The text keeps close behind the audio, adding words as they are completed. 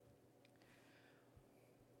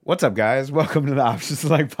What's up, guys? Welcome to the Options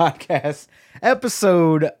Select Podcast,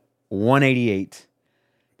 episode 188.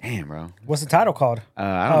 Damn, bro. What's the title called?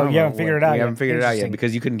 I don't know. You haven't figured it out We yet. haven't figured it out yet Interesting.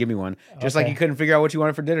 because you couldn't give me one. Just like Okay. you couldn't figure out what you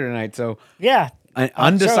wanted for dinner tonight. So Yeah.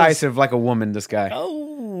 undecisive like a woman, this guy.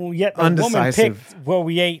 Oh, yet the woman Undecisive. picked what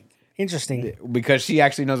we ate. Interesting. Because she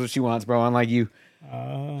actually knows what she wants, bro. Unlike you.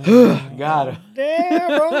 God.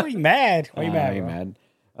 Damn, bro. You mad? Why you mad, You bro? mad?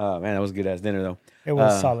 Man, that was a good ass dinner, though. It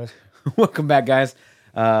was solid. Welcome back, guys.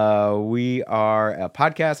 We are a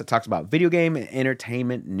podcast that talks about video game and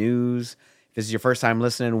entertainment news. If this is your first time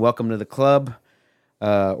listening, welcome to the club,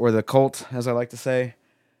 or the cult, as I like to say.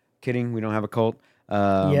 Kidding, we don't have a cult.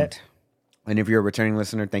 Yet. And if you're a returning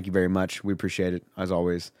listener, thank you very much. We appreciate it, as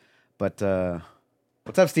always. But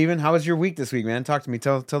what's up, Steven? How was your week this week, man? Talk to me.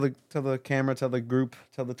 Tell the camera, tell the group,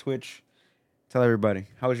 tell the Twitch, tell everybody.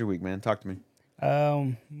 How was your week, man? Talk to me.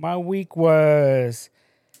 My week was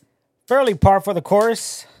fairly par for the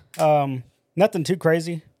course. Nothing too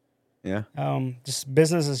crazy. Yeah? Just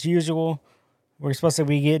business as usual. We're supposed to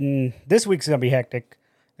be getting... This week's going to be hectic.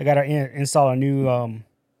 I got to install a new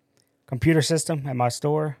computer system at my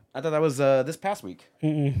store. I thought that was this past week.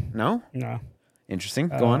 No? No. Interesting.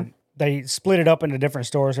 Go on. They split it up into different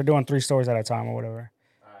stores. They're doing 3 stores at a time or whatever.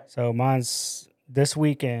 So mine's this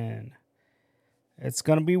week, and it's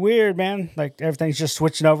gonna be weird, man. Like everything's just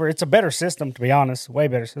switching over. It's a better system, to be honest. Way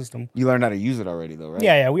better system. You learned how to use it already, though, right?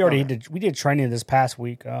 Yeah. We already did. We did training this past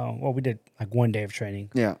week. Well, we did like 1 day of training,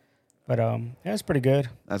 Yeah. but yeah, it's pretty good.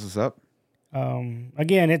 That's what's up.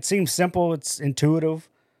 Again, it seems simple. It's intuitive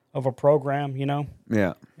of a program,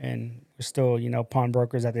 Yeah. and we're still,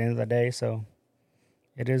 pawnbrokers at the end of the day. So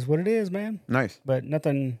it is what it is, man. Nice. But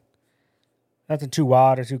nothing too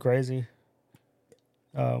wild or too crazy.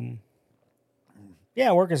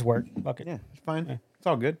 Yeah, work is work. Fuck it. Yeah, it's fine. It's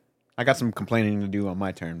all good. I got some complaining to do on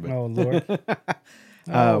my turn, but Oh Lord.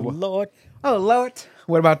 Lord. oh Lord.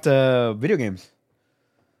 What about video games?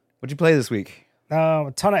 What'd you play this week?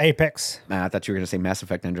 A ton of Apex. Nah, I thought you were gonna say Mass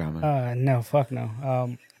Effect Andromeda. No, fuck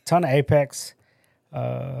no. Ton of Apex.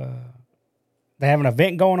 They have an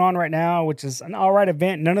event going on right now, which is an all right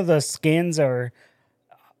event. None of the skins are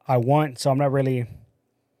I want, so I'm not really.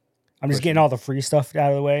 I'm just getting all the free stuff out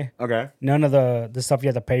of the way. Okay. None of the stuff you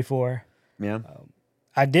have to pay for. Yeah.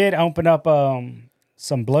 I did open up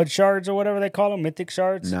some blood shards or whatever they call them, mythic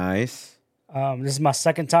shards. Nice. This is my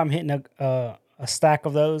second time hitting a stack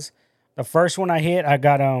of those. The first one I hit, I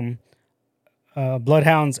got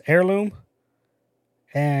Bloodhound's heirloom,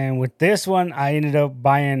 and with this one, I ended up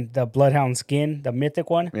buying the Bloodhound skin, the mythic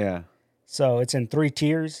one. Yeah. So it's in 3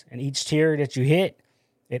 tiers, and each tier that you hit,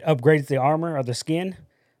 it upgrades the armor or the skin.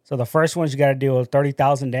 So the first one's you got to deal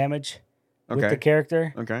 30,000 damage with Okay. the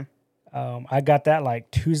character. Okay. I got that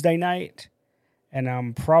like Tuesday night, and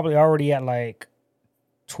I'm probably already at like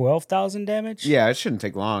 12,000 damage. Yeah, it shouldn't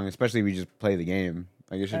take long, especially if you just play the game.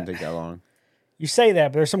 Like it shouldn't take that long. You say that,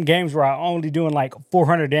 but there's some games where I'm only doing like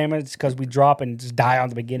 400 damage because we drop and just die on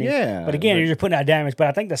the beginning. Yeah, But again, but- you're just putting out damage. But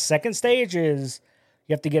I think the second stage is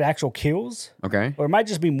you have to get actual kills, Okay. or it might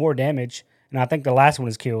just be more damage. And I think the last one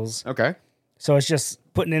is kills. Okay. So it's just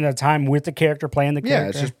putting in the time with the character, playing the Yeah, character.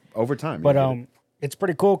 it's just over time. But You get it. it's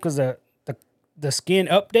pretty cool because the skin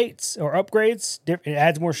updates or upgrades, it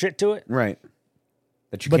adds more shit to it. Right.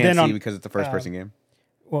 That you but can't then see on- because it's a first person game.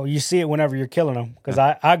 Well, you see it whenever you're killing them because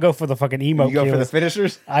I go for the fucking emo You go kills. for the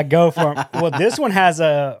finishers? I go for well. This one has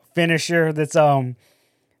a finisher that's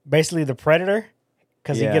basically the Predator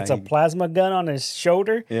because Yeah, he gets a he- plasma gun on his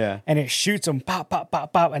shoulder. Yeah. and it shoots him pop pop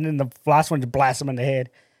pop pop, and then the last one just blasts him in the head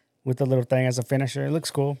with the little thing as a finisher. It looks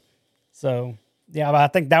cool. So yeah, but I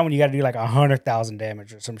think that one you got to do like 100,000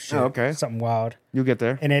 damage or some shit. Oh, okay. Something wild, You'll get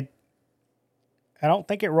there. and I don't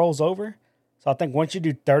think it rolls over. So I think once you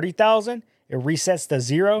do 30,000, it resets to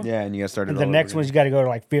 0. Yeah, and you got started. And the all next over one's you got to go to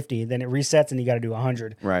like 50. Then it resets and you got to do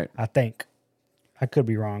 100. again. Right. I think. I could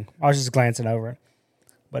be wrong. I was just glancing over it.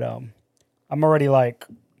 But I'm already like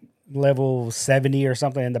level 70 or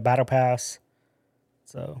something in the battle pass.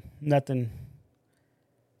 So nothing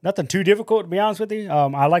too difficult, to be honest with you.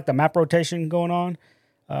 I like the map rotation going on.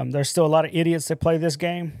 There's still a lot of idiots that play this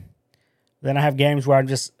game. Then I have games where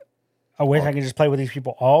I wish I could just play with these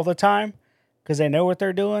people all the time because they know what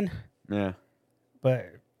they're doing. Yeah. But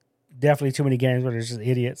definitely too many games where there's just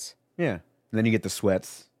idiots. Yeah. And then you get the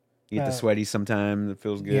sweats. You get the sweaty sometimes. It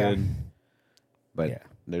feels good. Yeah. But Yeah.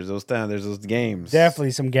 there's those times. There's those games.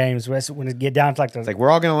 Definitely some games where when it get down to like the It's like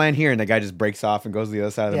we're all gonna land here, and the guy just breaks off and goes to the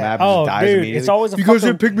other side of the Yeah. map and Oh, just dies dude, immediately. it's always a you guys fucking-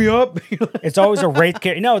 didn't pick me up. it's always a wraith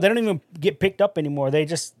character. No, they don't even get picked up anymore. They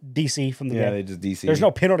just DC from the yeah, game. they just DC. There's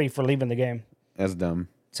no penalty for leaving the game. That's dumb.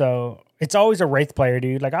 So it's always a Wraith player,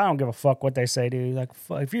 dude. Like, I don't give a fuck what they say, dude. Like,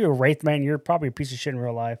 if you're a Wraith man, you're probably a piece of shit in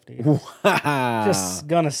real life, dude. Just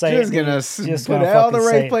gonna say Just it, gonna dude. Just put gonna all the fucking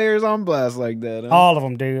say Wraith it. players on blast like that. Huh? All of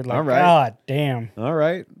them, dude. Like, All right. God damn. All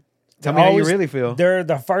right. Tell They're me how you always- really feel. They're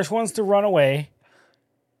the first ones to run away,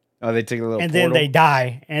 Oh, they take a little and portal. then they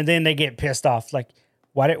die, and then they get pissed off. Like,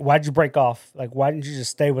 why'd you break off? Like, why didn't you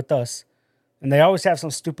just stay with us? And they always have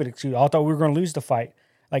some stupid excuse. I thought we were going to lose the fight.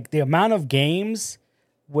 Like, the amount of games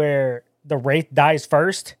where the Wraith dies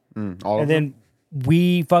first, All of and them? then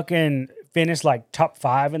we fucking finish like top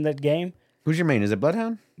 5 in that game. Who's your main? Is it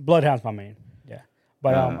Bloodhound? Bloodhound's my main. Yeah.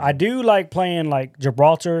 But I do like playing like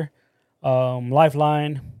Gibraltar,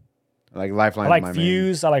 Lifeline. Like Lifeline. I like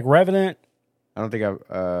Fuse. I like Revenant. I don't think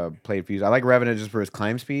I've played Fuse. I like Revenant just for his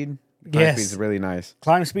climb speed. Climb Yes. speed's really nice.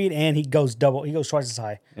 Climb speed, and he goes twice as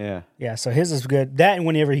high. Yeah. Yeah, so his is good. That, and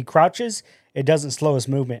whenever he crouches, it doesn't slow his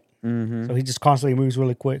movement. Mm-hmm. So he just constantly moves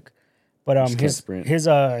really quick. But can't sprint. his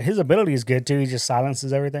ability is good too. He just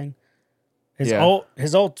silences everything. Yeah.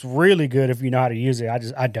 His ult's really good if you know how to use it.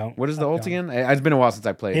 I don't. What is the I ult don't. again? It's been a while since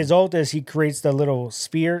I played. His ult is he creates the little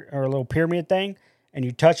sphere or a little pyramid thing, and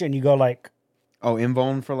you touch it and you go like, Oh,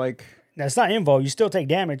 invuln for like. now it's not invo. You still take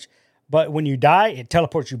damage, but when you die, it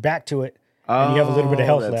teleports you back to it, and you have a little bit of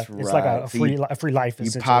health that's left. It's like right. a So free life. You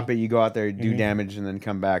essentially. pop it, you go out there, do damage, and then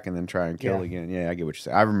come back and then try and kill Yeah. again. Yeah, I get what you're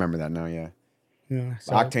saying. I remember that now. Yeah. Yeah,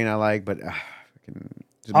 so Octane I like, but fucking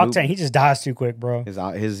just Octane, he just dies too quick, bro.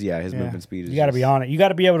 his Yeah. movement speed is. You got to be on it. You got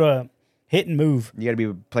to be able to hit and move. You got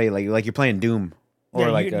to be play like you're playing Doom or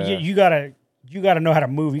Yeah, like you gotta know how to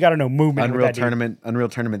move. You gotta know movement. with Unreal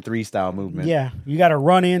Tournament 3 style movement. Yeah, you gotta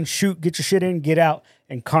run in, shoot, get your shit in, get out,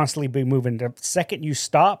 and constantly be moving. The second you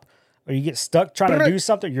stop or you get stuck trying to do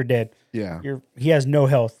something, you're dead. Yeah. He has no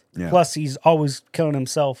health. Yeah. Plus, he's always killing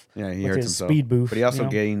himself. Yeah, he with hurts his himself. speed boost. But he also you know?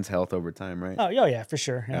 gains health over time, right? Oh yeah, for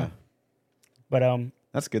sure. Yeah. But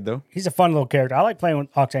That's good though. he's a fun little character. I like playing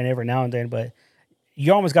with Octane every now and then, but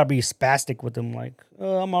you almost gotta be spastic with him. Like,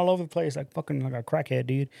 I'm all over the place, like fucking like a crackhead,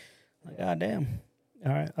 dude. Like, god damn.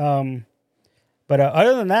 All right. But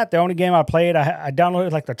other than that, the only game I played, I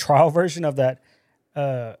downloaded like the trial version of that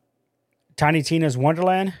Tiny Tina's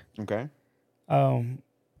Wonderland. Okay.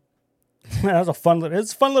 That was a fun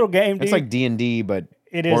little game, dude. It's like D&D, but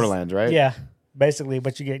It is Borderlands, right? Yeah, basically,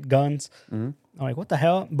 but you get guns. Mhm. I'm like, what the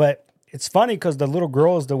hell? But it's funny because the little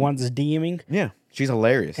girl is the one that's DMing, Yeah. She's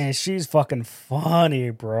hilarious. and she's fucking funny,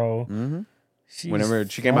 bro. Mm-hmm. She's Whenever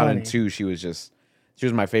she came out in funny. 2, she was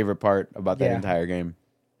my favorite part about that Yeah. entire game.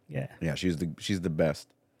 Yeah. Yeah, she's the best.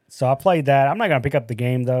 So I played that. I'm not gonna pick up the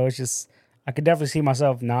game though. It's just I could definitely see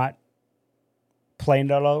myself not playing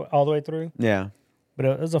that all the way through. Yeah. But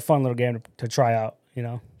it was a fun little game to try out. You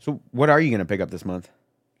know. So what are you gonna pick up this month?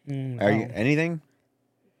 Are you anything?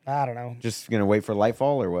 I don't know. Just gonna wait for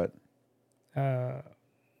Lightfall or what?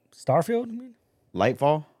 Starfield. I mean?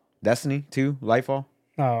 Lightfall, Destiny 2, Lightfall.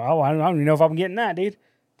 Oh, I don't even know if I'm getting that, dude.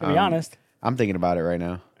 To be honest. I'm thinking about it right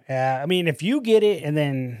now. Yeah, I mean, if you get it and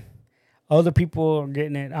then other people are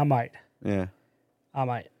getting it, I might. Yeah,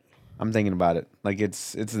 I'm thinking about it. Like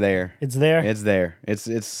it's there. It's there. It's there.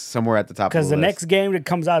 It's somewhere at the top. Because of the the list. next game that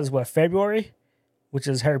comes out is what, February? Which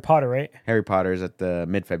is Harry Potter, right? Harry Potter is at the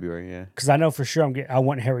mid-February. Yeah, Because I know for sure I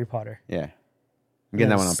want Harry Potter. yeah. I'm getting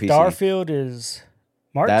that one on PC. Starfield is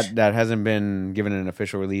March? That hasn't been given an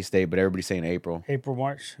official release date, but everybody's saying April. April,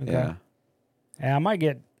 March. Okay. Yeah. Yeah, I might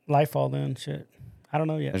get Lightfall then. Shit. I don't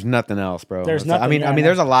know yet. There's nothing else, bro. There's That's- nothing, I yeah, mean,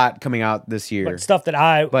 there's a lot coming out this year. But stuff that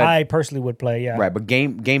I But- personally would play, yeah. Right, but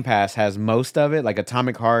Game Pass has most of it, like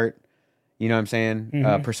Atomic Heart. You know what I'm saying?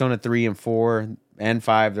 Mm-hmm. Persona 3 and 4 and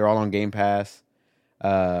 5, they're all on Game Pass.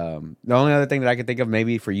 The only other thing that I could think of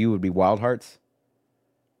maybe for you would be Wild Hearts.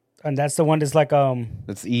 And that's the one that's like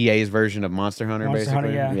That's EA's version of Monster Hunter, Monster Hunter,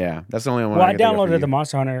 basically. yeah. That's the only one. well, I can think of for downloaded the you.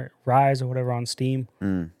 Monster Hunter Rise or whatever on Steam.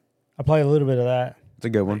 Mm. I played a little bit of that. It's a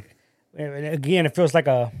good one. And again, it feels like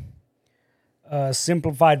a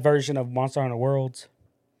simplified version of Monster Hunter Worlds.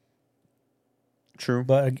 True.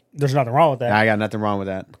 But there's nothing wrong with that I got nothing wrong with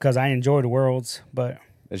that. because I enjoy the Worlds. But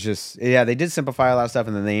It's just, yeah, they did simplify a lot of stuff,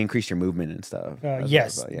 and then they increased your movement and stuff. That's what I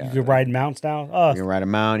yes, thought, yeah. you can ride mounts now. You can ride a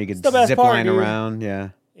mount. You can the best zip part, line dude. around. Yeah.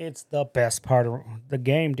 It's the best part of the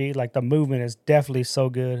game, dude. Like the movement is definitely so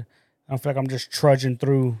good. I feel like I'm just trudging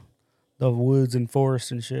through the woods and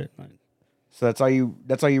forests and shit. Like, So that's all you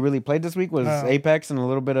really played this week was Apex and a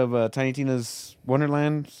little bit of Tiny Tina's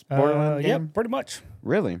Wonderland Borderland yeah, game? pretty much.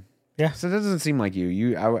 Really? Yeah. So that doesn't seem like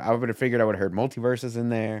you. I would have figured I would have heard Multiverses in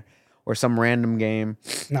there or some random game.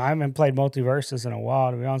 No, I haven't played Multiverses in a while,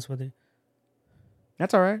 to be honest with you.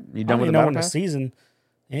 That's all right. You I done don't with even the know battle when the pass? season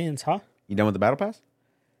ends, huh? You done with the battle pass?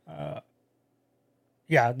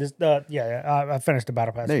 Yeah, I finished the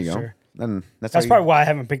battle pass. There you for go. Sure. Then That's probably why I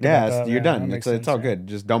haven't picked it yeah, back up. you're done. That makes It's all sense, good.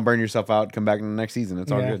 Just don't burn yourself out. Come back in the next season.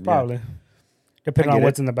 It's all Yeah, good. probably. Depending I on get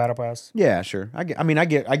what's in the battle pass. Yeah, sure. I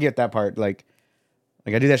get that part. Like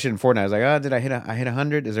I do that shit in Fortnite. I was like, oh, did I hit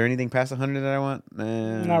 100? Is there anything past 100 that I want?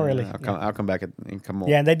 Not really. I'll come back and come on.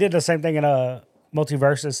 Yeah, and they did the same thing in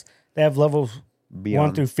Multiversus. They have levels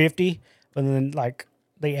 1 through 50, but then like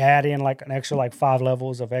they add in like an extra like 5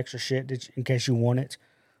 levels of extra shit in case you want it.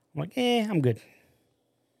 I'm like, I'm good.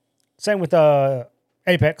 Same with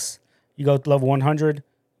Apex. You go to level 100,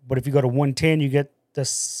 but if you go to 110, you get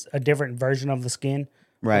a different version of the skin.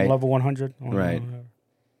 Right. From level 100. Right.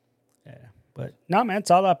 Yeah. But no, man, it's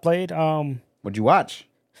all I played. What'd you watch?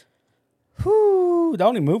 The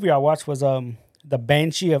only movie I watched was The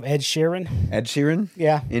Banshee of Ed Sheeran. Ed Sheeran?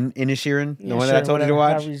 Yeah. In Sheeran? The Yeah, one sure, that I told you to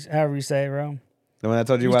whatever, watch? However you say it, bro. The one that I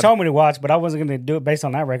told you to You watch? told me to watch, but I wasn't going to do it based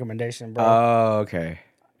on that recommendation, bro. Oh, okay.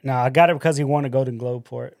 No, I got it because he won a Golden Globe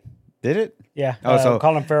for it. Did it? Yeah. Oh, so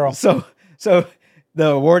Colin Farrell. So the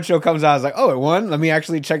award show comes out. I was like, oh, it won? Let me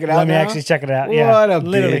actually check it out. Let me now? actually check it out. Yeah. What a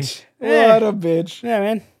literally. bitch. Yeah. What a bitch. Yeah,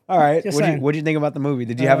 man. All right. Just What'd saying. you think about the movie?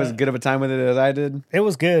 Did you have as good of a time with it as I did? It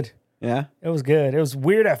was good. Yeah. It was good. It was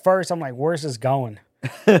weird at first. I'm like, where's this going?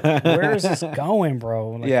 Where is this going,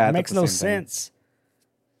 bro? Like, Yeah, I it thought makes the no same thing. sense.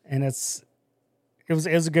 And it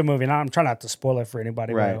was a good movie. And I'm trying not to spoil it for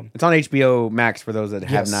anybody. Right. But, It's on HBO Max for those that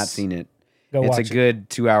have Yes. not seen it. go It's watch a it. good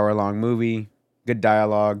 2-hour long movie. Good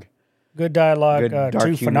dialogue. Good dialogue. good dark 2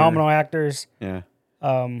 humor. phenomenal actors. Yeah.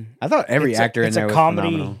 I thought every It's actor in there a was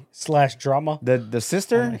comedy phenomenal. / drama. The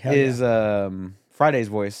sister hell is Friday's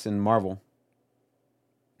voice in Marvel.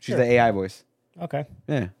 She's Sure. the AI voice. Okay.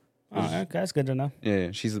 Yeah. Oh, okay, that's good to know. Yeah.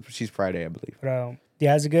 She's Friday, I believe. But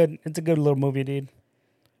yeah, it's a good little movie, dude.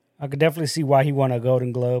 I could definitely see why he won a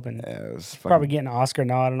Golden Globe and Yeah, it was probably getting an Oscar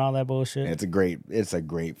nod and all that bullshit. It's a great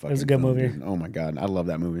fucking. a good film, movie. dude. Oh my god, I love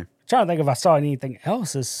that movie. Trying to think if I saw anything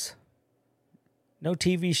else. No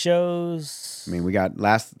TV shows. I mean, we got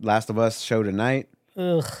Last of Us show tonight.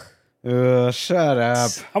 Ugh. Shut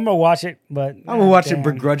up. I'm gonna watch it, but I'm gonna watch it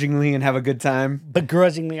begrudgingly and have a good time.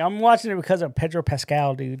 begrudgingly. I'm watching it because of Pedro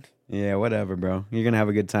Pascal, dude. Yeah, whatever, bro. You're gonna have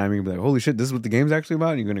a good time. You're gonna be like, holy shit, this is what the game's actually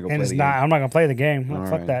about. And you're gonna go And play it's the not. game. I'm not gonna play the game. Like, All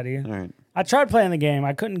fuck right. that, dude. All right. I tried playing the game.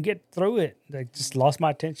 I couldn't get through it. I just lost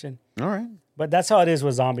my attention. All right. But that's how it is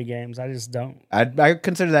with zombie games. I just don't. I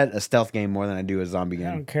consider that a stealth game more than I do a zombie I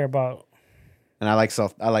game. don't care about And I like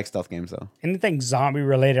stealth games though. anything zombie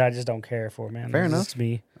related. I just don't care for, man. Fair It's enough. just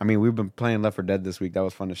me. I mean, we've been playing Left 4 Dead this week. That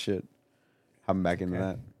was fun as shit. Hopping back into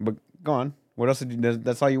that. But go on. What else did you?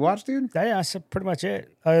 That's all you watched, dude? Yeah, that's pretty much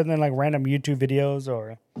it. Other than like random YouTube videos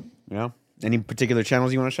or Yeah. Any particular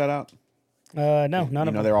channels you want to shout out? no, none You of know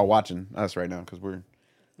them. they're all watching us right now because we're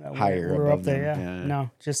higher We're above up there. them. Yeah. Yeah. No,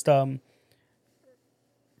 just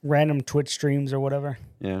random Twitch streams or whatever.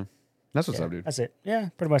 Yeah. That's what's up, dude. That's it. Yeah,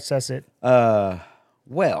 pretty much that's it.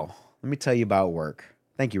 Well, let me tell you about work.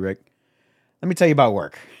 Thank you, Rick. Let me tell you about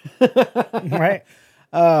work. Right?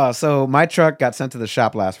 So my truck got sent to the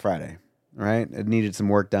shop last Friday, right? It needed some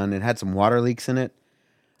work done. It had some water leaks in it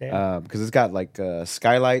Damn. because it's got like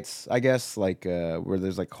skylights, I guess, like where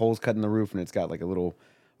there's like holes cut in the roof and it's got like a little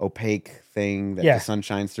opaque thing that Yeah. the sun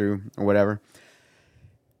shines through or whatever.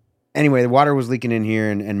 Anyway, the water was leaking in here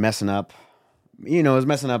and messing up. You know, it was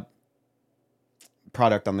messing up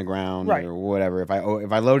product on the ground Right. or whatever. If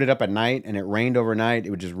I loaded up at night and it rained overnight, it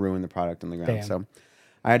would just ruin the product on the ground. Damn. So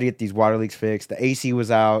I had to get these water leaks fixed. The AC was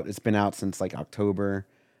out. It's been out since like October.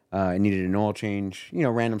 It needed an oil change. You know,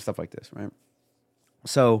 random stuff like this, right?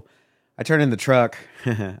 So I turned in the truck.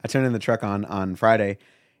 I turned in the truck on Friday,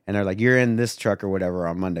 and they're like, "You're in this truck or whatever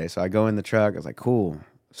on Monday." So I go in the truck. I was like, "Cool."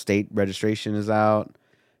 State registration is out.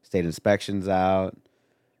 State inspection's out.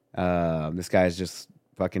 This guy's just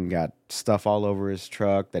fucking got stuff all over his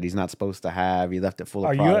truck that he's not supposed to have. He left it full of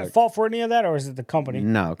Are you product. at fault for any of that, or is it the company?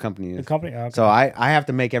 No, company is. The company. Okay. So I have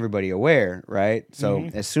to make everybody aware, right? So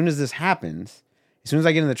Mm-hmm. as soon as this happens, as soon as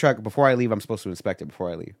I get in the truck, before I leave, I'm supposed to inspect it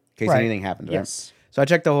before I leave, in case Right. anything happens, right? Yes. So I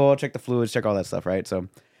check the oil, check the fluids, check all that stuff, right? So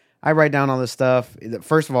I write down all this stuff.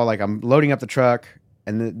 First of all, like I'm loading up the truck,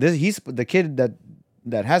 and the kid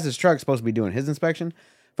that has his truck supposed to be doing his inspection.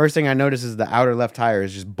 First thing I notice is the outer left tire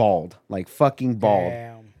is just bald, like fucking bald.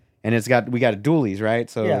 Damn. And we got a dualies, right?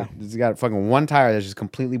 So Yeah. it's got fucking one tire that's just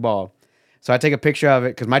completely bald. So I take a picture of it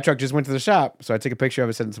because my truck just went to the shop. So I take a picture of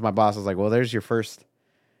it, sent it to my boss. I was like, well, there's your first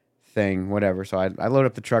thing, whatever. So I load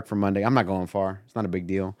up the truck for Monday. I'm not going far. It's not a big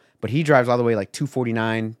deal. But he drives all the way like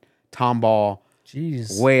 249, Tomball,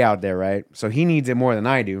 Jeez. way out there, right? So he needs it more than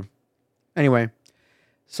I do. Anyway,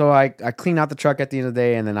 so I clean out the truck at the end of the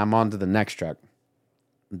day, and then I'm on to the next truck.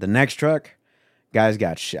 The next truck Guys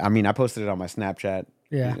got shit. I mean, I posted it on my Snapchat.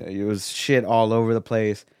 Yeah. It was shit all over the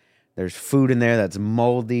place. There's food in there that's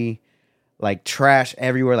moldy, like trash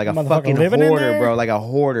everywhere, like a Motherfucker fucking living in hoarder, there? bro. Like a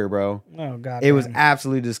hoarder, bro. Oh god. It was damn.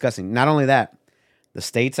 absolutely disgusting. Not only that, the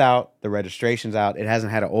state's out, the registration's out. It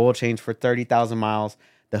hasn't had an oil change for 30,000 miles.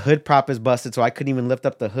 The hood prop is busted, so I couldn't even lift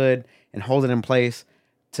up the hood and hold it in place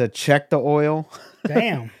to check the oil.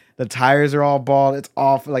 Damn. The tires are all bald. It's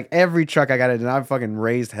off. Like every truck I got into, I fucking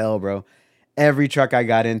raised hell, bro. Every truck I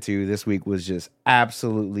got into this week was just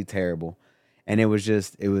absolutely terrible. And it was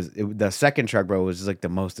the second truck, bro, was just like the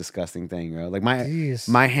most disgusting thing, bro. Like Jeez.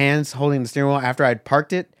 my hands holding the steering wheel after I'd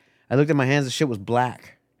parked it, I looked at my hands, the shit was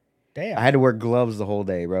black. Damn. I had to wear gloves the whole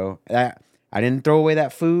day, bro. I didn't throw away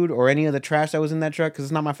that food or any of the trash that was in that truck because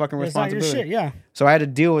it's not my fucking It's not your responsibility. shit, yeah. So I had to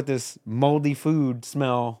deal with this moldy food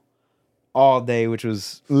smell all day, which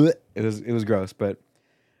was it was gross. But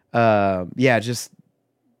yeah, just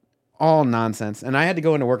all nonsense. And I had to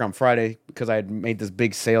go into work on Friday because I had made this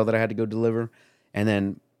big sale that I had to go deliver, and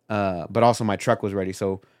then but also my truck was ready,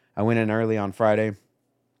 so I went in early on Friday.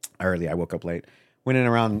 Early, I woke up late. Went in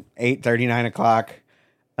around 8:30, 9 o'clock.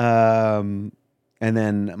 And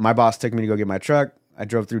then my boss took me to go get my truck. I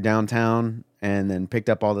drove through downtown and then picked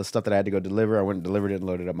up all the stuff that I had to go deliver. I went and delivered it and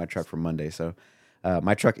loaded up my truck for Monday. So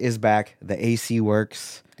my truck is back. The AC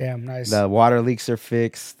works. Damn, nice. The water leaks are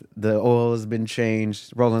fixed. The oil has been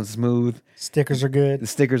changed. Rolling smooth. Stickers are The good.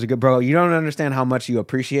 stickers are good. Bro, you don't understand how much you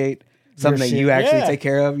appreciate something that shit. you actually Yeah. take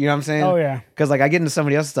care of. You know what I'm saying? Oh, yeah. Because like I get into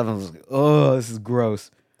somebody else's stuff and I'm like, oh, this is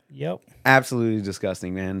gross. Yep. Absolutely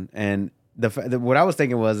disgusting, man. And what I was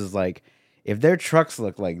thinking is like, if their trucks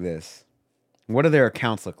look like this, what do their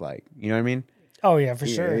accounts look like? You know what I mean? Oh yeah, for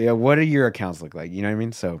sure. Yeah. What do your accounts look like? You know what I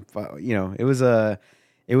mean? So, you know, it was a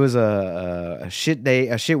shit day,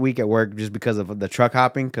 a shit week at work just because of the truck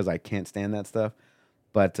hopping, because I can't stand that stuff.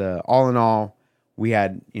 But all in all, we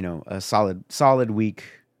had, you know, a solid week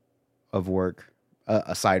of work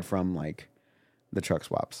aside from like the truck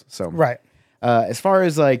swaps. So Right. as far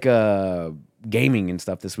as like gaming and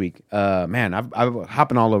stuff this week, man, I'm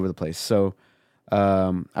hopping all over the place. So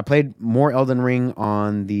I played more Elden Ring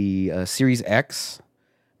on the Series X.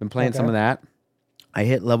 Been playing some Okay. of that. I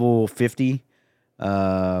hit level 50.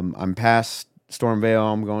 I'm past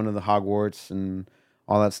Stormvale. I'm going to the Hogwarts and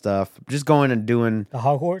all that stuff. Just going and doing The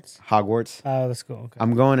Hogwarts. Hogwarts. Oh, that's cool. Okay.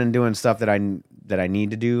 I'm going and doing stuff that I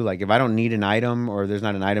need to do. Like if I don't need an item or there's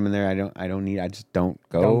not an item in there, I just don't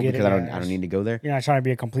go Don't get it, because I yeah. don't need to go there. You're not trying to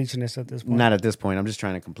be a completionist at this point. Not at this point. I'm just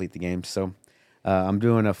trying to complete the game. So I'm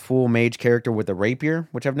doing a full mage character with a rapier,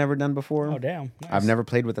 which I've never done before. Oh damn. Nice. I've never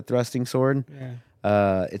played with a thrusting sword.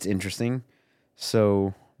 Yeah. It's interesting.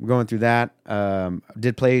 So we're going through that.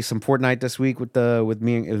 Did play some Fortnite this week with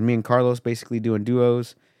me. It was me and Carlos basically doing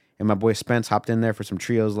duos, and my boy Spence hopped in there for some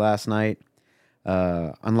trios last night.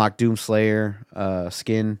 Unlocked Doomslayer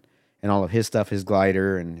skin and all of his stuff, his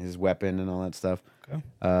glider and his weapon and all that stuff. Okay.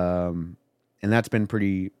 And that's been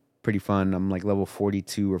pretty fun. I'm like level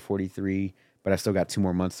 42 or 43, but I still got 2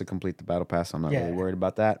 more months to complete the battle pass. So I'm not really Yeah. worried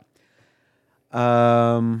about that.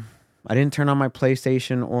 I didn't turn on my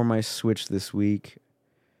PlayStation or my Switch this week.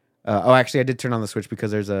 Actually, I did turn on the Switch because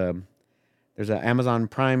there's a Amazon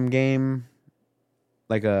Prime game,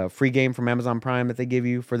 like a free game from Amazon Prime that they give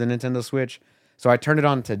you for the Nintendo Switch. So I turned it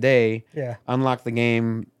on today, Yeah. unlocked the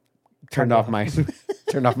game, turned Turned off off. my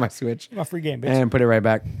turned off my Switch, My free game, bitch. and put it right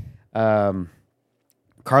back.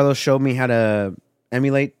 Carlos showed me how to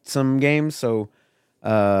emulate some games, so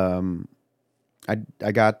I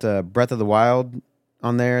got Breath of the Wild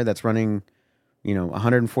on there that's running,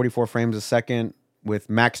 144 frames a second with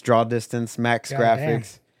max draw distance, max God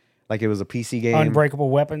graphics, like it was a PC game. Unbreakable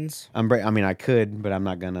weapons. I mean, I could, but I'm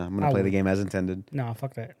not gonna. I'm gonna I play the would. game as intended. No,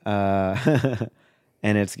 fuck that.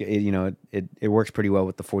 And it works pretty well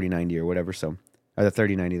with the 4090 or whatever. So, or the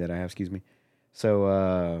 3090 that I have. Excuse me.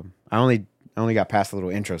 So I only got past the little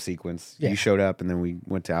intro sequence. Yeah. You showed up, and then we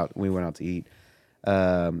went out to eat.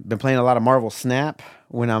 Been playing a lot of Marvel Snap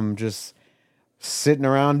when I'm just sitting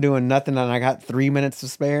around doing nothing, and I got 3 minutes to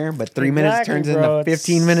spare. But 3 minutes Exactly, turns bro. into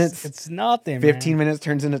 15 minutes. It's nothing. 15 man. minutes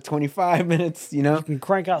turns into 25 minutes. You know, You can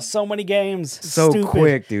crank out so many games. It's so stupid.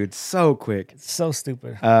 quick, dude. So quick. It's so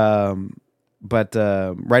stupid. But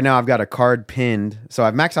right now I've got a card pinned, so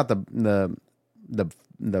I've maxed out the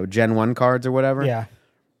Gen 1 cards or whatever. Yeah.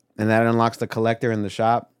 And that unlocks the collector in the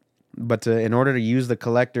shop. But in order to use the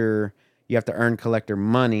collector, you have to earn collector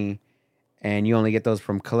money, and you only get those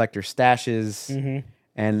from collector stashes.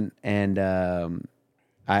 Mm-hmm. And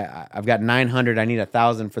I've got 900. I need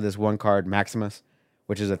 1,000 for this one card, Maximus,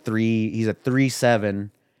 which is a 3. He's a 3/7,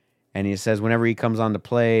 and he says whenever he comes on to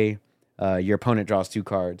play, your opponent draws 2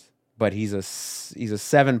 cards. but he's a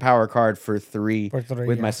 7 power card for 3 with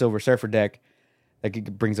my yeah. Silver Surfer deck.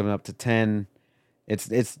 That brings him up to 10. It's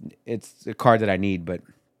a card that I need, but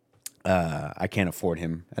I can't afford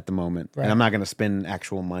him at the moment, Right. and I'm not going to spend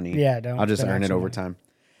actual money. Yeah, don't I'll just spend earn it actual over money. time.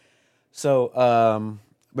 So,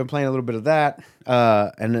 been playing a little bit of that,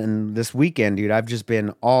 and then this weekend, dude, I've just been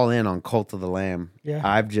all in on Cult of the Lamb. Yeah.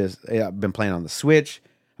 I've been playing on the Switch.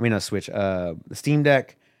 I mean, not Switch, the Steam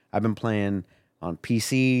Deck. I've been playing on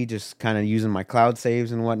PC, just kind of using my cloud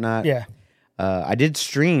saves and whatnot. Yeah. I did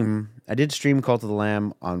stream Cult of the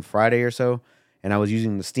Lamb on Friday or so, and I was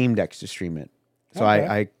using the Steam Deck to stream it. So Okay.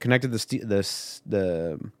 I connected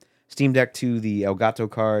the Steam Deck to the Elgato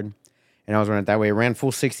card, and I was running it that way. It ran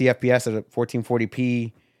full 60 FPS at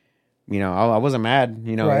 1440p. You know, I wasn't mad.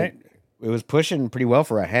 You know, Right. it was pushing pretty well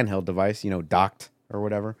for a handheld device. You know, docked or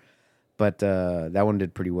whatever. But that one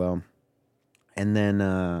did pretty well. And then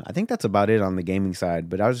I think that's about it on the gaming side.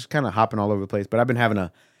 But I was just kind of hopping all over the place. But I've been having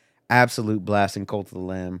a absolute blast in Cult of the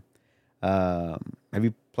Lamb. Have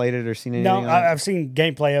you played it or seen anything? No, on it? I've seen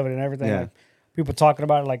gameplay of it and everything. Yeah. Like, people talking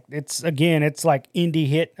about it, like it's like indie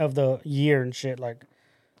hit of the year and shit. Like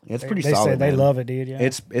It's pretty they solid. say they man. love it, dude. Yeah,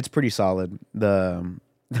 It's pretty solid. The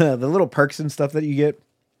little perks and stuff that you get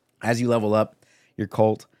as you level up your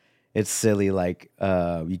cult, it's silly. Like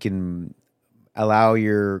you can allow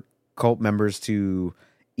your cult members to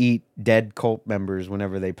eat dead cult members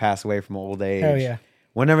whenever they pass away from old age. hell yeah.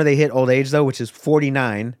 Whenever they hit old age though, which is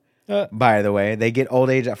 49, by the way, they get old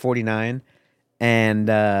age at 49 and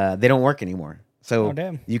they don't work anymore. So Oh,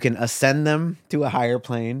 damn. you can ascend them to a higher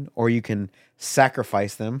plane, or you can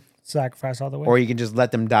sacrifice them, Sacrifice all the way. or you can just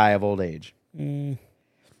let them die of old age. Mm,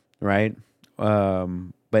 Right.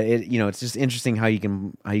 But it's just interesting how you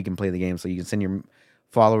can play the game. So you can send your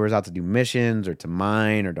followers out to do missions or to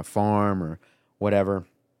mine or to farm or whatever,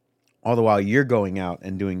 all the while you're going out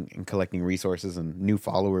and doing and collecting resources and new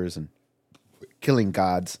followers and killing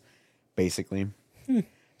gods, basically.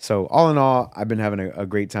 So all in all, I've been having a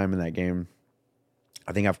great time in that game.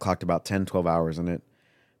 I think I've clocked about 10, 12 hours in it,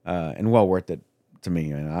 and well worth it to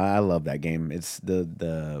me. And I love that game. It's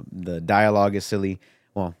the dialogue is silly.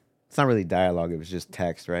 Well, it's not really dialogue. It was just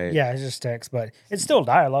text, right? yeah, it's just text, but it's still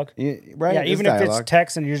dialogue. Yeah, right. Yeah, It's even if dialogue. it's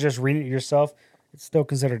text and you're just reading it yourself, it's still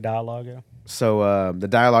considered dialogue. Yeah. So the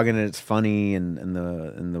dialogue in it's funny, and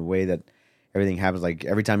the way that everything happens. Like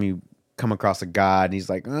every time you come across a god, and he's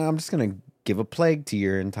like, I'm just gonna give a plague to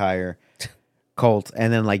your entire cult,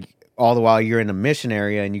 and then like all the while you're in a mission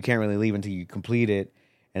area and you can't really leave until you complete it.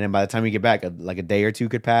 And then by the time you get back, like a day or two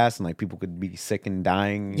could pass, and like people could be sick and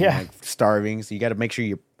dying, Yeah. and, like starving. So you got to make sure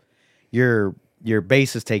your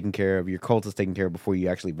base is taken care of, your cult is taken care of before you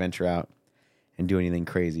actually venture out and do anything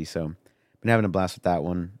crazy. So been having a blast with that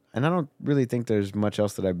one, and I don't really think there's much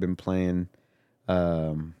else that I've been playing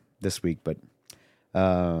this week. But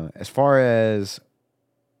as far as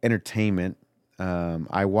entertainment,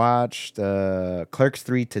 I watched Clerks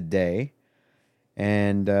 3 today,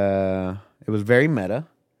 and it was very meta.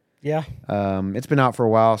 Yeah. It's been out for a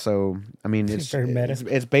while, so I mean, it's Very meta.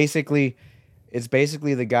 It's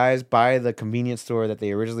basically the guys buy the convenience store that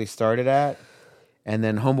they originally started at, and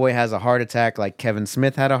then Homeboy has a heart attack, like Kevin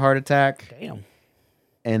Smith had a heart attack Damn.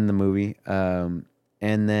 in the movie, and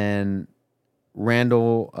then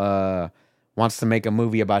Randall wants to make a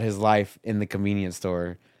movie about his life in the convenience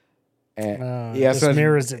store. And, It so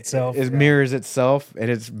mirrors itself. It mirrors itself,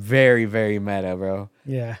 and it's very, very meta, bro.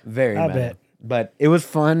 Yeah. Very I meta. bet. But it was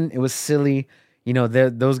fun. It was silly. You know,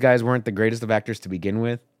 those guys weren't the greatest of actors to begin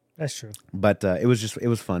with, That's true. but it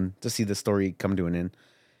was fun to see the story come to an end.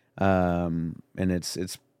 And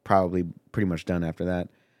it's probably pretty much done after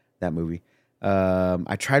that movie.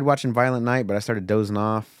 I tried watching Violent Night, but I started dozing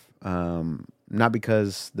off. Not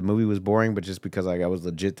because the movie was boring, but just because like I was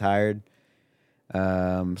legit tired. So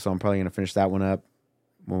I'm probably gonna finish that one up.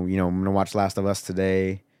 Well, I'm gonna watch Last of Us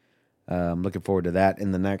today. I'm looking forward to that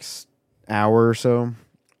in the next hour or so.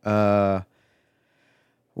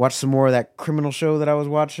 Watch some more of that criminal show that I was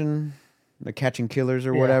watching, the Catching Killers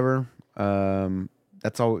or Yeah. whatever.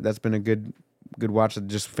 That's been a good watch. I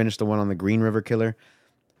just finished the one on the Green River Killer.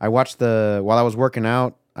 I watched while I was working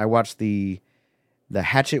out, I watched the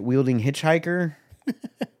hatchet wielding hitchhiker.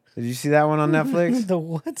 Did you see that one on Netflix? The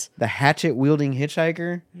what? The hatchet wielding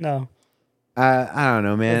hitchhiker. No. I don't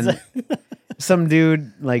know, man. Some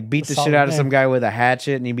dude like beat the shit Solid out of name. some guy with a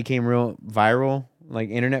hatchet, and he became real viral, like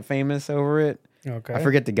internet famous over it. Okay. I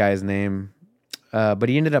forget the guy's name, but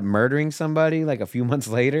he ended up murdering somebody like a few months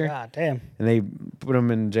later, God damn. and they put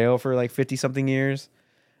him in jail for like 50 something years.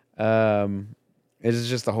 It's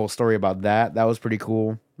just a whole story about that. That was pretty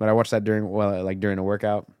cool. But I watched that during a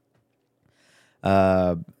workout.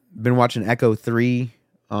 been watching Echo 3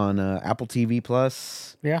 on Apple TV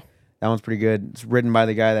Plus. Yeah. That one's pretty good. It's written by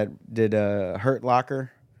the guy that did Hurt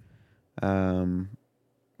Locker.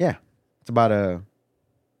 Yeah, it's about a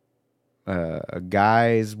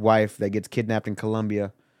guy's wife that gets kidnapped in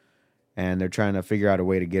Colombia, and they're trying to figure out a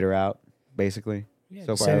way to get her out. Basically, Yeah,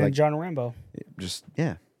 so same far, as John Rambo. just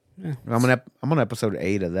yeah. Yeah. I'm on episode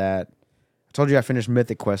 8 of that. I told you I finished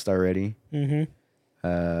Mythic Quest already. Mm-hmm.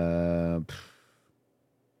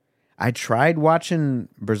 I tried watching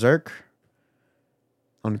Berserk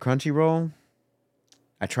on Crunchyroll.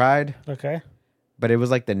 I tried, Okay. but it was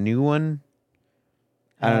like the new one.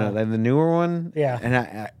 I don't know, like the newer one. Yeah.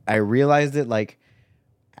 And I realized it like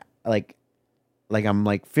I'm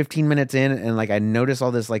like 15 minutes in, and like I noticed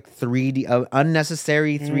all this like 3D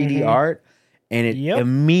unnecessary 3D art, and it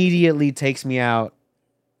immediately takes me out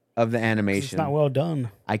of the animation. It's not well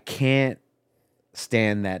done. I can't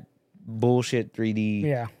stand that bullshit 3D.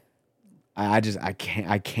 Yeah. I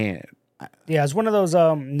can't. Yeah, it's one of those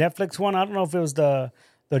Netflix one. I don't know if it was the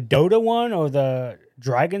Dota one or the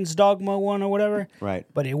Dragon's Dogma one or whatever. Right.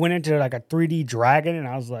 But it went into like a 3D dragon, and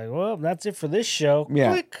I was like, well, that's it for this show.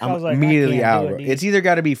 Yeah. Click. I'm I was like, immediately I out. can't do it, It's either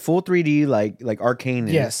got to be full 3D like Arcane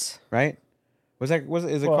is. Yes. Right? Is it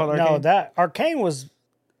called Arcane? No, that Arcane was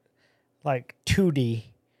like 2D.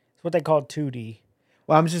 It's what they call 2D.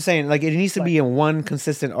 Well, I'm just saying, like, it needs to be in one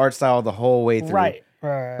consistent art style the whole way through. Right.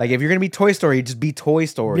 Like, if you're gonna be Toy Story, just be Toy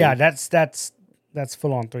Story. Yeah, that's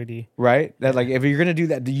full on 3D. Right. That like if you're gonna do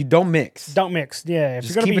that, you don't mix. Don't mix. Yeah, if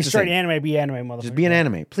Just you're gonna keep be it the straight same. anime, be anime, motherfucker. Just be an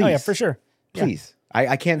anime, please. Oh yeah, for sure. Yeah. Please.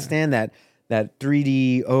 I can't stand that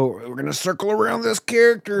 3D. Oh, we're gonna circle around this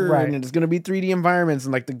character, Right. and it's gonna be 3D environments,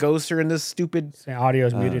 and like the ghosts are in this stupid. Yeah,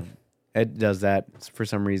 audio's muted. It does that for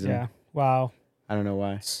some reason. Yeah. Wow. I don't know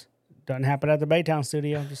why. Doesn't happen at the Baytown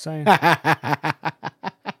studio. I'm just saying.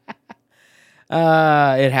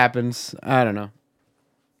 It happens. I don't know.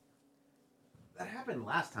 That happened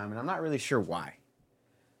last time, and I'm not really sure why.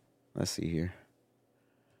 Let's see here.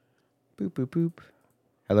 Boop, boop, boop.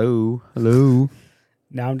 Hello. Hello.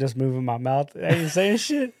 Now I'm just moving my mouth. I ain't saying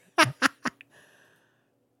shit. I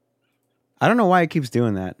don't know why it keeps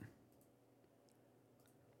doing that.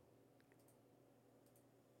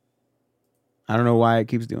 I don't know why it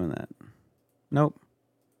keeps doing that. Nope.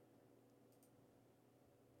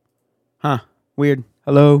 Huh. Weird.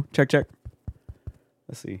 Hello. Check, check.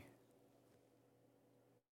 Let's see.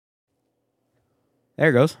 There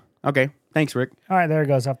it goes. Okay. Thanks, Rick. All right, there it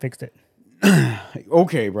goes. I fixed it.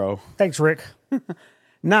 Okay, bro. Thanks, Rick.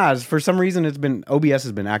 Nah, for some reason OBS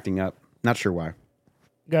has been acting up. Not sure why.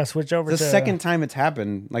 Gotta switch over The to second time it's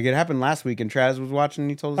happened. Like it happened last week, and Traz was watching.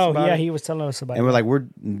 And he told us Oh about yeah, it. he was telling us about And it. we're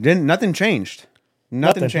like, nothing changed.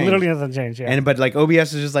 Nothing changed. Literally nothing changed. Yeah. But like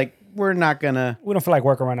OBS is just like, we're not gonna we don't feel like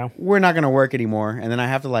working right now. work anymore. And then I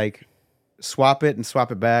have to like swap it and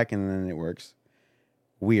swap it back, and then it works.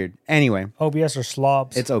 Weird. Anyway, OBS or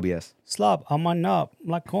slobs? it's OBS. slob on my knob.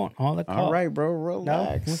 Like corn. All the All right, bro.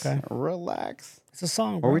 Relax. Okay. Relax. It's a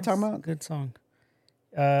song. What Bro. are we talking It's a about? good song.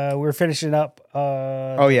 We're finishing up.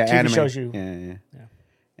 Oh yeah, TV anime. shows you.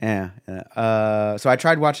 Yeah. So I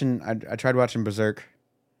tried watching. I tried watching Berserk.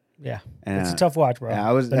 Yeah, And, it's a tough watch, bro.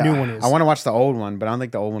 Yeah, the new one is. I want to watch the old one, but I don't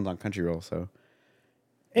think the old one's on Crunchyroll. So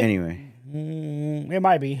anyway, It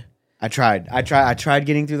might be. I tried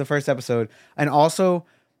getting through the first episode, and also,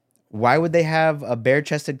 why would they have a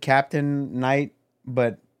bare-chested Captain Knight,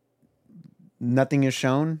 but nothing is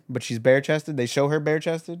shown? But she's bare-chested. They show her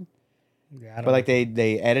bare-chested, Yeah, I don't but like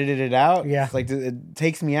they edited it out. Yeah. It's like it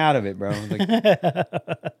takes me out of it, bro. Like,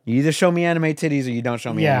 you either show me anime titties or you don't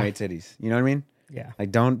show me Yeah. anime titties. You know what I mean? Yeah.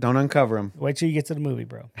 Like don't uncover them. Wait till you get to the movie,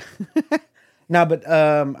 bro. No, but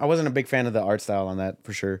I wasn't a big fan of the art style on that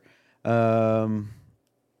for sure. But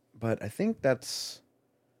I think that's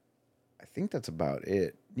about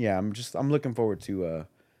it. Yeah, I'm looking forward to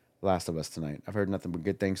Last of Us tonight. I've heard nothing but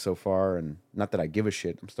good things so far, and not that I give a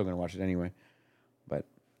shit. I'm still gonna watch it anyway. But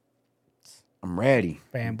I'm ready.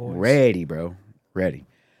 Fanboys. Ready, bro. Ready.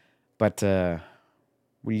 But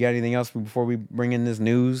you got anything else before we bring in this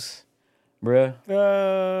news, bruh?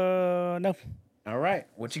 No. All right.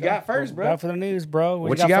 What you got first, bro? Got for the news, bro.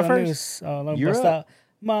 What you got for the first? news? Let me You're bust up. out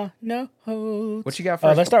my notes. What you got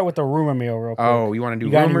first? Let's start with the rumor mill real quick. Oh, you want to do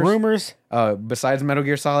you got rumors? any rumors? Besides Metal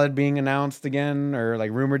Gear Solid being announced again, or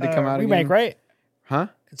like rumored to come out remake, again? right? Huh?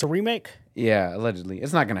 It's a remake. Yeah, allegedly.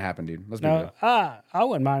 It's not gonna happen, dude. Let's be No, real. I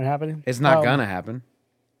wouldn't mind it happening. It's not gonna happen.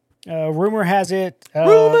 Rumor has it.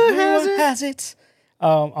 Rumor has it.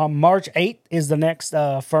 On March 8th is the next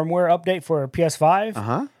firmware update for PS5. Uh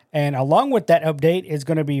huh. And along with that update is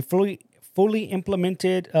going to be fully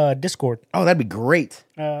implemented Discord. Oh, that'd be great.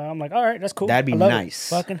 I'm like, all right, that's cool. That'd be I love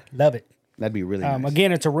nice. It. Fucking love it. That'd be really nice.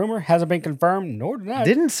 Again, it's a rumor, hasn't been confirmed nor denied.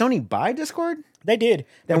 Didn't Sony buy Discord? They did.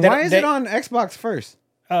 And why is it on Xbox first?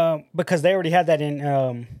 Because they already had that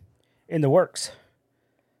in the works.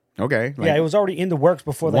 Okay. Yeah, it was already in the works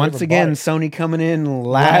before they once ever again, bought it. Sony coming in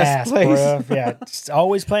last place. Bruh. Yeah, just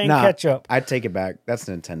always playing catch up. I take it back. That's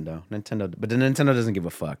Nintendo. But the Nintendo doesn't give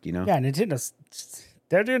a fuck, you know? Yeah, Nintendo's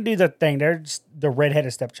they're gonna do their thing. They're just the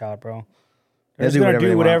redheaded stepchild, bro. They're just gonna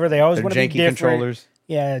do whatever. They always want to be different. Controllers.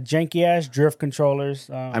 Yeah, janky ass drift controllers.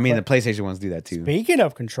 I mean, the PlayStation ones do that too. Speaking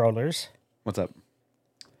of controllers, what's up?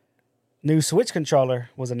 New Switch controller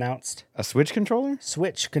was announced. A Switch controller?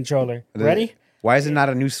 Switch controller. Ready? Why is it not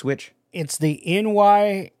a new Switch? It's the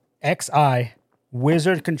NYXI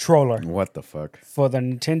Wizard controller. What the fuck? For the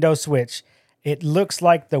Nintendo Switch. It looks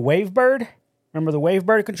like the Wavebird. Remember the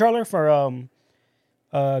Wavebird controller for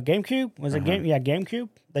GameCube? Was it GameCube?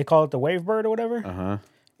 They call it the Wavebird or whatever. Uh-huh.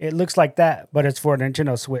 It looks like that, but it's for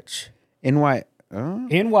Nintendo Switch.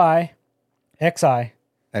 NYXI XI.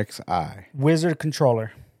 Wizard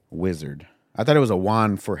controller. Wizard. I thought it was a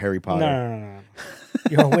wand for Harry Potter. No.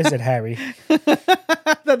 You're a wizard, Harry. I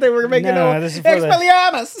thought they were making this is for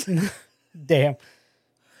Expelliarmus. Damn.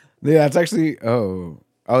 Yeah, that's actually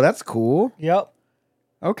that's cool. Yep.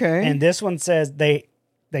 Okay. And this one says they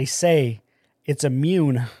say it's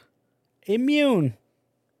immune to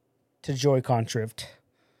Joy-Con drift.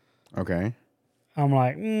 Okay. I'm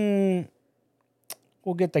like,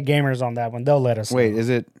 we'll get the gamers on that one. They'll let us. Wait, know. is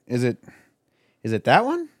it that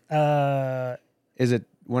one? Is it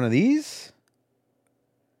one of these?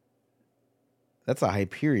 That's a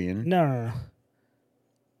Hyperion. No.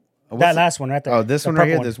 That last one right there. Oh, this one right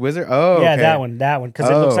here, this wizard. Oh, okay. Yeah, that one, because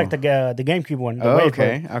it looks like the GameCube one. The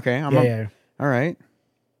okay. Yeah. All right.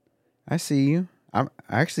 I see you. I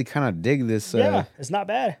actually kind of dig this. Yeah, it's not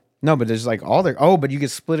bad. No, but there's like all their. Oh, but you can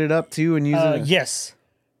split it up too and use it. Yes.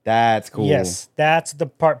 That's cool. Yes, that's the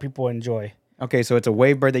part people enjoy. Okay, so it's a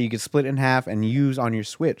Wavebird that you can split in half and use on your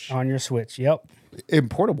Switch. On your Switch, yep. In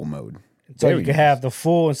portable mode. So you can have the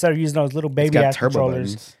full, instead of using those little baby ass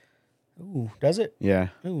controllers. Buttons. Ooh, does it? Yeah.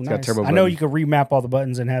 Ooh, it's nice. got turbo I know buttons. you can remap all the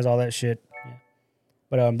buttons and has all that shit. Yeah.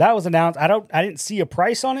 But that was announced. I didn't see a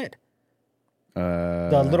price on it.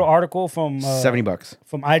 The little article from $70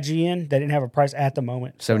 from IGN, they didn't have a price at the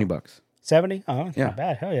moment. $70. 70? Oh, it's not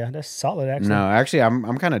bad. Hell yeah, that's solid actually. No, actually,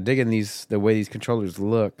 I'm kind of digging the way these controllers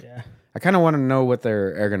look. Yeah. I kind of want to know what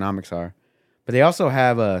their ergonomics are, but they also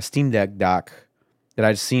have a Steam Deck dock that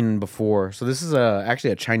I've seen before. So this is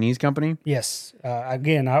actually a Chinese company. Yes.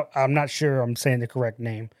 Again, I'm not sure I'm saying the correct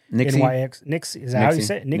name. Nixie? Nixie. Is that how you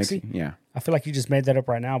say it? Nixie? Yeah. I feel like you just made that up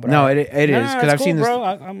right now. But no, it is because I've seen this. Bro.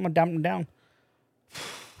 I'm down.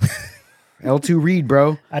 L2 read,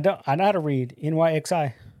 bro. I know how to read.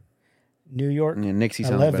 NYXI. New York. Yeah, Nixie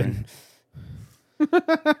sounds 11.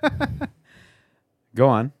 better. Go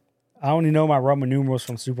on. I only know my Roman numerals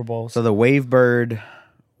from Super Bowls. So the Wavebird,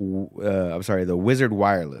 the Wizard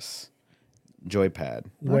Wireless Joypad.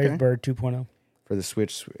 Wavebird 2.0. For the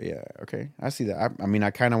Switch. Yeah, okay. I see that. I mean, I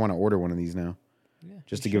kind of want to order one of these now. Yeah,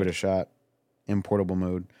 just to give it a shot in portable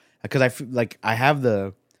mode. Because I have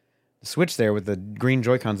the Switch there with the green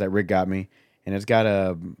Joy-Cons that Rick got me, and it's got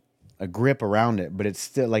a grip around it, but it's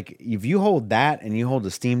still like if you hold that and you hold the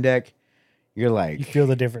Steam Deck, you're like you feel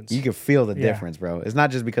the difference. You can feel the difference, bro. It's not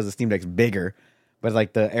just because the Steam Deck's bigger, but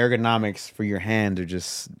like the ergonomics for your hand are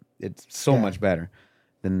just it's so much better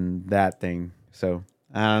than that thing. So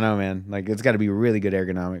I don't know, man. Like it's got to be really good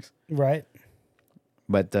ergonomics, right?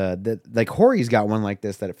 But like Hori's got one like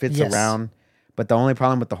this that it fits around. But the only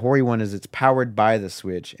problem with the Hori one is it's powered by the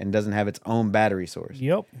Switch and doesn't have its own battery source.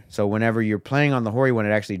 Yep. So whenever you're playing on the Hori one, it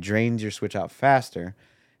actually drains your Switch out faster,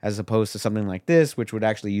 as opposed to something like this, which would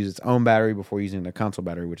actually use its own battery before using the console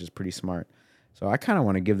battery, which is pretty smart. So I kind of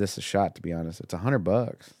want to give this a shot, to be honest. It's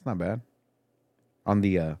 $100. It's not bad. On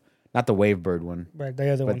the not the Wavebird one, right?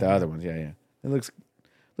 The other but one, the other ones, yeah. It looks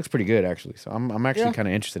pretty good actually. So I'm actually kind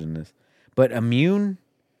of interested in this. But immune.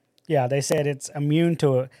 Yeah, they said it's immune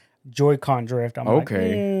to a Joy-Con drift. I'm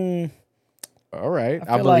okay. All right.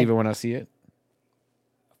 I'll believe it when I see it.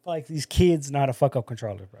 I feel like these kids know how to fuck up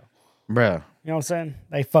controllers, bro. Bruh. You know what I'm saying?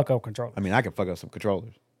 They fuck up controllers. I mean, I can fuck up some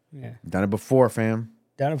controllers. Yeah. Done it before, fam.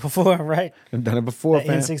 Done it before, right? I've done it before, the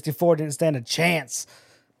fam. N64 didn't stand a chance.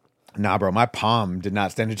 Nah, bro. My palm did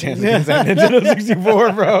not stand a chance against that Nintendo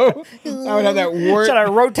 64, bro. I would have that wart. Should I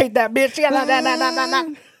rotate that bitch?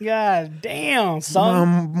 God damn,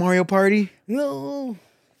 son. Mario Party? No.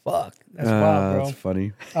 Fuck. That's wild, bro. That's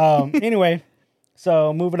funny. Anyway,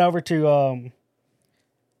 so moving over to,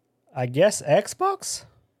 I guess, Xbox?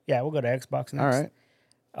 Yeah, we'll go to Xbox All next.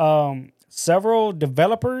 right. Several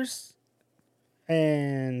developers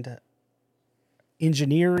and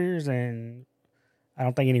engineers, and I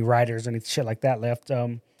don't think any writers or any shit like that left.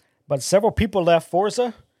 But several people left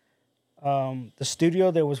Forza. The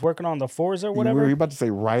studio that was working on the Forza or whatever. Were you about to say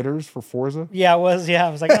writers for Forza? Yeah, I was. Yeah, I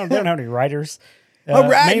was like, I don't know any writers. All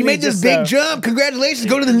right, you mainly made this just, big jump. Congratulations.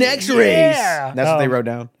 Go to the next race. Yeah. That's what they wrote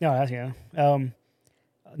down. No, that's yeah.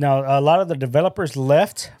 No, a lot of the developers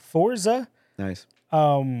left Forza. Nice.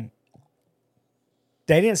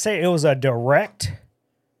 They didn't say it was a direct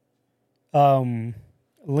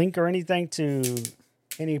link or anything to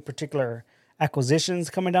any particular acquisitions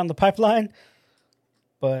coming down the pipeline.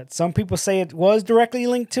 But some people say it was directly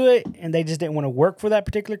linked to it, and they just didn't want to work for that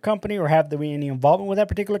particular company or have any involvement with that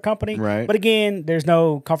particular company. Right. But again, there's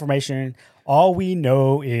no confirmation. All we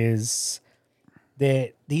know is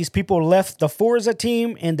that these people left the Forza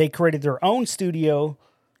team and they created their own studio.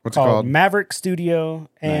 What's it called? Maverick Studio,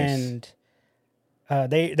 and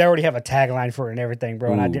they already have a tagline for it and everything,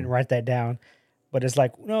 bro. And I didn't write that down, but it's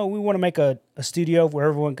like, no, we want to make a studio where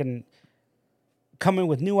everyone can come in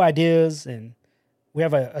with new ideas, and we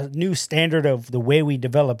have a new standard of the way we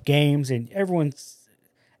develop games, and everyone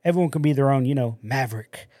can be their own,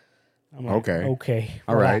 Maverick. I'm like, okay,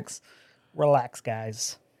 All relax,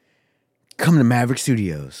 guys. Come to Maverick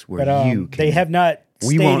Studios where But you can. they have not.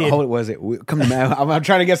 We won't hold it. Was it? Come to Maverick. I'm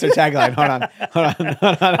trying to guess their tagline. Hold on. I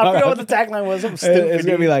forgot what the tagline was. I'm stupid. It's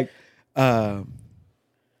gonna be like,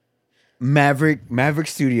 Maverick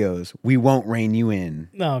Studios. We won't rein you in.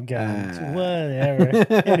 Oh God, whatever.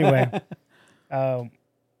 Anyway,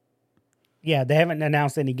 yeah, they haven't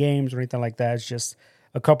announced any games or anything like that. It's just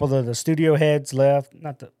a couple of the studio heads left.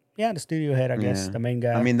 The studio head, I guess, the main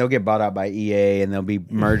guy. I mean, they'll get bought out by EA and they'll be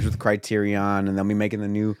merged with Criterion and they'll be making the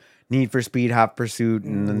new Need for Speed Hot Pursuit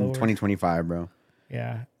in 2025, bro.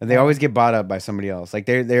 yeah, They always get bought up by somebody else. Like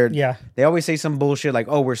yeah. They always say some bullshit like,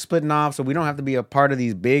 "Oh, we're splitting off, so we don't have to be a part of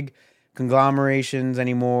these big conglomerations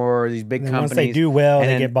anymore, or these big And companies." once they do well, And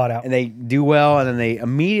they then- get bought out. And they do well, and then they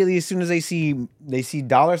immediately, as soon as they see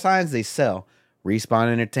dollar signs, they sell. Respawn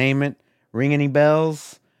Entertainment, ring any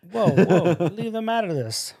bells? Whoa, leave them out of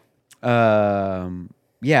this.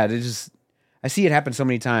 Yeah, I see it happen so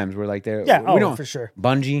many times where like they're Yeah, we don't for sure.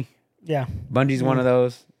 Bungie's Yeah, one of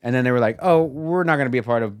those, and then they were like, "Oh, we're not going to be a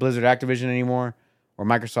part of Blizzard Activision anymore, or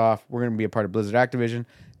Microsoft. We're going to be a part of Blizzard Activision."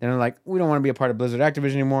 Then they're like, "We don't want to be a part of Blizzard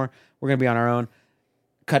Activision anymore. We're going to be on our own."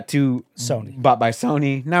 Cut to Sony. bought by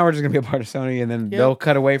Sony. Now we're just going to be a part of Sony, and then they'll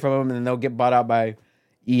cut away from them, and then they'll get bought out by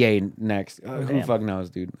EA next. Who the fuck knows,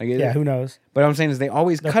 dude? Like, yeah. Who knows? But what I'm saying is they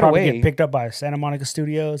always They'll cut probably away. get picked up by Santa Monica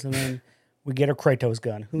Studios, and then we get a Kratos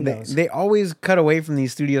gun. Who knows? They always cut away from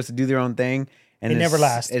these studios to do their own thing, and They never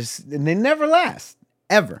last. And they never last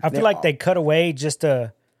ever. I feel like they cut away just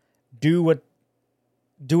to do what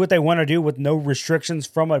they want to do with no restrictions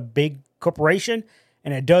from a big corporation,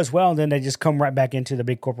 and it does well, and then they just come right back into the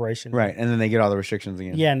big corporation. right, and then they get all the restrictions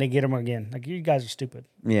again. Yeah, and they get them again. Like, you guys are stupid.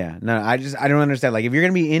 Yeah, no, I don't understand. Like, if you're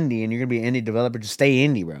gonna be indie and you're gonna be an indie developer, just stay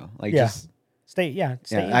indie, bro. Like, Yeah. just Stay yeah.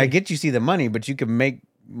 indie. I get you see the money, but you can make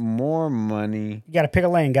more money. You got to pick a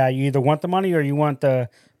lane, guy. You either want the money or you want the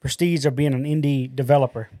prestige of being an indie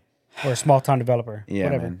developer or a small town developer. Yeah,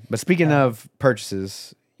 whatever. man. But speaking of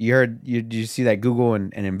purchases, did you see that Google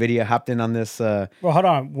and Nvidia hopped in on this? Well, hold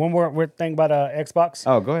on. One more weird thing about Xbox.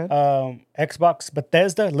 Oh, go ahead. Xbox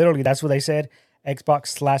Bethesda. Literally, that's what they said.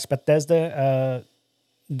 Xbox/Bethesda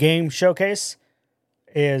game showcase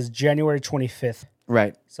is January 25th.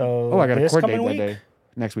 Right. So I got a this court date coming that week? day.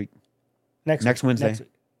 Next week. Next Wednesday.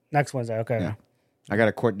 Next Wednesday. Okay. Yeah. I got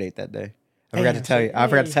a court date that day. I Damn, forgot to tell you. I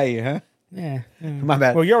forgot to hey. tell you, huh? Yeah. My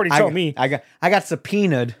bad. Well, you already told me. I got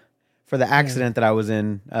subpoenaed for the accident that I was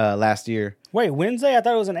in last year. Wait, Wednesday? I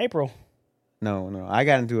thought it was in April. No. I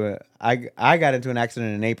got into an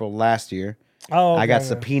accident in April last year. Oh, I got okay.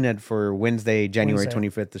 subpoenaed for Wednesday, January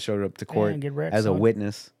Wednesday. 25th to show up to court get wrecked, as a son.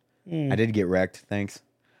 witness. I did get wrecked. Thanks.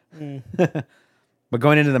 But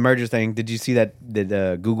going into the merger thing, did you see that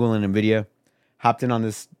Google and Nvidia hopped in on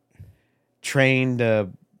this train to,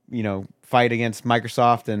 fight against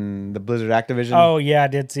Microsoft and the Blizzard Activision? Oh, yeah, I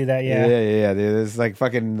did see that. Yeah. Yeah, dude. It's like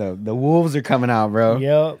fucking the wolves are coming out, bro.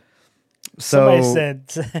 Yep. So Somebody said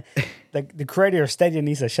the creator of Stadia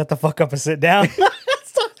needs to shut the fuck up and sit down.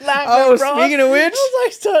 Start laughing, Oh, bro. speaking of which- I was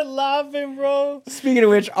like, start laughing, bro. speaking of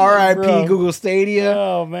which, RIP Bro. Google Stadia.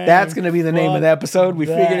 Oh, man. That's going to be the name of the Fuck episode. We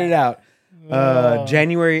that. figured it out.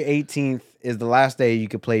 January 18th is the last day you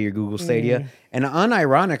could play your Google Stadia. And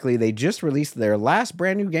unironically, they just released their last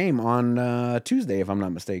brand new game on Tuesday, if I'm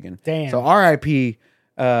not mistaken. Damn. So RIP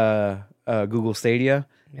Google Stadia.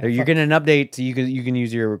 Yeah, You're fuck- getting an update, so you can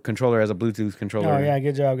use your controller as a Bluetooth controller Oh yeah,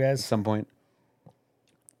 good job, at guys. some point.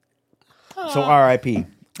 So R.I.P.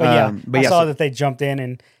 But I yeah, saw so, that they jumped in,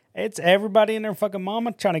 and it's everybody and their fucking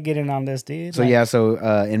mama trying to get in on this, dude. so Like, yeah, so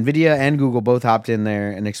Nvidia and Google both hopped in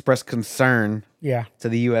there and expressed concern yeah. to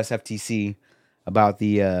the U.S. FTC about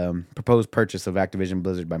the proposed purchase of Activision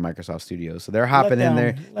Blizzard by Microsoft Studios. So they're hopping in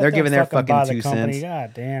there. They're giving their fucking buy the 2 company. cents.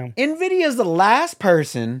 God damn. Nvidia is the last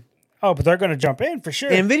person. Oh, but they're gonna jump in for sure.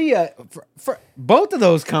 Nvidia, for both of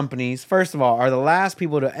those companies, first of all, are the last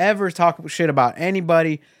people to ever talk shit about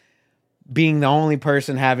anybody being the only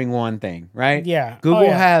person having one thing, right? Yeah. Google Oh,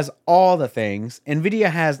 yeah. has all the things. Nvidia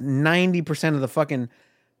has 90% of the fucking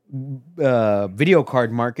video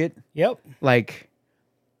card market. Yep. Like,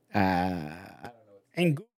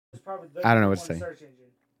 And Google is probably the I don't know what to one say. search engine.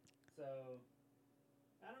 So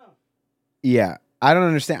I don't know. yeah, I don't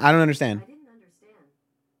understand. I didn't understand.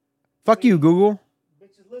 Fuck you, Google.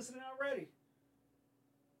 Bitches listening already.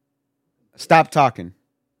 Stop talking.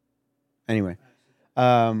 Anyway,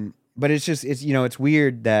 but it's just it's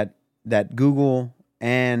weird that Google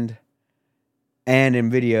and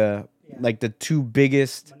Nvidia, like the two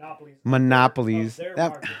biggest monopolies. Of their That,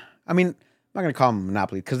 market. I mean, I'm not gonna call them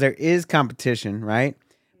monopoly because there is competition, right?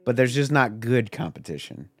 But there's just not good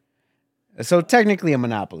competition. So technically a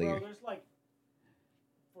monopoly. Bro, there's like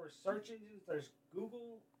for search engines, there's Google.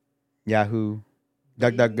 Yahoo,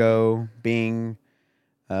 DuckDuckGo, Bing,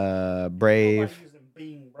 Brave. Nobody using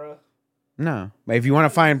Bing, bro. No, but if you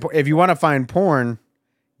want to find porn,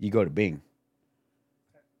 you go to Bing.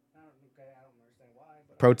 I don't understand why.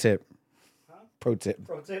 But Pro tip. Huh? Pro tip.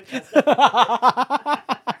 Pro tip.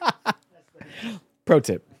 Pro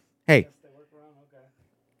tip. Hey, That's the workaround. Okay.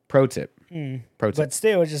 pro tip. Pro tip. But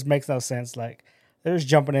still, it just makes no sense. Like they're just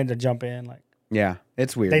jumping in to jump in. Like Yeah,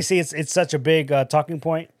 it's weird. they see it's such a big talking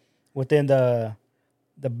point within the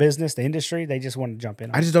business, the industry. They just want to jump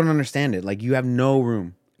in. I just don't understand it. Like you have no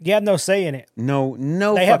room. You have no say in it. No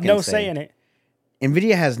They have fucking no say in it.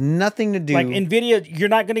 Nvidia has nothing to do. Like Nvidia, you're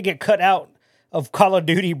not going to get cut out of Call of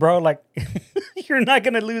Duty, bro. Like you're not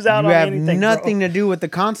going to lose out you on have anything. nothing bro. to do with the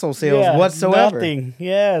console sales Yeah, whatsoever. Nothing.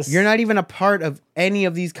 Yes. You're not even a part of any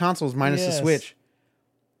of these consoles minus the Yes. Switch.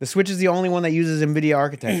 The Switch is the only one that uses Nvidia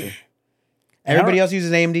architecture. And I Everybody don't- else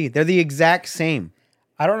uses AMD. They're the exact same.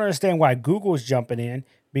 I don't understand why Google's jumping in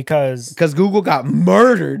because Google got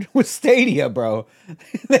murdered with Stadia, bro.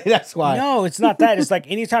 That's why. no, it's not that. It's like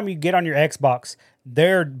anytime you get on your Xbox,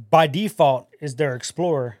 their by default is their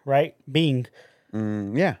Explorer, right? Bing.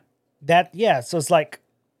 Yeah. So it's like,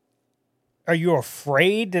 are you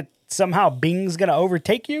afraid that somehow Bing's gonna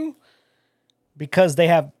overtake you because they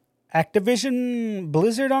have Activision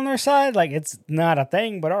Blizzard on their side? Like it's not a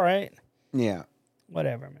thing, but all right, Yeah.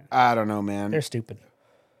 whatever, man. I don't know, man. They're stupid.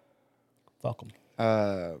 Fuck them.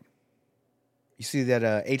 You see that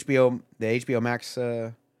the HBO Max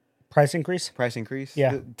Price increase? price increase?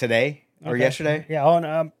 Yeah. Today or Okay. yesterday? Yeah. Oh,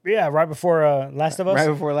 and, yeah. Right before Last of Us. Right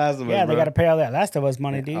before Last of Us. Yeah, they bro. got to pay all that Last of Us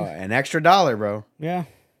money, dude. Oh, an extra $1, bro. Yeah.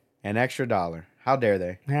 An extra $1. How dare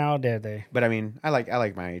they? How dare they? But I mean, I like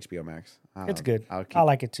my HBO Max. It's good. I'll keep, I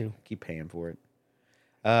like it too. keep paying for it.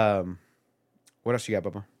 What else you got,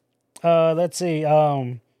 Bubba? Let's see.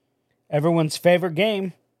 Everyone's favorite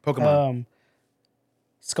game, Pokemon.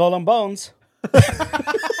 Skull and Bones,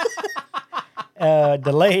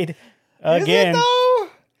 delayed again,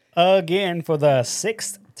 again for the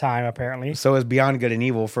 6th time apparently. So is Beyond Good and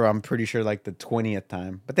Evil for I'm pretty sure like the 20th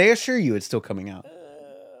time. But they assure you it's still coming out.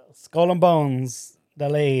 Skull and Bones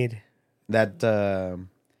delayed. That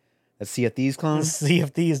Sea of Thieves clone, See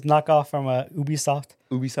if these knockoff from Ubisoft.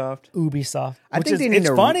 Ubisoft. I Which think is, they need it's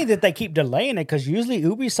to- funny that they keep delaying it because usually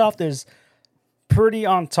Ubisoft is pretty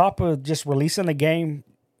on top of just releasing the game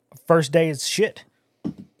first day is shit,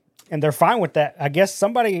 and they're fine with that. I guess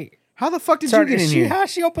somebody. How the fuck did you get in here? How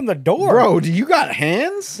she opened the door, Bro, do you got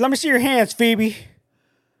hands? Let me see your hands, Phoebe.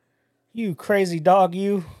 You crazy dog,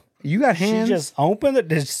 you. You got hands? She just opened it.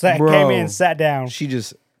 Just sat, Bro. came in, sat down. She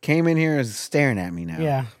just came in here and is staring at me now.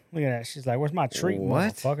 Yeah, look at that. She's like, "Where's my treat,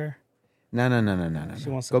 What? motherfucker?her?" No. She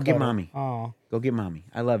wants to Go get cuddle. mommy. Oh. Go get mommy.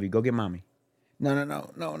 I love you. Go get mommy. No.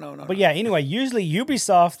 But yeah, anyway, usually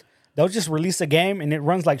Ubisoft, they'll just release a game and it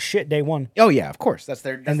runs like shit day one. Oh yeah, of course. That's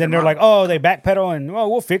their. And then they're like, oh, they backpedal and, oh,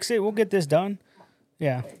 we'll fix it. We'll get this done.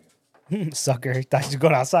 Yeah. Sucker. He thought he was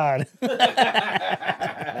going outside.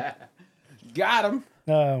 got him.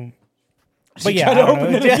 But yeah, I don't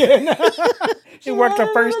know. It worked the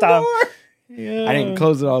first time. Yeah. I didn't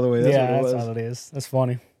close it all the way. That's Yeah, what it that's was. all it is. That's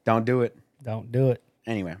funny. Don't do it. Don't do it.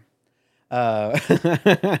 Anyway.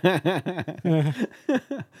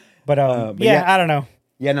 But yeah, yeah. I don't know.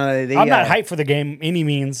 Yeah, no, they I'm not hyped for the game any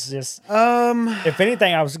means. Just if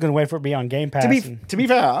anything, I was going to wait for it to be on Game Pass. To be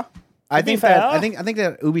fair, I think fair.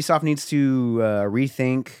 that Ubisoft needs to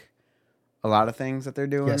rethink a lot of things that they're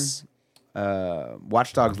doing. Yes.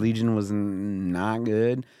 Watch Dogs Legion was not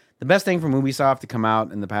good. The best thing from Ubisoft to come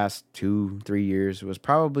out in the past 2-3 years was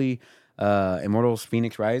probably Immortals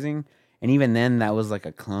Phoenix Rising, and even then, that was like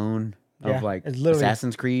a clone of like it's literally-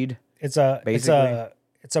 Assassin's Creed. It's a Basically.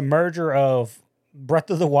 it's a merger of Breath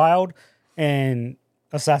of the Wild and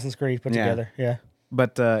Assassin's Creed put Yeah. together. Yeah.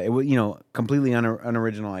 But it was, completely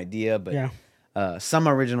unoriginal idea. But Yeah. some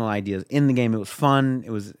original ideas in the game. It was fun.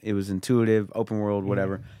 It was intuitive, open world,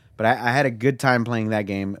 whatever. But I had a good time playing that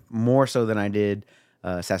game more so than I did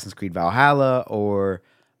Assassin's Creed Valhalla or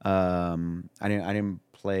I didn't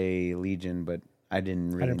play Legion, but I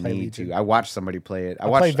didn't really play need Legion. to. I watched somebody play it. I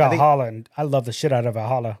played Valhalla and I love the shit out of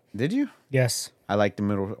Valhalla. Did you? Yes. I liked the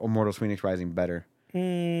Immortals Phoenix Rising better.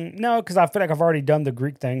 No, because I feel like I've already done the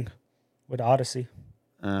Greek thing with Odyssey.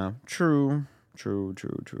 True.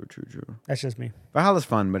 That's just me. Valhalla's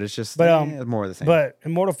fun, but it's just it's more of the same. But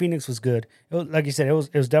Immortal Phoenix was good. It was, like you said, it was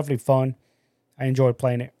definitely fun. I enjoyed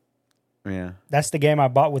playing it. yeah. That's the game I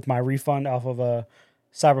bought with my refund off of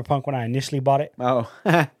Cyberpunk when I initially bought it. Oh.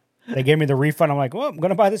 They gave me the refund. I'm like, well, I'm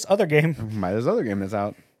gonna buy this other game. Buy this other game that's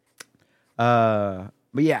out.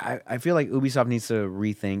 But yeah, I feel like Ubisoft needs to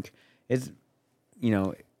rethink. It's, you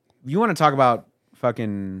want to talk about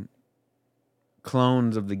fucking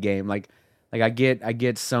clones of the game. Like I get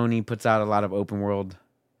Sony puts out a lot of open world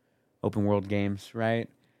games, right?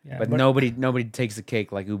 Yeah, but nobody takes the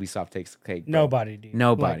cake like Ubisoft takes the cake. Bro. Nobody, dude.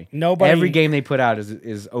 Nobody. Like, nobody. Every game they put out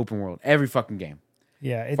is open world. Every fucking game.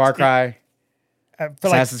 Yeah. Far Cry. I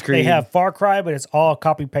feel Assassin's like Creed. they have Far Cry, but it's all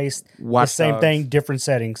copy paste. Watch the same Dogs. thing, different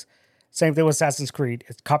settings. Same thing with Assassin's Creed.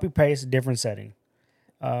 It's copy paste, different setting.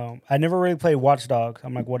 I never really played Watch Dogs.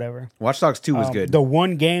 I'm like, whatever. Watch Dogs 2 was good. The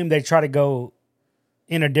one game they try to go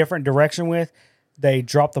in a different direction with, they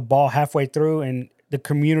dropped the ball halfway through, and the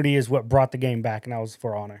community is what brought the game back, and that was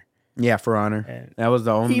For Honor. Yeah, For Honor. That was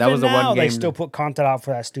the only. Even That was the now, one game. they still put content out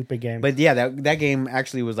for that stupid game. But yeah, that game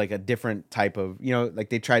actually was like a different type of, like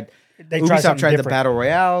they tried. They tried Ubisoft something tried the different. battle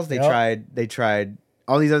royales. They Yep. tried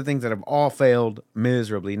all these other things that have all failed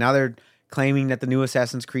miserably. Now they're claiming that the new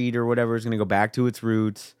Assassin's Creed or whatever is going to go back to its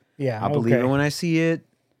roots. yeah, I'll believe it when I see it.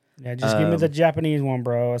 Yeah, just give me the Japanese one,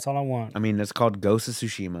 bro. That's all I want. I mean, it's called Ghost of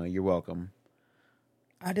Tsushima. You're welcome.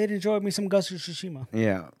 I did enjoy me some Ghost of Tsushima.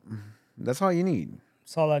 Yeah, that's all you need.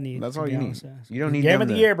 That's all I need. That's to all be you need. honest. You don't need Game them of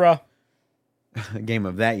the to- year, bro. Game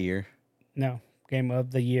of that year. No, game of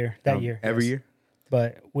the year. That year. Every yes. year.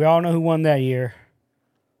 But we all know who won that year.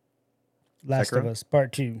 Last of Sekiro? Us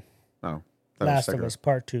Part 2. Oh, thought it was Last of Sekiro. Us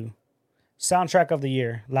Part 2. Soundtrack of the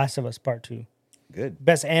year. Last of Us Part 2. Good.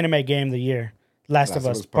 Best anime game of the year. Last of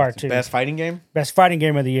Us Part 2. Best fighting game. Best fighting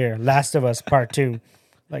game of the year. Last of Us Part 2.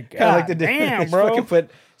 Like, Kind of like the damn, they bro. fucking put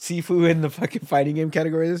Sifu in the fucking fighting game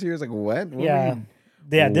category this year. It's like what? What do you Yeah. mean?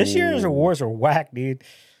 Yeah, this year's Ooh. awards are whack, dude.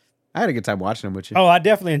 I had a good time watching them with you. Oh, I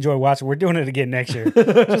definitely enjoy watching. We're doing it again next year.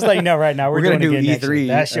 Just like you know right now, we're gonna doing do it again next year. E3.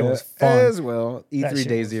 That shit was fun. as well. E3 That shit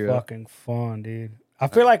Day was Zero. fucking fun, dude. I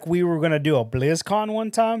feel like we were gonna do a BlizzCon one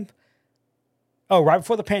time. Oh, right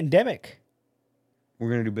before the pandemic. We're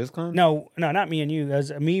gonna do BlizzCon. No, not me and you. It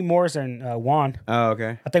was me, Morris, and Juan. Oh,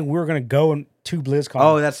 okay. I think we were gonna go to BlizzCon.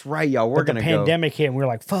 Oh, that's right, y'all. We're but the gonna go. pandemic hit, and we were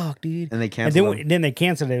like, "Fuck, dude!" And they And canceled. then they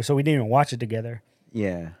canceled it, so we didn't even watch it together.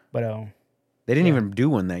 Yeah, But they didn't even do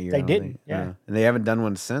one that year. They I don't didn't, think. yeah. And they haven't done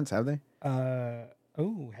one since, have they?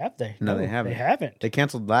 oh, have they? No, they haven't. They haven't. They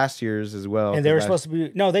canceled last year's as well. And they were supposed to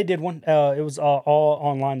be. No, they did one. It was all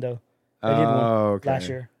online though. They did one okay. last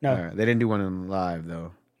year. No, All right. They didn't do one in live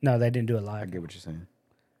though. no, they didn't do it I live. get what you're saying.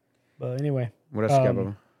 But anyway, What else you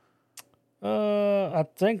got, Bubba? I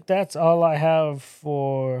think that's all I have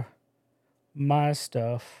for my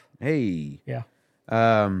stuff. Hey. Yeah.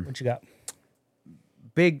 Um. What you got?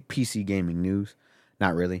 Big PC gaming news.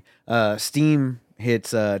 Not really. Steam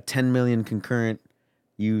hits 10 million concurrent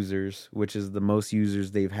users, which is the most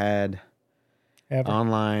users they've had Ever.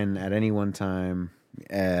 online at any one time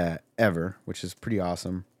ever, which is pretty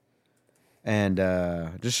awesome. And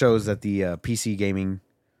just shows that the PC gaming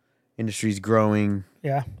industry is growing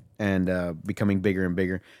Yeah. and becoming bigger and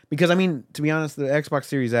bigger. Because, I mean, to be honest, the Xbox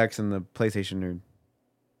Series X and the PlayStation are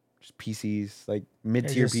just PCs, like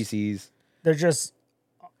mid-tier just- PCs. They're just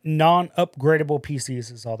non-upgradable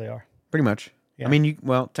PCs is all they are. Pretty much. Yeah. I mean,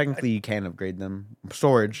 technically you can upgrade them.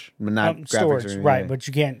 Storage, but not graphics. Storage, or anything. right? But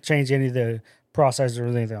you can't change any of the processors or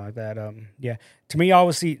anything like that. Yeah. To me, I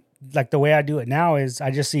always see like the way I do it now is I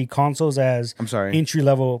just see consoles as I'm sorry. entry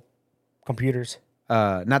level computers.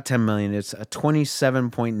 not 10 million. It's a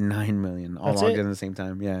 27.9 million all That's logged it? in at the same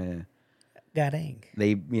time. Yeah. God dang.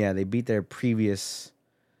 They beat their previous.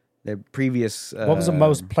 What was the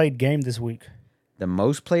most played game this week? The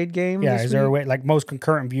most played game? Yeah, this is there a week? way, like most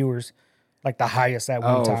concurrent viewers, like the highest at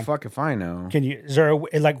one Oh, time? fuck if I know. Is there a way,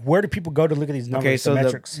 like, where do people go to look at these numbers, Okay, so the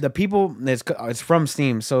metrics? the people, it's from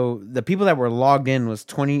Steam. So the people that were logged in was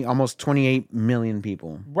almost 28 million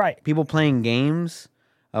people. Right. People playing games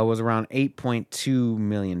was around 8.2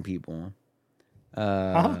 million people.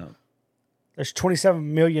 There's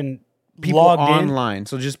 27 million People logged in. online.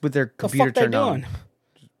 So just with their The computer fuck they turned doing? on.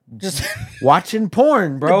 Just Watching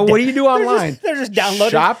porn, bro. What do you do online? they're just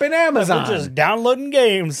downloading. Shopping Amazon. They're just downloading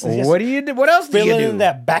games. Just What do you do? What else do you filling do? in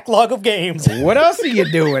that backlog of games. What else are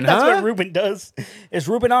you doing, That's what huh? Ruben does. Is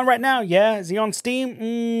Ruben on right now? Yeah. Is he on Steam?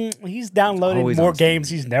 He's downloading Always more on Steam. games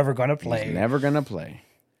he's never gonna play. Never gonna play.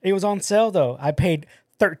 It was on sale though. I paid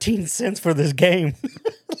 13 cents for this game.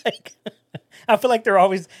 Like, I feel like there are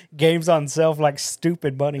always games on sale for like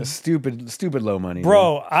stupid money. Stupid low money.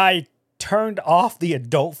 Bro, I turned off the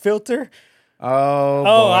adult filter. Dude. Oh,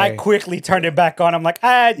 Oh, boy. I quickly turned it back on. I'm like,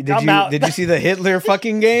 I'm out. Did you see the Hitler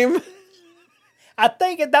fucking game? I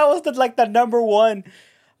think that was the number one.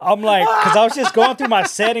 I'm like, because I was just going through my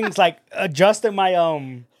settings, like adjusting my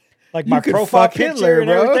like my could profile fuck picture Hitler, and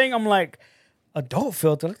bro. everything. I'm like, adult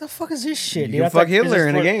filter. Like, the fuck is this shit? You dude? can I fuck thought, is Hitler this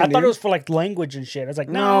in a for- game, I thought dude. it was for like language and shit. I was like,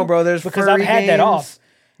 no, bro. There's because furry I've had that games. off.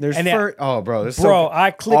 There's And then- oh, bro. There's Bro, so, I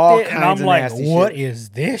clicked all it and kinds I'm of like, nasty what shit. is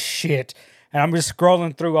this shit? And I'm just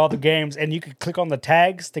scrolling through all the games, and you could click on the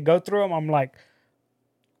tags to go through them. I'm like,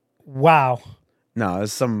 wow. No,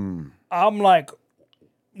 it's some. I'm like,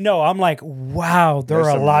 wow. There there's are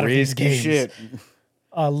a some lot of these risky games. shit.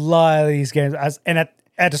 A lot of these games. And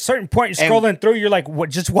at a certain point, you're scrolling through, you're like, what?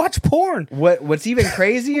 Just watch porn. What's even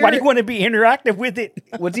crazier? Why do you want to be interactive with it?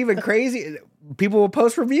 What's even crazy? People will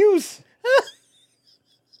post reviews.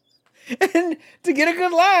 And to get a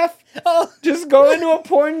good laugh, just go into a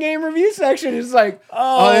porn game review section. It's like,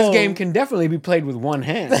 oh, this game can definitely be played with one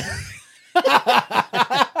hand.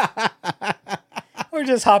 Or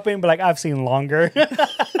just hop in, but like, I've seen longer.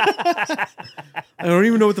 I don't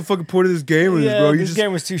even know what the fucking point of this game is, Yeah, bro. this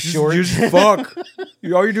game was too short. You just fuck.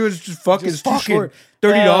 All you do is just fuck. It's too fucking. short.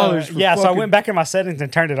 $30 for Yeah, so I fucking- went back in my settings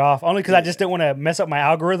and turned it off, only because I just didn't want to mess up my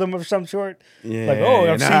algorithm of some sort. Yeah, Like,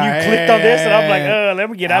 oh, I've nah, seen you clicked on this, and I'm like, yeah. let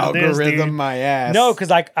me get out of this, Algorithm dude. my ass. No, because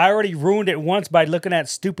like I already ruined it once by looking at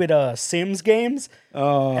stupid Sims games,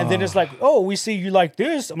 Oh. and then it's like, oh, we see you like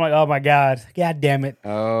this. I'm like, oh my god damn it.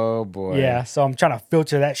 Oh boy. Yeah, so I'm trying to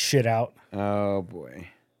filter that shit out. Oh boy.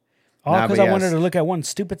 All Nah, because but I yes. wanted to look at one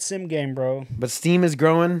stupid sim game, bro. But Steam is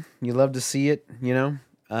growing. You love to see it, you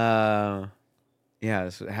know. Yeah,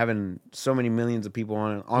 so having so many millions of people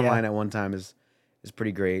online at one time is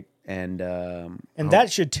pretty great. And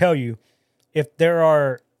That should tell you if there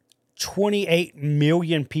are 28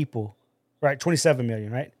 million people, right? 27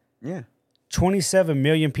 million, right? yeah, 27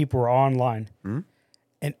 million people are online. Mm-hmm.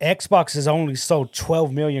 And Xbox has only sold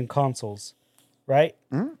 12 million consoles, right?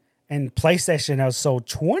 Mm-hmm. And PlayStation has sold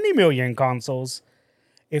 20 million consoles.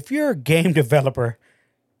 If you're a game developer,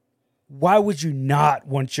 why would you not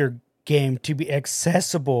want your game to be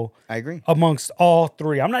accessible I agree. amongst all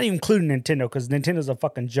three? I'm not even including Nintendo because Nintendo's a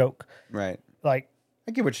fucking joke. Right. Like,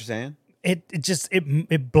 I get what you're saying.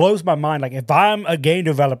 it blows my mind. Like, if I'm a game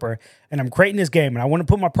developer and I'm creating this game and I want to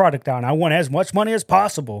put my product out and I want as much money as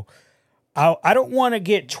possible, I don't want to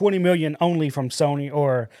get 20 million only from Sony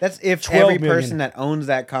or That's if 12 every million. person that owns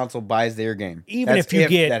that console buys their game. Even That's if you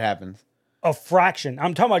get- that happens. a fraction.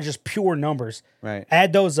 I'm talking about just pure numbers. Right.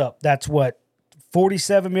 Add those up. That's what,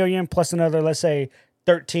 47 million plus another, let's say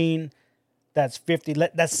 13. That's 50.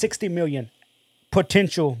 That's 60 million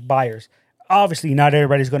potential buyers. Obviously, not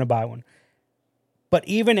everybody's going to buy one. But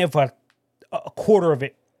even if a quarter of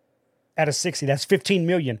it out of 60, that's 15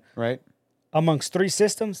 million Right. amongst three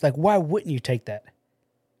systems. Like, why wouldn't you take that?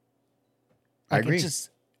 I Like, it agree. just,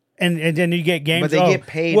 and then you get games. But they get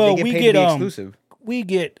paid. Well, they get we paid get to be exclusive. We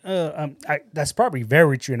get. That's probably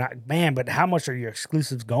very true. Man, but how much are your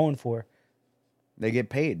exclusives going for? They get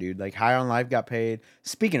paid, dude. Like High on Life got paid.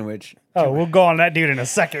 Speaking of which, Oh, we'll go on that dude in a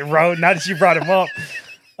second, bro. Now that you brought him up.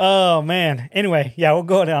 Oh man. Anyway, yeah, we'll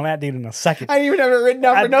go down that dude in a second. I didn't even have it written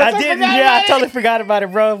down for notes. I didn't. forgot Yeah, about I it. totally forgot about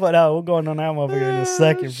it, bro. But we'll go on that one over here in a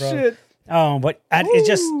second, bro. Shit. It's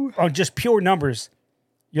just on just pure numbers.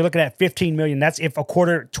 You're looking at 15 million. That's if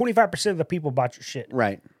 25% of the people bought your shit.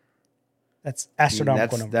 Right. That's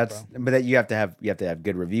astronomical number, That's bro. but that you have to have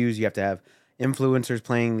good reviews. You have to have influencers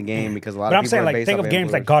playing the game because a lot But of I'm people saying, are like, based think off of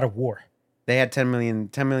games like influencers. God of War. They had 10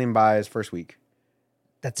 million buys first week.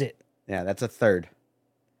 That's it. Yeah, that's a third.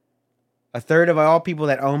 A third of all people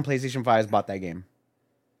that own PlayStation 5s bought that game.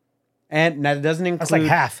 And that doesn't include... That's like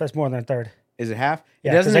half. That's more than a third. Is it half?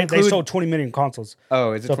 Yeah, it doesn't they sold 20 million consoles.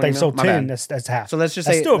 Oh, is it So if 20 they sold My 10, bad. that's half. So let's just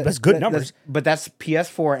that's say... still, that's good numbers. But that's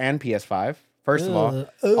PS4 and PS5, first of all.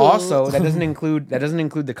 Ugh. Also, that doesn't include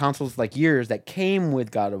the consoles like yours that came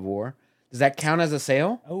with God of War. Does that count as a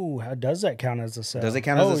sale? Oh, how does that count as a sale? Does it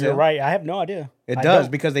count as a Oh, sale? you're right. I have no idea. It I does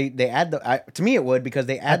don't. because they add to me it would because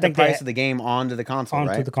they add the think they price add- of the game onto the console,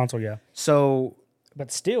 Onto right? the console, yeah. So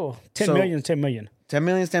But still, 10 So- million is 10 million. 10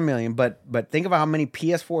 million is 10 million, but think about how many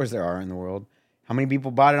PS4s there are in the world. How many people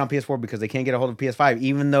bought it on PS4 because they can't get a hold of PS5,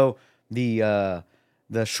 even though the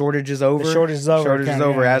shortage is over. The shortage is over, Shortage is kinda,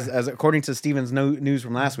 over, yeah. as according to Steven's news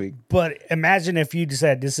from last week. But imagine if you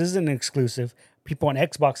said this isn't exclusive. People on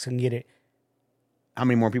Xbox can get it. How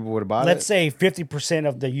many more people would have bought Let's it? say 50%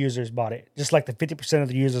 of the users bought it, just like the 50% of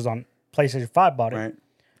the users on PlayStation 5 bought it. Right.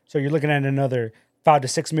 So you're looking at another 5 to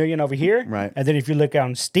 6 million over here. Right. And then if you look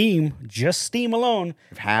on Steam, just Steam alone,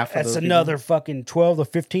 If half of that's those people- another fucking 12 to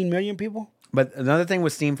 15 million people. But another thing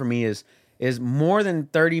with Steam for me is more than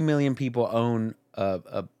 30 million people own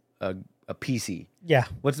a PC. Yeah.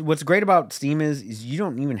 What's great about Steam is you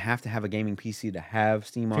don't even have to have a gaming PC to have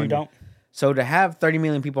Steam on. You don't. So to have 30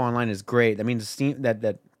 million people online is great. That means Steam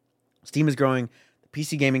that Steam is growing, the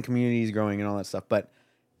PC gaming community is growing, and all that stuff. But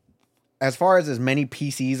as far as many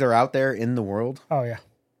PCs are out there in the world, Oh, yeah.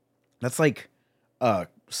 that's like a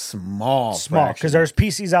small Small. fraction. Because there's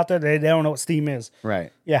PCs out there that they don't know what Steam is.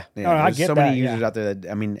 Right. Yeah. Yeah, No, I there's get so that. many users yeah. out there that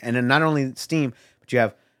and then not only Steam, but you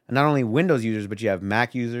have not only Windows users, but you have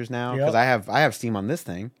Mac users now. Because Yep. I have Steam on this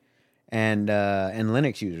thing, and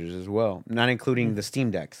Linux users as well, not including the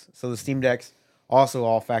Steam Decks. So the Steam Decks also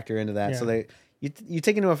all factor into that. So Yeah. you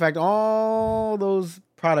take into effect all those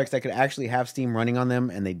products that could actually have Steam running on them,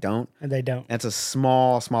 and they don't. And they don't. That's a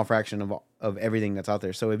small fraction of everything that's out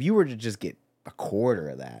there. So if you were to just get a quarter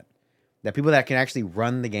of that people that can actually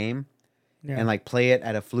run the game Yeah. and like play it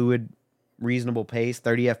at a fluid, reasonable pace,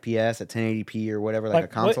 30 FPS at 1080p or whatever, like a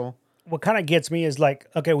console. What kind of gets me is like,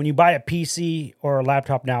 okay, when you buy a PC or a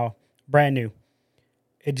laptop now, brand new,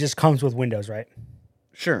 it just comes with Windows, right?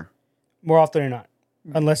 Sure. More often than not.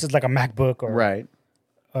 Unless it's like a MacBook or Right.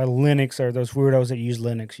 a Linux or those weirdos that use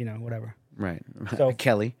Linux, Right. So-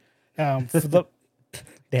 Kelly. For the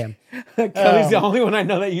damn, Kelly's the only one I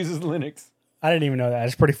know that uses Linux. I didn't even know that.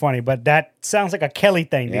 It's pretty funny, but that sounds like a Kelly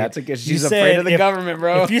thing, dude. Yeah, it's You she's said afraid of the if- government,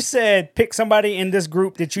 bro. If you said pick somebody in this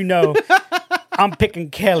group that you know, I'm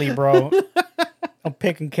picking Kelly, bro. I'm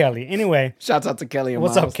picking Kelly. Anyway, Shouts out to Kelly and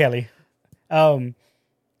what's Miles. up, Kelly?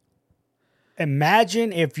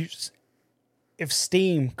 Imagine if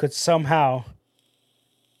Steam could somehow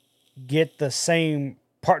get the same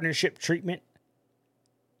partnership treatment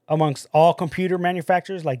amongst all computer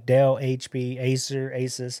manufacturers like Dell, HP, Acer,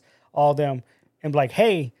 Asus, all them, and be like,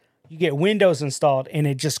 hey, you get Windows installed and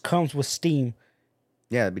it just comes with Steam.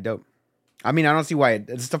 Yeah, that'd be dope. I mean, I don't see why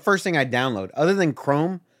it's the first thing I download, other than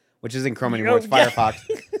Chrome, which isn't Chrome anymore. It's yeah. Firefox.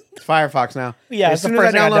 It's Firefox now. Yeah, as it's the soon first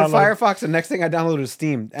as thing I I download download. Firefox, the next thing I download is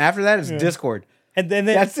Steam. After that, it's Discord. And then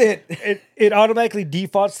That's it. it automatically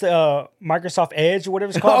defaults to Microsoft Edge or whatever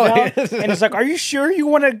it's called Oh, now. yes. And it's like, are you sure you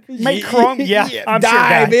want to make Chrome? Yeah, I'm die, sure,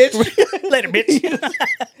 guy. bitch. Later,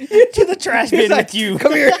 bitch. to the trash bin with you.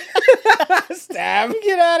 Come here. Stab.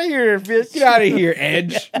 Get out of here, bitch. Get out of here,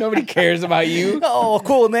 Edge. Nobody cares about you. Oh,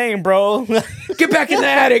 cool name, bro. Get back in the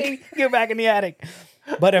attic. Get back in the attic.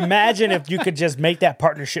 But imagine if you could just make that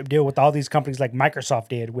partnership deal with all these companies like Microsoft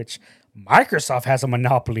did, which Microsoft has a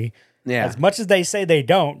monopoly. Yeah. As much as they say they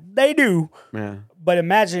don't, they do. Yeah. But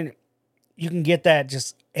imagine you can get that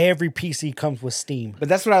just every PC comes with Steam. But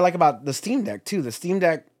that's what I like about the Steam Deck, too. The Steam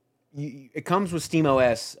Deck, it comes with Steam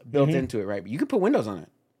OS built into it, right? But you can put Windows on it.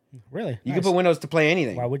 Really? You Nice. can put Windows to play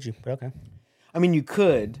anything. Why would you? But okay. I mean, you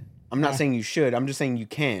could. I'm not saying you should. I'm just saying you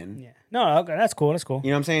can. Yeah. No, okay, that's cool. That's cool. You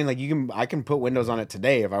know what I'm saying? Like I can put Windows on it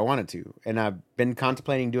today if I wanted to. And I've been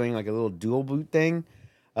contemplating doing like a little dual boot thing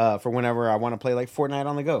for whenever I want to play like Fortnite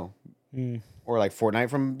on the go. Or like Fortnite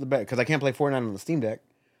from the bed, because I can't play Fortnite on the Steam Deck.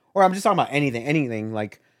 Or I'm just talking about anything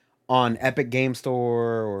like on Epic Game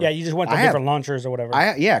Store. Or Yeah, you just went to I different launchers or whatever.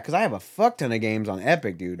 because I have a fuck ton of games on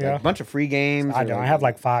Epic, dude. Yeah. Like a bunch of free games. I or, don't. I have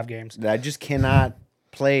like 5 games. that I just cannot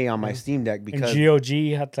play on my Steam Deck And because GOG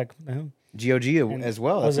had like GOG as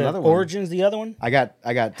well. That's was it another one. Origins the other one? I got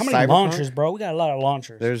How many Cyberpunk. launchers, bro? We got a lot of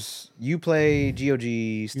launchers. There's Uplay,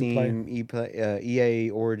 GOG, Steam, EA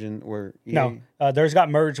Origin, or EA. no, there's got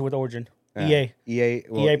merged with Origin. EA. EA,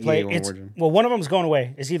 well, EA Play. or It's Origin. well, one of them's going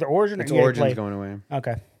away. It's either Origin or It's EA Origin's Play. going away.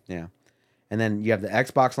 Okay. Yeah, and then you have the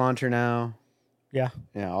Xbox launcher now. Yeah.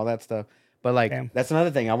 Yeah, all that stuff. But like, Damn. that's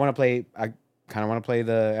another thing. I want to play. I kind of want to play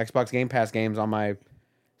the Xbox Game Pass games on my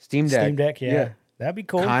Steam Deck. Steam Deck, yeah. That'd be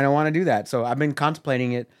cool. Kind of want to do that. So I've been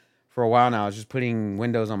contemplating it for a while now. I was just putting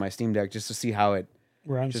Windows on my Steam Deck just to see how it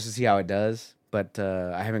Runs. does. But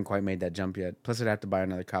I haven't quite made that jump yet. Plus, I'd have to buy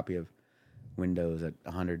another copy of Windows at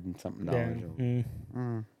 $100 and something dollars.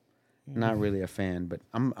 Not really a fan, but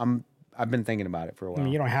I've been thinking about it for a I while.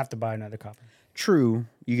 mean, you don't have to buy another copy. True,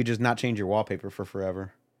 you could just not change your wallpaper for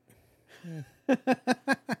forever.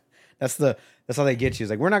 That's how they get you. It's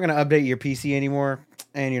like, we're not going to update your PC anymore,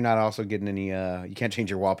 and you're not also getting any. You can't change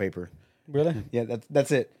your wallpaper. Really? Yeah,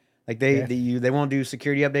 that's it. Like they won't do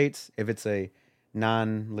security updates if it's a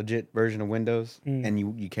non-legit version of Windows, and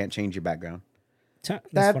you can't change your background.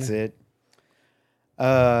 That's funny. it.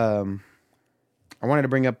 I wanted to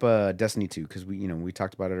bring up Destiny 2 because we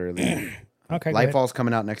talked about it earlier. Okay. Lightfall's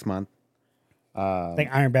coming out next month. I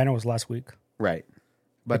think Iron Banner was last week. Right.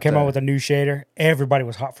 They But came out with a new shader. Everybody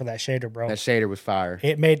was hot for that shader, bro. that shader was fire.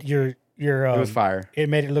 It made your It was fire. It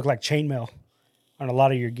made it look like chainmail on a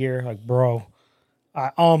lot of your gear. Like, bro,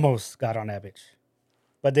 I almost got on that bitch.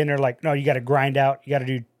 But then they're like, no, you got to grind out. You got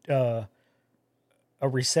to do a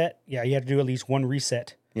reset. Yeah, you have to do at least one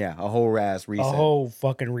reset. Yeah, a whole RAS reset. A whole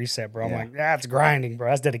fucking reset, bro. Yeah. I'm like, that's grinding, bro.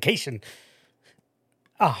 That's dedication.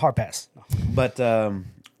 Hard pass. No. But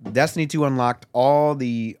Destiny 2 unlocked all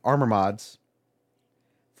the armor mods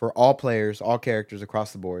for all players, all characters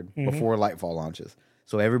across the board before Lightfall launches.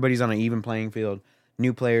 So everybody's on an even playing field.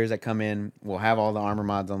 New players that come in will have all the armor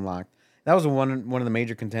mods unlocked. That was one of the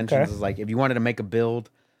major contentions. Okay. Is like, if you wanted to make a build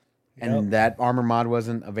and that armor mod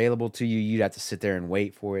wasn't available to you, you'd have to sit there and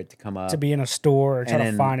wait for it to come up. To be in a store or try to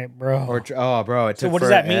then- find it, bro. Bro, it So took what does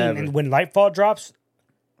that forever. mean? And when Lightfall drops,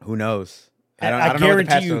 Who knows? I I don't know what the patch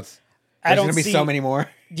guarantee you- notes. I There's don't gonna be see- so many more.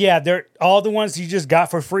 yeah, they're all the ones you just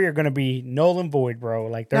got for free are going to be null and void, bro.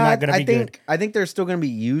 Like they're not going to be good. I think they're still going to be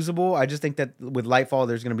usable. I just think that with Lightfall,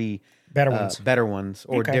 there's going to be Better ones, better ones,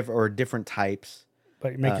 or Okay. different types.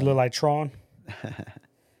 but make you look like Tron.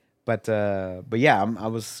 But yeah, I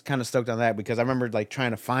was kind of stoked on that because I remember like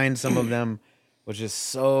trying to find some of them was just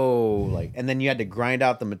so like, and then you had to grind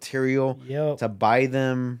out the material Yep. to buy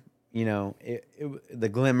them. The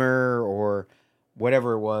glimmer or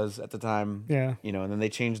whatever it was at the time. Yeah. And then they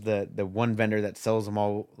changed the one vendor that sells them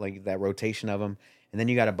all, like that rotation of them, and then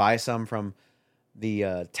you got to buy some from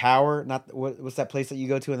the tower. Not what's that place that you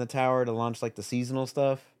go to in the tower to launch like the seasonal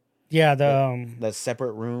stuff? Yeah, the That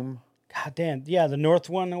separate room. God damn, yeah, the North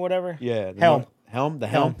one or whatever. Yeah, Helm. The Helm.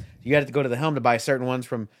 helm. You had to go to the helm to buy certain ones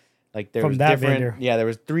from, like there From was that different. vendor. Yeah, there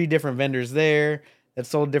was 3 different vendors there that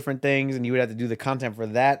sold different things, and you would have to do the content for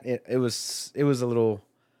that. It was a little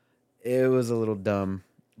dumb,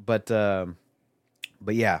 but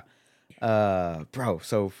yeah, bro.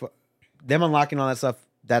 So them unlocking all that stuff,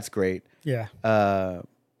 that's great. Yeah.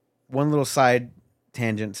 One little side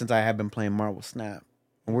tangent, since I have been playing Marvel Snap,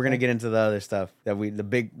 and we're gonna get into the other stuff that the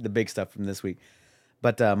big stuff from this week.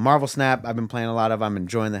 But Marvel Snap, I've been playing a lot of. I'm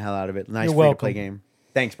enjoying the hell out of it. Nice You're free to play welcome. game.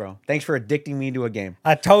 Thanks, bro. Thanks for addicting me to a game.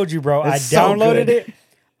 I told you, bro. I It's so downloaded good. it.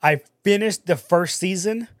 I finished the first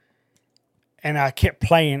season, and I kept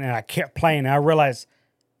playing, and I kept playing. And I realized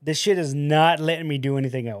this shit is not letting me do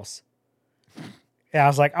anything else. And I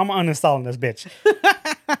was like, I'm uninstalling this bitch.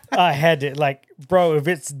 I had to, like, bro, if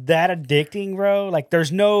it's that addicting, bro, like,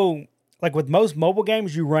 there's no, like, with most mobile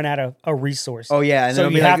games, you run out of a resource. Oh yeah, and So then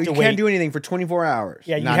it'll you be have like, to you can't wait. do anything for 24 hours.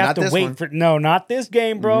 Yeah, you Nah, have not to this wait one. for not this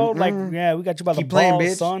game, bro. Like, yeah, we got you by Keep the playing, balls,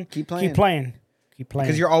 bitch. son. Keep playing. Keep playing. Keep playing.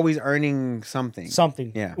 Because you're always earning something.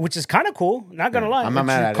 Something. Yeah. Which is kind of cool. Not gonna Yeah, lie. I'm not If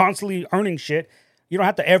mad you're at it. constantly earning shit. You don't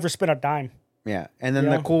have to ever spend a dime, Yeah, and then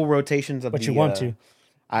Yeah. the cool rotations of but the. you want to.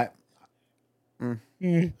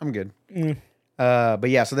 I'm good. But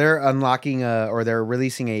yeah, so they're unlocking or they're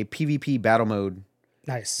releasing a PvP battle mode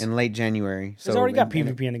Nice. in late January. So There's already got and-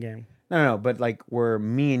 PvP in the game. No, but like where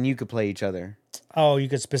me and you could play each other. Oh, you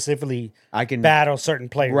could specifically I can battle certain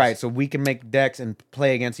players. right, so we can make decks and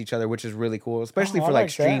play against each other, which is really cool, especially Oh, for I like like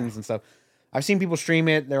that. streams and stuff. I've seen people stream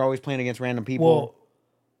it; they're always playing against random people.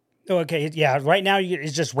 Well, okay, yeah. Right now,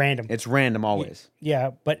 it's just random. It's random always.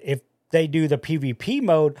 Yeah, but if they do the PvP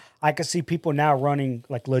mode, I could see people now running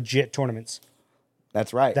like legit tournaments.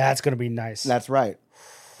 That's right. That's gonna be nice. That's right.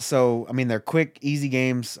 So, I mean, they're quick, easy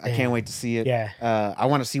games. I can't wait to see it. Yeah. I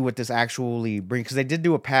want to see what this actually brings because they did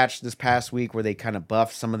do a patch this past week where they kind of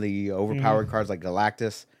buffed some of the overpowered cards like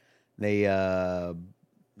Galactus. They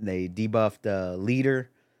debuffed Leader.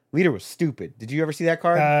 Leader was stupid. Did you ever see that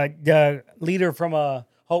card? The leader from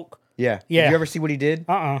Hulk. yeah. yeah. Did you ever see what he did?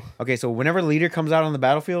 Okay, so whenever Leader comes out on the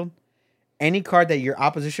battlefield, any card that your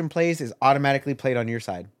opposition plays is automatically played on your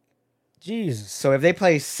side. Jesus. So if they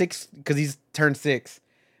play 6, because he's turn 6,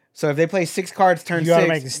 So if they play 6 cards turn You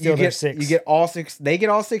automatically 6, steal their 6. You get all 6. They get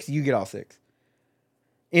all 6. You get all 6.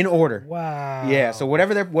 In order. Wow. Yeah. So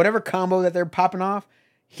whatever combo that they're popping off,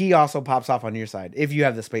 he also pops off on your side if you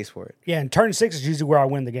have the space for it. Yeah, and turn 6 is usually where I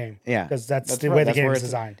win the game. Yeah. Because that's the right. way the That's game where is it's-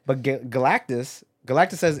 designed. But Galactus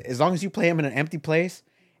says as long as you play him in an empty place,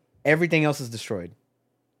 everything else is destroyed.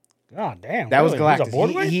 Oh, damn. That was really? He Galactus. a board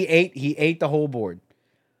He, wipe? he ate the whole board.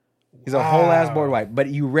 He's a whole ass board Wow. wipe, but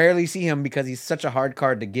you rarely see him because he's such a hard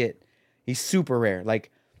card to get. He's super rare. Like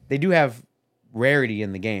they do have rarity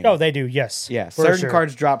in the game. Oh, they do, yes. yeah. for Certain sure.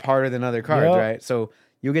 cards drop harder than other cards, Yup. right? So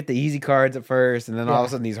you'll get the easy cards at first, and then all of a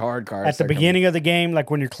sudden these hard cards At the start coming. beginning of the game, like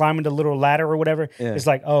when you're climbing the little ladder or whatever, Yeah. it's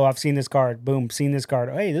like, oh, I've seen this card. Boom, seen this card.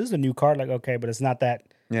 Hey, this is a new card. Like, okay, but it's not that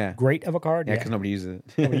Yeah. great of a card. Yeah, because nobody uses it.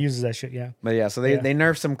 Nobody uses that shit, yeah. But yeah, so they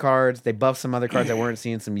nerfed some cards, they buffed some other cards that weren't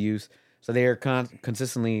seeing some use. So they are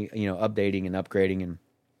consistently, updating and upgrading, and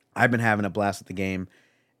I've been having a blast with the game.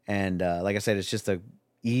 And like I said, it's just a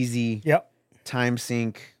easy Yep. time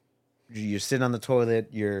sink. You're sitting on the toilet,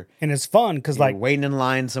 you're And it's fun because, like, waiting in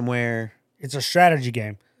line somewhere. it's a strategy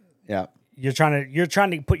game. Yeah, You're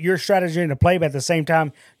trying to put your strategy into play, but at the same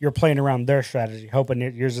time, you're playing around their strategy, hoping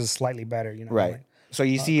that yours is slightly better. You know, right. like- So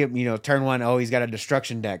you see him, turn 1. Oh, he's got a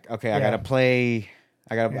destruction deck. Okay, I Yeah. gotta play.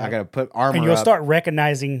 I gotta put armor. and you'll up. start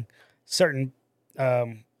recognizing certain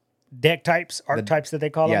deck types, archetypes that they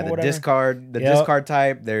call them. Yeah, or the whatever. discard, Yep. discard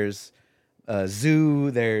type. There's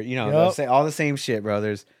zoo. There, they'll Yep. say all the same shit, bro.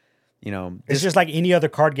 There's, It's just like any other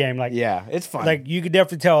card game. Like, yeah, it's fun. like you could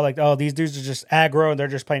definitely tell, like, oh, these dudes are just aggro and they're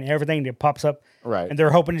just playing everything that pops up, right. and they're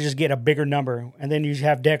hoping to just get a bigger number. And then you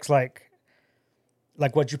have decks like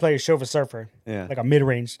what you play as Chauffeur Surfer, Yeah. like a mid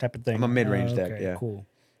range type of thing. I'm a mid-range deck, okay, yeah. cool,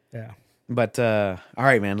 yeah. But all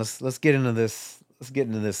right, man. Let's get into this. Let's get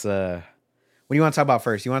into this. What do you want to talk about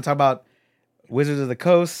first? You want to talk about Wizards of the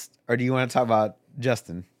Coast, or do you want to talk about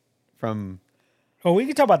Justin from? Well, we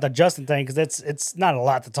can talk about the Justin thing because it's not a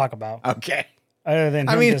lot to talk about Okay. other than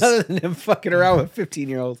I him mean, just- other than him fucking around with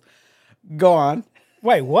 15-year-olds. Go on.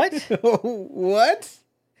 wait, what? What?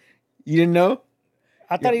 You didn't know?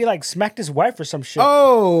 I thought he like smacked his wife or some shit.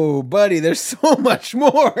 Oh, buddy, there's so much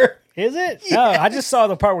more. Is it? No, I just saw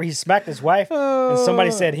the part where he smacked his wife, and somebody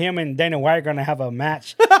Oh. said him and Dana White are going to have a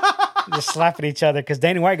match, just slapping each other because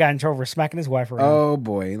Dana White got in trouble for smacking his wife around. Oh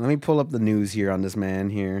boy, let me pull up the news here on this man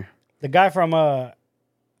here. The guy from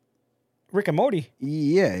Rick and Morty.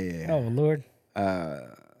 Yeah. Oh Lord,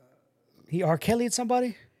 he R. Kelly'd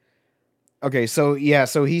somebody. Okay, so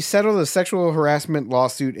he settled a sexual harassment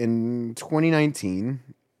lawsuit in 2019,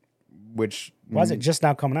 which Why is it just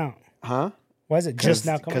now coming out? huh? Why is it just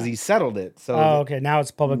now coming Because out? he settled it. So Oh, okay. Now it's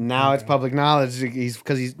public. now it's okay. public knowledge. He's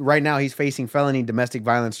right now he's facing felony domestic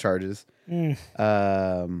violence charges.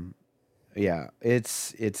 Yeah,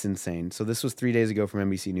 it's insane. So this was 3 days ago from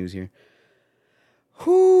NBC News here.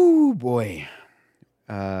 Whoo boy.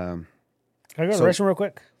 Can I go to so- the restroom real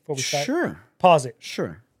quick before we start? Sure. Pause it.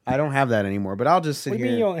 Sure. I don't have that anymore, but I'll just sit What do you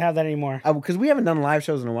mean you here. don't have that anymore? Because we haven't done live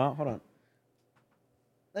shows in a while. Hold on.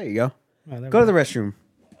 There you go. Oh, there Go we to the restroom.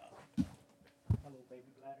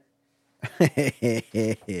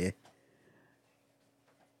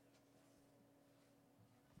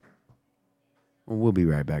 We'll be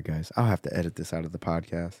right back, guys. I'll have to edit this out of the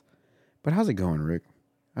podcast. But how's it going, Rick?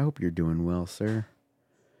 I hope you're doing well, sir.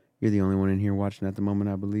 You're the only one in here watching at the moment,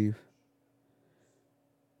 I believe.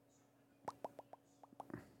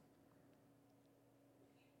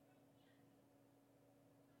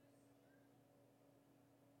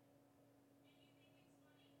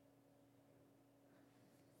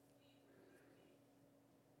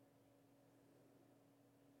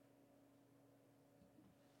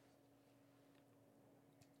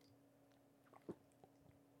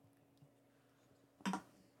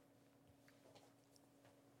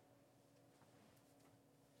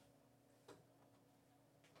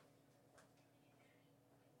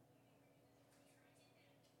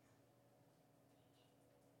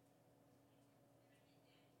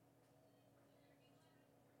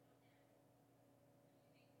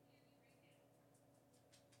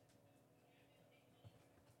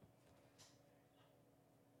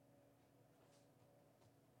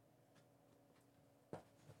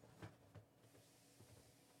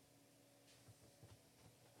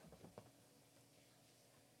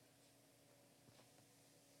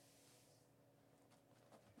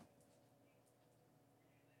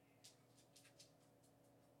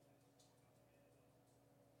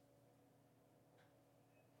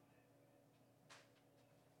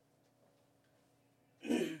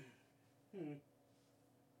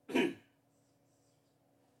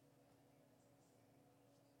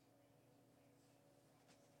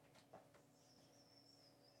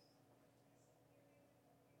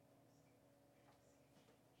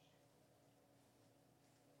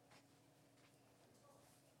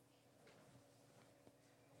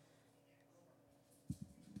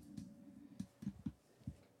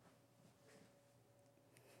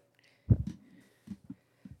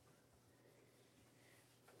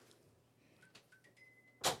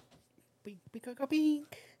 Bink, bink, bink,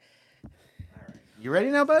 bink. You ready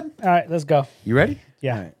now, bud? All right, let's go. You ready?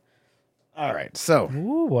 Yeah. All right. All right. So,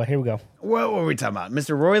 Ooh, boy, here we go. what were we talking about?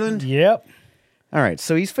 Mr. Royland? Yep. All right.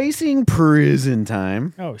 So, he's facing prison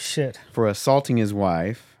time Oh shit. for assaulting his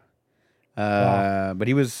wife. Wow. But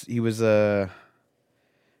he was oh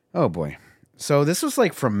boy. So, this was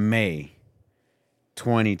like from May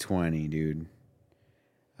 2020, dude.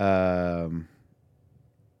 Wait.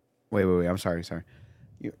 I'm sorry.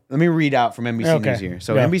 Let me read out from NBC Okay. News here.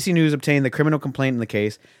 So Yeah. NBC News obtained the criminal complaint in the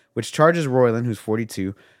case, which charges Royland, who's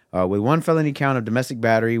 42, with one felony count of domestic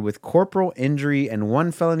battery with corporal injury and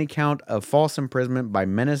one felony count of false imprisonment by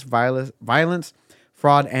menace, violence,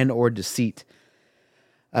 fraud, and or deceit.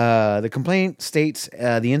 The complaint states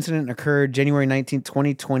the incident occurred January 19,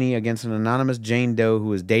 2020 against an anonymous Jane Doe who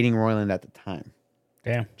was dating Royland at the time.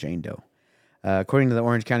 Damn. Jane Doe. According to the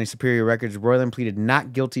Orange County Superior Records, Royland pleaded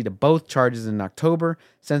not guilty to both charges in October.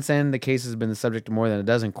 Since then, the case has been the subject of more than a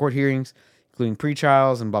dozen court hearings, including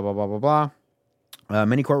pre-trials and blah, blah, blah, blah, blah.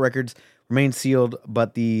 Many court records remain sealed,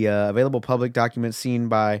 but the available public documents seen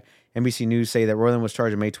by NBC News say that Royland was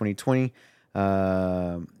charged in May 2020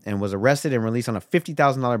 and was arrested and released on a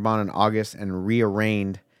 $50,000 bond in August and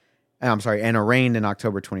arraigned in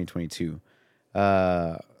October 2022.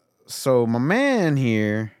 So my man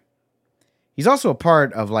here... He's also a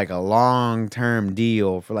part of like a long-term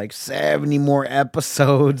deal for like 70 more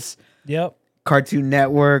episodes. Yep. Cartoon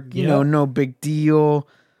Network, you Yep. know, no big deal.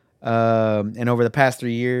 And over the past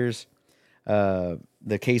 3 years, the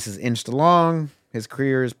case has inched along. His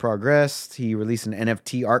career has progressed. He released an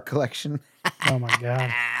NFT art collection. Oh my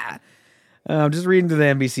god. I'm just reading through the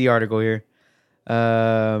NBC article here.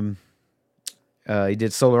 He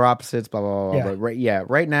did Solar Opposites, blah, blah, blah. Yeah. But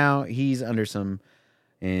right now, he's under some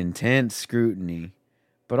intense scrutiny,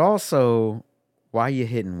 but also why you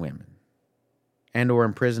hitting women and or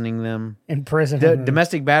imprisoning them, In prison.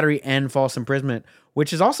 domestic battery and false imprisonment,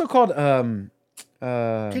 which is also called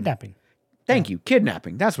Kidnapping. Thank you,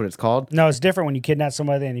 kidnapping. That's what it's called. No, it's different when you kidnap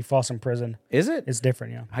somebody and you false imprison. Is it? It's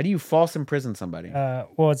different, yeah. How do you false imprison somebody?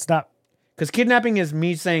 Well, it's not. Because kidnapping is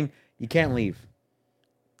me saying you can't leave.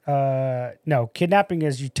 No, kidnapping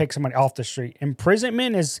is you take somebody off the street.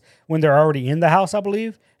 Imprisonment is when they're already in the house, I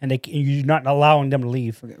believe, and you're not allowing them to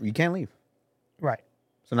leave. You can't leave. Right.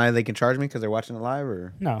 So now they can charge me because they're watching it live,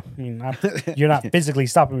 or No, I mean, you're not physically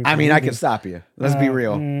stopping me. I from mean, I leaving. can stop you. Let's be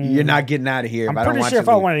real. You're not getting out of here. I'm if I don't pretty want sure you if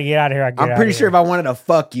to I leave. wanted to get out of here, I'd get I'm out pretty of sure if here. I wanted to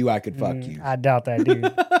fuck you, I could fuck you. I doubt that,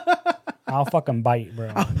 dude. I'll fucking bite, bro.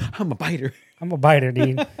 I'm a biter. I'm a biter,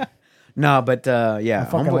 dude. No, but yeah,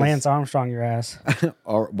 Fucking homeboys- Lance Armstrong, your ass.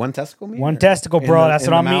 or one testicle, me? One testicle, bro. That's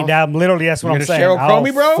what I mean. That's literally that's what You I'm gonna saying. Sheryl Crow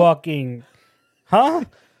me, bro? Fucking, huh?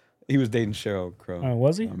 He was dating Sheryl Crow. Oh,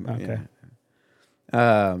 was he? Okay.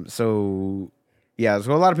 So a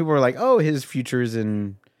lot of people were like, "Oh, his future is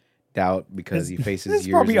in doubt because he faces it's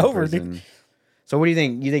years probably in over, dude. prison." So what do you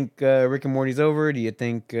think? You think Rick and Morty's over? Do you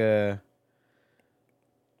think?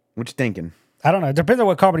 What you thinking? I don't know. It depends on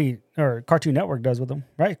what comedy or Cartoon Network does with them,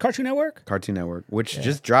 right? Cartoon Network? Cartoon Network, which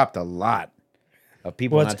just dropped a lot of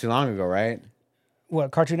people Well, not too long ago, right?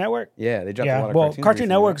 What, Cartoon Network? Yeah, they dropped a Yeah. lot of Well, cartoons Cartoon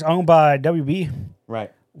recently, Network's owned by WB,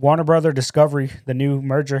 right? Warner Brother Discovery, the new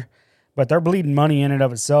merger, but they're bleeding money in and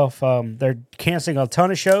of itself. They're canceling a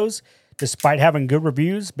ton of shows despite having good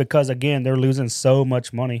reviews because, again, they're losing so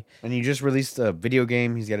much money. And he just released a video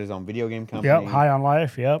game. He's got his own video game company. Yep. High on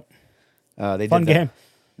Life. Yep. They Fun did game.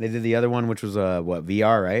 They did the other one, which was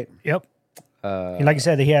VR, right? Yep. And like you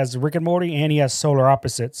said, he has Rick and Morty and he has Solar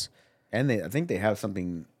Opposites. And I think they have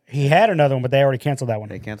something. He had another one, but they already canceled that one.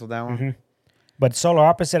 They canceled that one. Mm-hmm. But Solar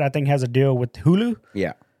Opposite, I think, has a deal with Hulu.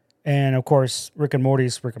 Yeah, And of course, Rick and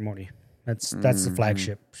Morty's Rick and Morty. That's the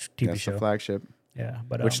flagship TV that's show. the flagship, Yeah,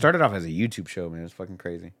 but which started off as a YouTube show. Man, it's fucking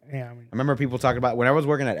crazy. yeah, I mean, I remember people talking about when I was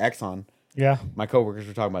working at Exxon. yeah, My coworkers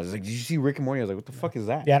were talking about it. It's like, did you see Rick and Morty? I was like, what the fuck is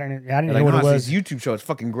that? yeah. I didn't They're know like, what no, it was. it's this YouTube show. It's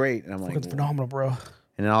fucking great. And I'm like, It's phenomenal, bro. and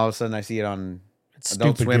then all of a sudden I see it on It's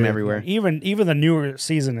Adult stupid Swim good. everywhere. Even the newer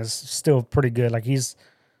season is still pretty good. Like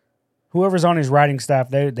whoever's on his writing staff,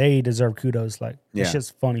 they deserve kudos. Like Yeah. it's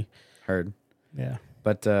just funny. Heard. Yeah,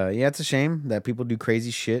 But yeah, it's a shame that people do crazy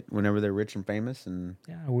shit whenever they're rich and famous. And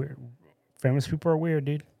yeah. Weird. Famous people are weird,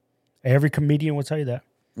 dude. Every comedian will tell you that.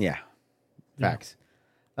 yeah, facts.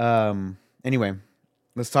 Anyway,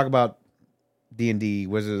 let's talk about D&D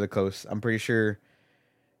Wizards of the Coast. I'm pretty sure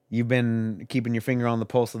you've been keeping your finger on the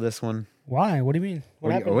pulse of this one. Why? What do you mean?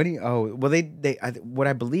 What happened? What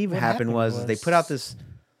I believe What happened happened was they was- put out this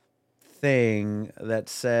thing that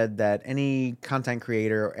said that any content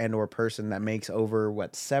creator and or person that makes over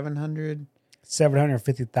 $750,000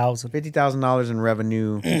 $750,000. in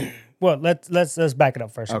revenue Well, let's back it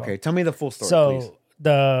up first. Okay, tell me the full story, So please.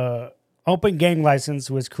 the open game license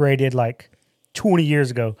was created like 20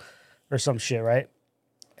 years ago or some shit, right?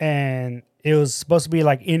 And it was supposed to be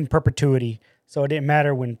like in perpetuity. So it didn't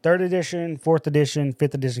matter when 3rd edition, 4th edition,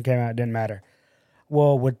 5th edition came out. It didn't matter.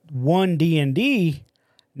 Well, with one D&D,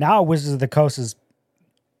 now Wizards of the Coast is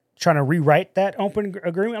trying to rewrite that open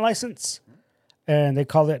agreement license. And they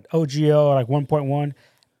call it OGL, like 1.1.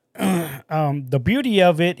 The beauty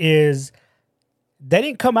of it is they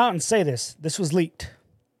didn't come out and say this. This was leaked.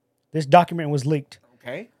 This document was leaked.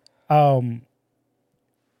 Okay.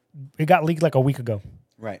 It got leaked like a week ago.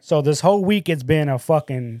 Right. So this whole week it's been a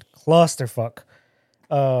fucking clusterfuck.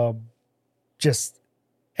 Just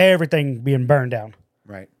everything being burned down.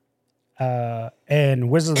 Right. And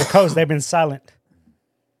Wizards of the Coast, they've been silent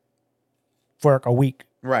for like a week.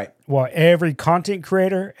 Right. Well, every content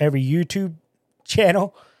creator, every YouTube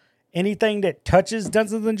channel, anything that touches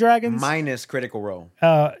Dungeons and Dragons. Minus Critical Role.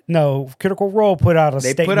 No, Critical Role put out a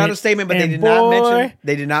They statement. put out a statement, but they and did not boy, mention.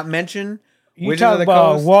 They did not mention. You Wizards talk of the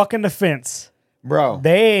about Coast. walking the fence. Bro,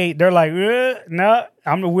 They're like, no,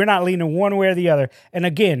 we're not leaning one way or the other. And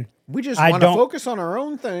again, we just I want to don't- focus on our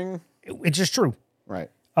own thing. it's just true. Right.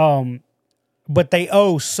 But they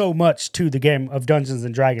owe so much to the game of Dungeons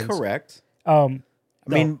and Dragons. Correct. I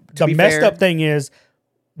mean, to the be messed fair- up thing is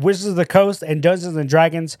Wizards of the Coast and Dungeons and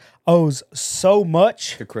Dragons owes so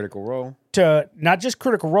much The Critical Role. to not just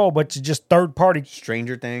Critical Role, but to just third party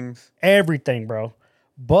Stranger Things. everything, bro.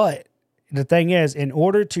 But the thing is, in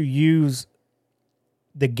order to use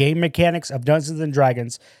the game mechanics of Dungeons and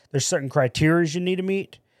Dragons, there's certain criteria you need to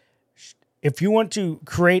meet. If you want to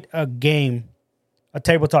create a game, a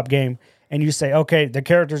tabletop game, and you say, okay, the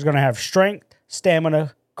character's going to have strength,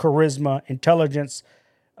 stamina, charisma, intelligence,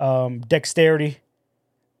 dexterity.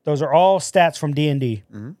 Those are all stats from D&D,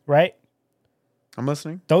 right? I'm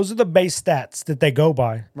listening. Those are the base stats that they go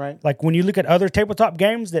by. Right. Like when you look at other tabletop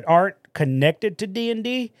games that aren't connected to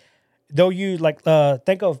D&D, they'll use like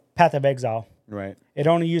think of Path of Exile. Right. It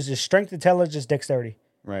only uses strength, intelligence, dexterity.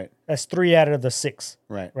 Right. That's 3 out of the 6,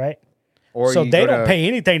 Right. right? Or So you they go don't to- pay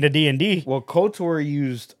anything to D&D. Well, KOTOR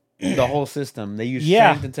used the whole system. They used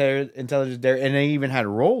Yeah. strength, intelligence, and they even had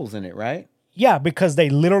roles in it, right? Yeah, because they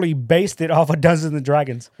literally based it off of Dungeons and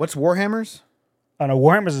Dragons. What's Warhammer's? I know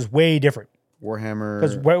Warhammer's is way different Warhammer.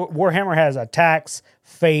 because Warhammer has attacks,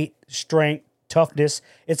 fate, strength, toughness.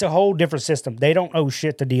 It's a whole different system. They don't owe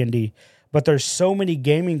shit to D&D. But there's so many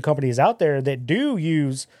gaming companies out there that do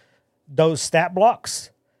use those stat blocks.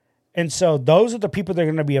 And so those are the people that are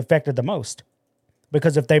going to be affected the most.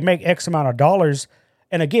 Because if they make X amount of dollars,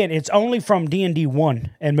 and again, it's only from D&D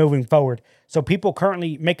 1 and moving forward. So people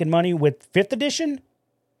currently making money with 5th edition,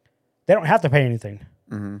 they don't have to pay anything.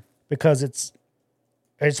 Because it's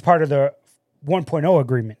part of the 1.0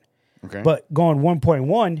 agreement. Okay. But going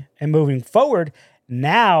 1.1 and moving forward,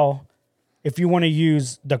 now if you want to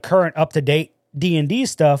use the current up-to-date D&D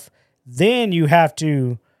stuff, then you have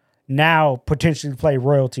to now potentially play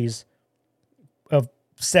royalties of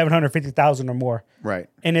 750,000 or more. right.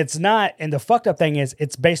 And it's not, and the fucked up thing is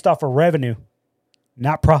it's based off of revenue,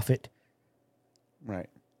 not profit, Right.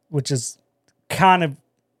 which is kind of,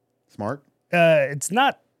 Smart. it's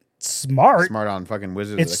not smart. Smart on fucking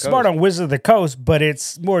Wizards It's of the Coast. smart on Wizards of the Coast, but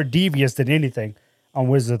it's more devious than anything on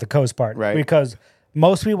Wizards of the Coast part. Right. Because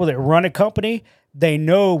most people that run a company, they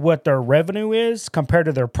know what their revenue is compared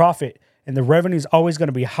to their profit, and the revenue is always going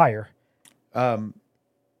to be higher.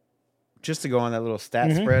 Just to go on that little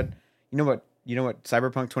stat spread, you know what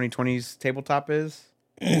Cyberpunk 2020's tabletop is?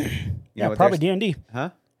 You know what Probably theirs- D&D. Huh?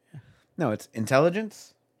 No, it's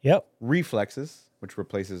intelligence, Yep. reflexes, which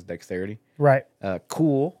replaces dexterity, Right.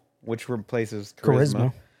 cool, which replaces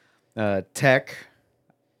charisma, tech.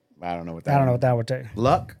 I don't know what that. I don't know one- what that would take.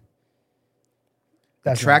 Luck,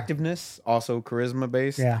 That's attractiveness, also charisma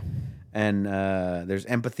based. Yeah. And there's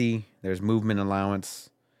empathy, there's movement allowance,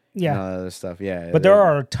 Yeah. and all that other stuff. Yeah, But there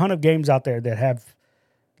are a ton of games out there that have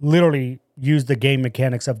literally used the game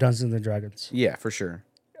mechanics of Dungeons and Dragons. Yeah, for sure.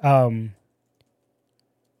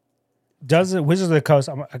 Wizards of the Coast,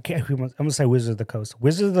 I'm going to say Wizards of the Coast.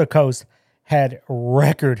 Wizards of the Coast had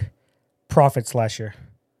record profits last year.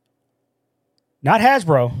 Not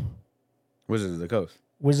Hasbro. Wizards of the Coast.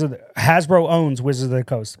 Hasbro owns Wizards of the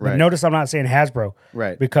Coast. But Right. notice I'm not saying Hasbro.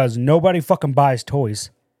 Right. Because nobody fucking buys toys.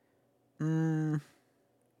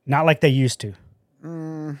 Not like they used to.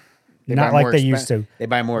 They Not buy like more they used to. They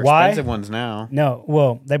buy more Why? expensive ones now. No,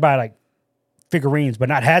 well, they buy like figurines, but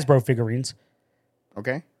not Hasbro figurines.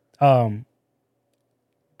 Okay.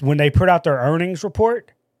 When they put out their earnings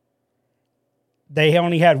report, they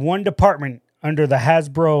only had one department under the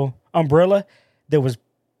Hasbro umbrella that was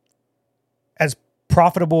as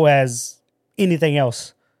profitable as anything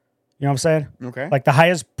else. You know what I'm saying? Okay. Like the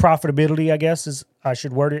highest profitability, I guess, is I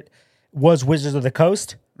should word it, was Wizards of the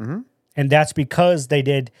Coast. Mm-hmm. And that's because they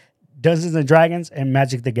did Dungeons and Dragons and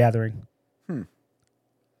Magic the Gathering.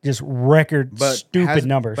 Just record stupid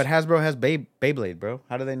numbers. But Hasbro has Beyblade, bro.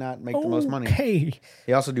 How do they not make the most money? Okay.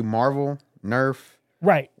 They also do Marvel, Nerf,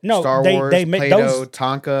 Right. No, Star Wars, they make Play-Doh, those.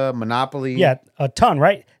 Tonka, Monopoly, Yeah, a ton,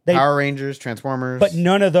 right? Power Rangers, Transformers. But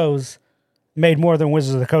none of those made more than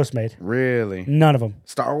Wizards of the Coast made. Really? None of them.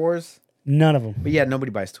 Star Wars? None of them. But yeah, nobody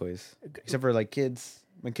buys toys. Except for like kids.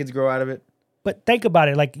 When kids grow out of it. But think about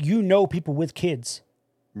it. Like, you know people with kids.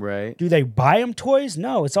 Right. Do they buy them toys?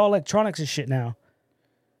 No, it's all electronics and shit now.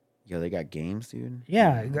 Yeah, they got games, dude.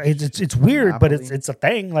 Yeah, it's weird, but Monopoly. it's a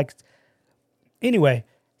thing. Like, anyway,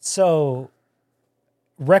 so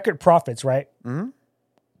record profits, right? Mm-hmm.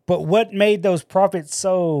 But what made those profits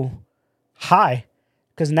so high?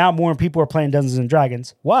 Because now more people are playing Dungeons and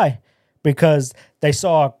Dragons. Why? Because they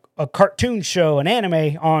saw a cartoon show, an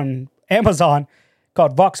anime on Amazon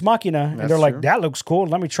called Vox Machina, and That's they're like, true. that looks cool.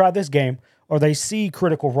 Let me try this game. Or they see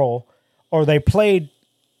Critical Role, or they played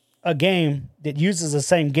a game that uses the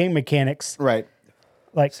same game mechanics. Right.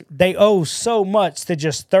 Like, they owe so much to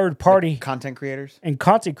just third party Content creators. and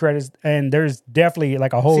content creators, and there's definitely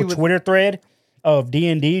like a whole See, with- Twitter thread of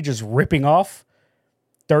D&D just ripping off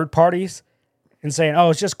third parties and saying, "Oh,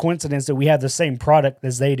 it's just coincidence that we have the same product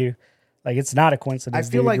as they do." Like, it's not a coincidence.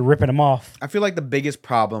 I feel dude. like- You're ripping them off. I feel like the biggest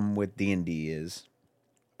problem with D&D is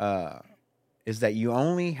that you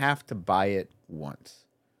only have to buy it once.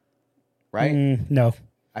 Right? No,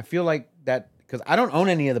 I feel like that because I don't own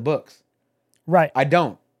any of the books. right, I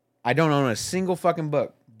don't own a single fucking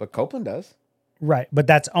book, but Copeland does. right. But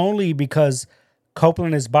that's only because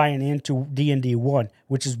Copeland is buying into D&D 1,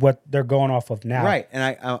 which is what they're going off of now. Right,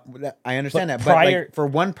 and I understand But that. prior- But like, for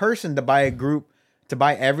one person to buy a group to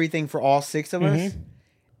buy everything for all six of us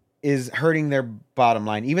is hurting their bottom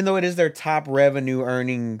line. Even though it is their top revenue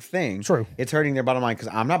earning thing, True. it's hurting their bottom line because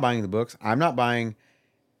I'm not buying the books. I'm not buying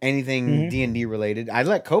anything D&D related. I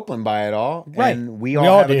let Copeland buy it all, Right. and we We all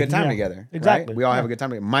all have a did, good time yeah. together. Exactly, Right? We all have yeah. a good time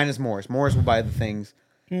together. Minus Morris. Morris will buy the things.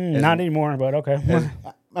 Not anymore, but okay.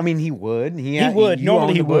 I mean, he would. He would. you Normally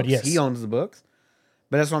own he the would, books. yes. He owns the books.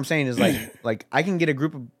 But that's what I'm saying is like I can get a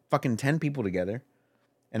group of fucking 10 people together,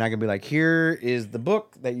 and I can be like, here is the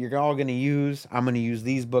book that you're all going to use. I'm going to use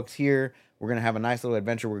these books here. We're going to have a nice little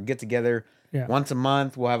adventure. We'll get together Yeah. once a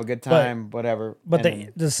month. We'll have a good time, whatever. But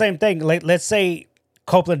And the same thing. Like, let's say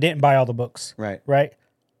Copeland didn't buy all the books, right. right?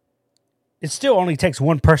 It still only takes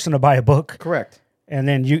one person to buy a book, Correct. and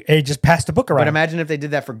then it just passed the book around. But imagine if they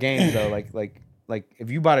did that for games though. Like if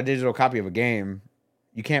you bought a digital copy of a game,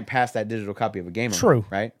 you can't pass that digital copy of a game. True. Around,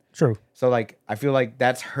 right? True. So like I feel like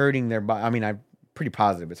that's hurting their I mean, I'm pretty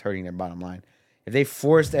positive it's hurting their bottom line. If they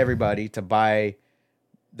forced everybody to buy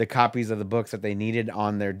the copies of the books that they needed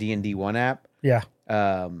on their D&D 1 app, Yeah.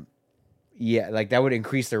 yeah, like that would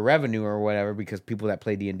increase their revenue or whatever because people that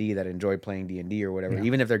play D&D that enjoy playing D&D or whatever,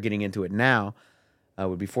 even if they're getting into it now,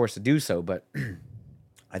 would be forced to do so, but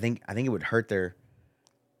I think it would hurt their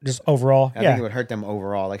Just overall. I think it would hurt them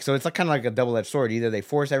overall. Like, so it's like kind of like a double-edged sword. Either they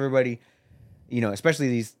force everybody, especially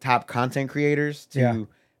these top content creators to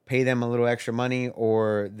pay them a little extra money,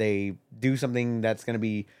 or they do something that's going to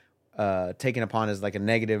be taken upon as like a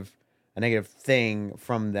negative thing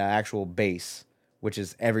from the actual base, which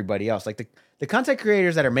is everybody else. Like the content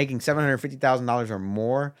creators that are making $750,000 or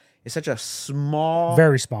more is such a small,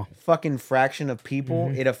 Very small. fucking fraction of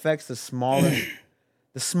people. It affects the smallest.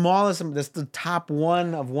 That's the top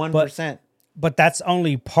 1 of 1%. But that's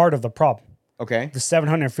only part of the problem. Okay. The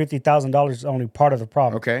 $750,000 is only part of the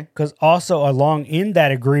problem. Okay. Because also along in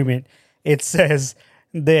that agreement, it says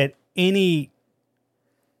that any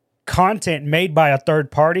content made by a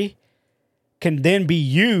third party can then be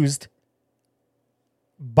used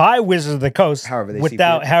by Wizards of the Coast However they see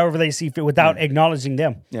without fit. however they see fit, without acknowledging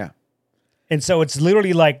them. Yeah. And so it's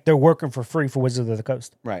literally like they're working for free for Wizards of the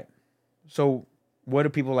Coast. Right. So what do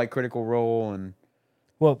people like Critical Role and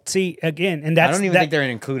Well, see, again, and that's I don't even that- think they're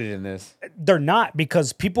included in this. they're not,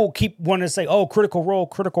 because people keep wanting to say, "Oh, Critical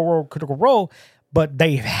Role," but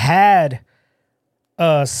they've had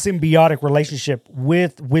a symbiotic relationship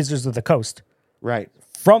with Wizards of the Coast Right.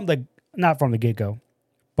 not from the get go,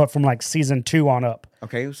 but from like season 2 on up.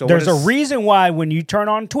 Okay. So There's a reason why when you turn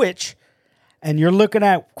on Twitch and you're looking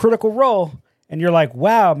at Critical Role and you're like,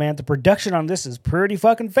 "Wow, man, the production on this is pretty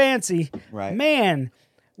fucking fancy." Right. Man,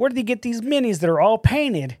 where did they get these minis that are all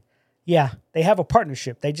painted? Yeah, they have a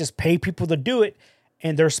partnership. They just pay people to do it,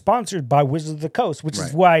 and they're sponsored by Wizards of the Coast, which is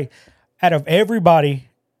Right. why out of everybody,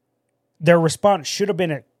 their response should have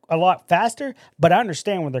been a lot faster, but I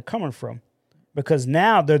understand where they're coming from because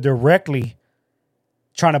now they're directly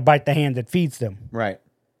trying to bite the hand that feeds them. Right.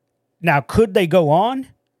 Now, could they go on?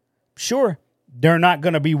 Sure. They're not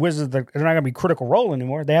going to be Wizards. They're not going to be Critical Role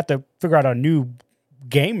anymore. They have to figure out a new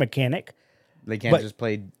game mechanic. They can't But just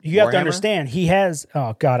play. You have to Warhammer? understand, he has.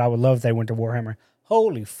 Oh God, I would love if they went to Warhammer.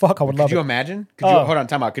 Holy fuck, I would love Could you it. imagine? Could you hold on?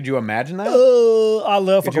 Time out. Could you imagine that? I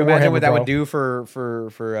love Could fucking you imagine Warhammer, what that bro. would do for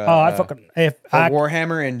I fucking if I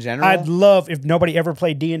Warhammer in general? I'd love if nobody ever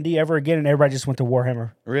played D&D ever again and everybody just went to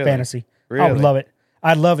Warhammer Really? Fantasy. I Really? would love it.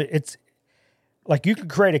 I'd love it. It's like you could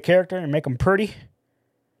create a character and make them pretty,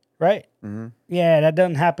 right? Mm-hmm. Yeah, that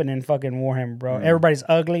doesn't happen in fucking Warhammer, bro. Everybody's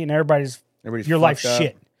ugly and everybody's your life's fucked up.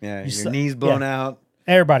 shit. Yeah, You your su- knees blown out.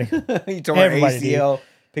 Everybody. You tore an Everybody, dude. ACL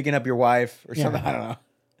picking up your wife or Yeah. something. I don't know.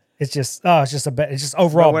 It's just it's just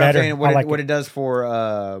overall But what I'm better. saying, what, I like what it. it does for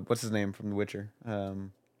what's his name from The Witcher,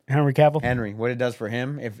 Henry Cavill. Henry. What it does for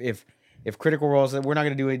him if Critical Role said we're not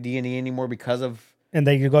going to do a D&D anymore because of And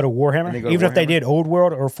they could go to Warhammer. they go to Even if they Warhammer. did Old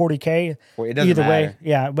World or 40K. Well, it doesn't either way. matter.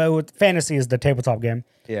 Yeah. But with fantasy is the tabletop game.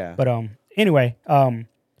 yeah. But anyway,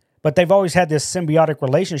 but they've always had this symbiotic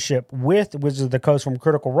relationship with Wizards of the Coast from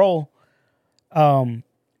Critical Role.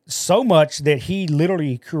 So much that he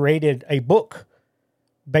literally created a book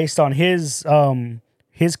based on his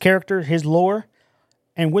character, his lore,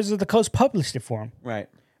 and Wizards of the Coast published it for him. Right.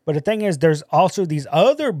 But the thing is, there's also these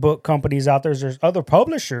other book companies out there. There's other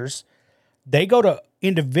publishers. They go to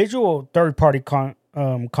individual third-party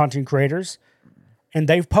content creators, and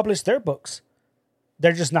they've published their books.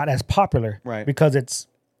 They're just not as popular, Right. Because it's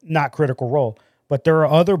not Critical Role. But there are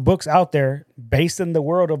other books out there based in the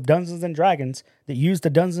world of Dungeons and Dragons that use the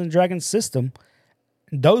Dungeons and Dragons system.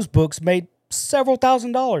 Those books made several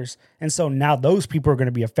 $1,000s, and so now those people are going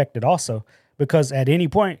to be affected also because at any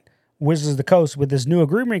point, Wizards of the Coast with this new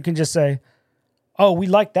agreement can just say, "Oh, we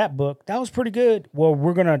like that book. That was pretty good. Well,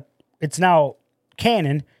 it's now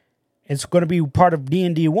canon. It's going to be part of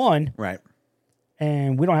D&D 1, Right.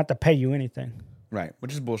 and we don't have to pay you anything." Right.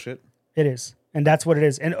 Which is bullshit. It is. And that's what it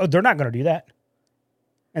is. And they're not going to do that.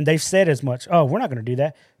 And they've said as much. Oh, we're not going to do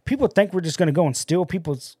that. People think we're just going to go and steal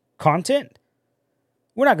people's content.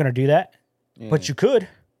 We're not going to do that. But you could.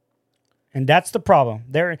 And that's the problem.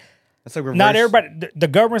 That's like reverse. Not everybody, the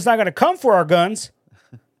government's not going to come for our guns,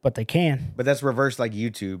 but they can. But that's reverse like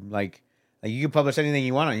YouTube. Like you can publish anything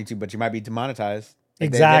you want on YouTube, but you might be demonetized. Like,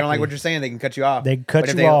 Exactly. They don't like what you're saying. They can cut you off. They can cut But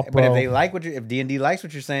if you off, But if bro. they like if D&D likes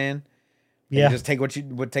what you're saying, they Yeah. can just take what they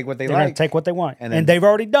They're going to like. take what they want. And And, then- they've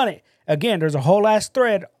already done it. Again, there's a whole ass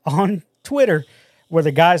thread on Twitter where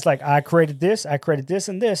the guy's like, I created this,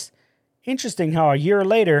 and this. Interesting how a year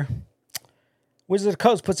later, Wizards of the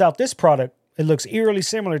Coast puts out this product. It looks eerily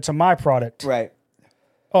similar to my product. Right.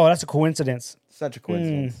 Oh, that's a coincidence. Such a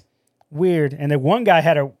coincidence. Weird. And then one guy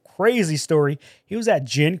had a crazy story. He was at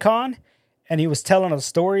Gen Con and he was telling a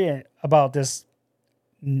story about this,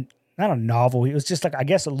 not a novel. It was just like, I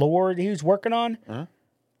guess, a lore he was working on. Uh-huh.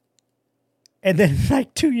 And then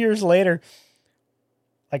like 2 years later,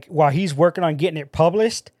 like while he's working on getting it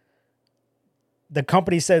published, the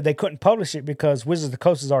company said they couldn't publish it because Wizards of the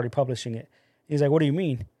Coast is already publishing it. He's like, what do you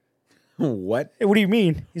mean? What? What do you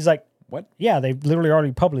mean? He's like, What? yeah, they've literally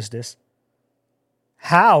already published this.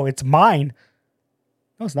 How? It's mine.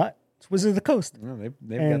 No, it's not. It's Wizards of the Coast. No,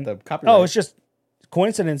 they've And- got the copyright. Oh, it's just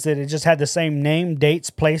coincidence that it just had the same name, dates,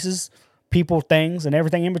 places, people, things, and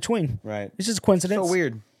everything in between. right. It's just a coincidence. So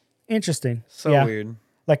weird. Interesting. So Yeah. weird.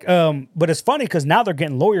 Like, but it's funny because now they're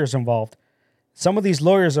getting lawyers involved. Some of these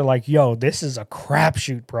lawyers are like, yo, this is a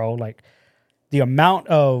crapshoot, bro. Like the amount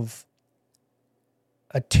of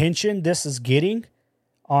attention this is getting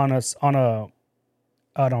on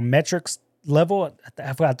a metrics level.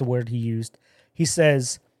 I forgot the word he used. He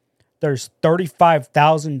says there's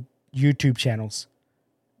 35,000 YouTube channels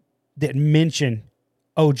that mention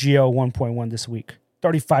OGO 1.1 this week.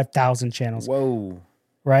 35,000 channels, Whoa.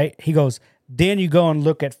 right? He goes, then you go and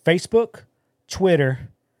look at Facebook, Twitter,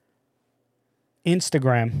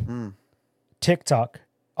 Instagram, TikTok,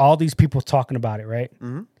 all these people talking about it, right?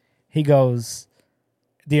 Mm-hmm. He goes,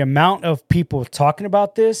 the amount of people talking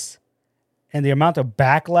about this and the amount of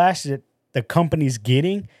backlash that the company's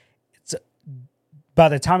getting, it's by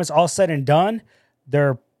the time it's all said and done,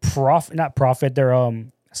 their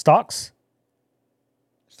their stocks,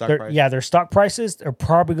 Stock price. their stock prices are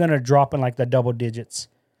probably going to drop in like the double digits.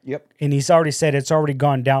 Yep. And he's already said it's already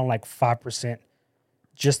gone down like 5%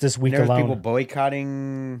 just this week There's alone. people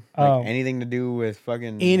boycotting Oh. anything to do with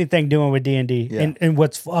fucking. Anything doing with D&D. Yeah. And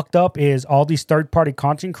what's fucked up is all these third-party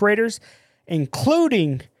content creators,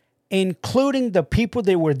 including the people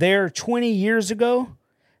that were there 20 years ago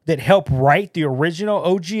that help write the original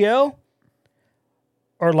OGL,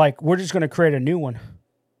 or like we're just going to create a new one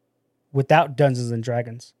without Dungeons and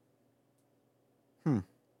Dragons.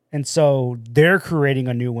 And so they're creating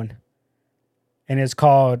a new one, and it's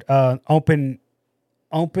called Open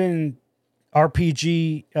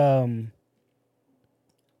RPG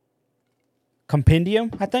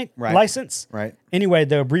Compendium, I think, license. Right. Anyway,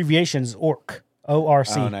 the abbreviation is ORC.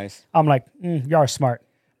 ORC. Oh, nice. I'm like, y'all are smart.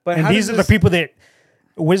 But And these are the people that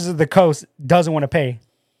Wizards of the Coast doesn't want to pay.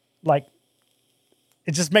 Like,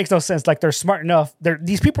 it just makes no sense. Like, they're smart enough.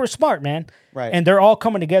 These people are smart, man. Right. And they're all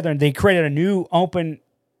coming together, and they created a new open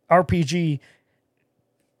RPG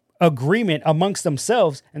agreement amongst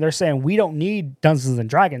themselves, and they're saying we don't need Dungeons and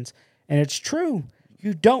Dragons. And it's true.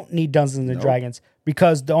 You don't need Dungeons and Dragons,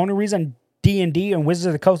 because the only reason D&D and Wizards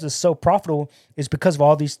of the Coast is so profitable is because of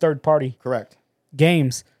all these third-party Correct.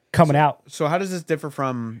 games coming out. So how does this differ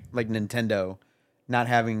from like Nintendo not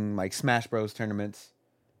having like Smash Bros tournaments,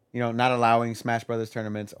 not allowing Smash Brothers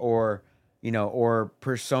tournaments, or or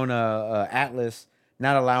Persona Atlas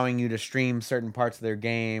not allowing you to stream certain parts of their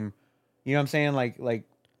game? You know what I'm saying? Like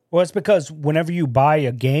Well, it's because whenever you buy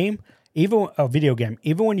a game, even a video game,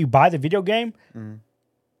 even when you buy the video game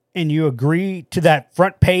and you agree to that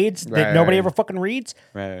front page that nobody ever fucking reads,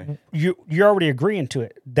 right. you're already agreeing to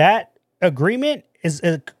it. That agreement is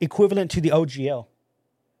equivalent to the OGL.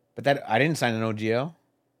 But that I didn't sign an OGL.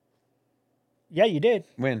 Yeah, you did.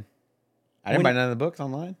 When? I didn't buy none of the books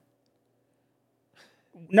online.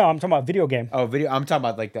 No, I'm talking about video game. Oh, video. I'm talking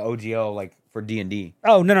about like the OGL, like for D&D.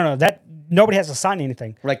 Oh, no. That nobody has to sign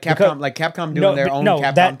anything. Like Capcom doing their own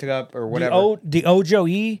Capcom Cup or whatever. The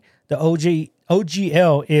OGE, the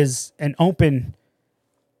OGL is an open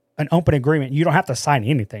agreement. You don't have to sign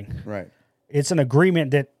anything. Right. It's an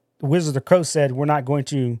agreement that Wizards of the Coast said we're not going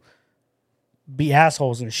to be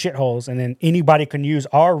assholes and shitholes, and then anybody can use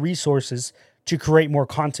our resources to create more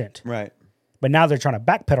content. Right. But now they're trying to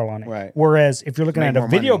backpedal on it. Right. Whereas if you're looking at a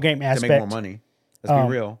video game aspect, to make more money. Let's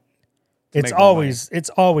be real. It's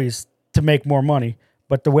always to make more money.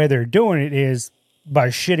 But the way they're doing it is by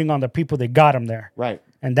shitting on the people that got them there. Right.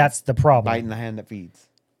 And that's the problem. Biting the hand that feeds.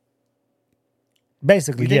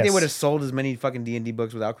 Basically, you think yes. they would have sold as many fucking D&D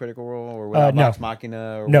books without Critical Role or without no. Vox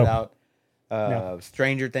Machina or No. without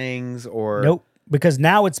Stranger Things or Nope. Because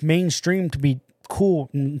now it's mainstream to be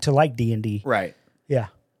cool to like D&D. Right. Yeah.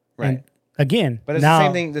 Right. And again, but it's now, the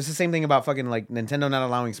same thing. It's the same thing about fucking like Nintendo not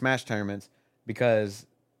allowing Smash tournaments because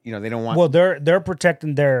they don't want. Well, they're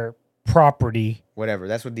protecting their property. Whatever.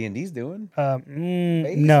 That's what D&D's doing.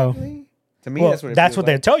 No. To me, Well, that's what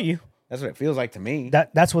they tell you. That's what it feels like to me.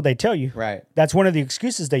 That's what they tell you. Right. That's one of the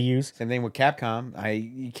excuses they use. Same thing with Capcom.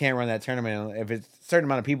 You can't run that tournament if it's a certain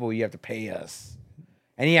amount of people. You have to pay us.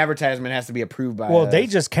 Any advertisement has to be approved by us. They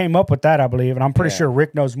just came up with that, I believe, and I'm pretty sure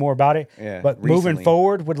Rick knows more about it. Yeah, but moving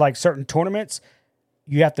forward with like certain tournaments,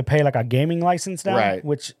 you have to pay like a gaming license now, right.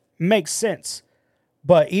 which makes sense.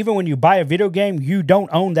 But even when you buy a video game, you don't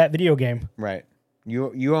own that video game. Right.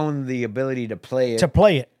 You own the ability to play it. To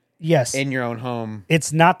play it, yes. In your own home.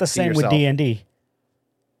 It's not the same with D&D.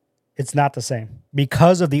 It's not the same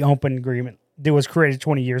because of the open agreement that was created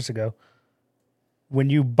 20 years ago. When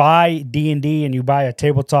you buy D&D and you buy a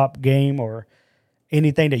tabletop game or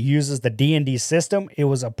anything that uses the D&D system, it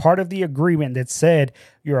was a part of the agreement that said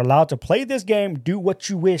you're allowed to play this game, do what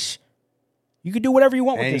you wish. You can do whatever you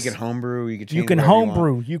want with this. And you can homebrew. You can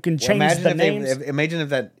homebrew. You can change the names. Imagine if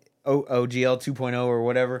that OGL 2.0 or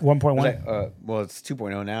whatever. 1.1. Well, it's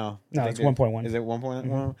 2.0 now. No, it's 1.1. Is it 1.1?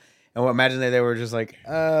 Mm-hmm. And imagine that they were just like,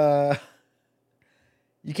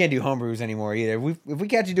 you can't do homebrews anymore either. If we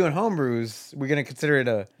catch you doing homebrews, we're gonna consider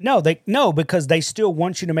it No, because they still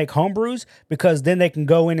want you to make homebrews because then they can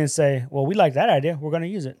go in and say, well, we like that idea. We're gonna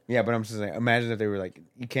use it. Yeah, but I'm just saying, imagine if they were like,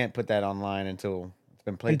 you can't put that online until it's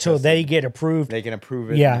been played. Until they get approved. They can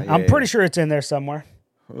approve it. Yeah, I'm pretty sure it's in there somewhere.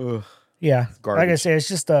 Ugh. Yeah, garbage. like I said, it's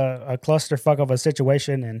just a clusterfuck of a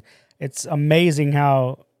situation, and it's amazing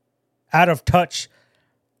how out of touch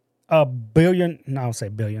a billion. No, I'll say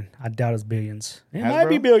billion. I doubt it's billions. It might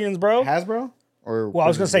be billions, bro. Hasbro? Or well, I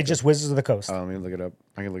was gonna say just Wizards of the Coast. Oh, let me look it up.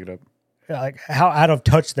 I can look it up. Like how out of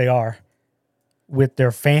touch they are with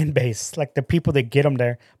their fan base, like the people that get them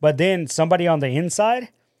there. But then somebody on the inside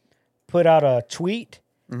put out a tweet.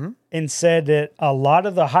 Mm-hmm. And said that a lot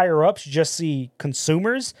of the higher ups just see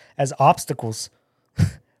consumers as obstacles.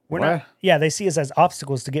 Yeah, they see us as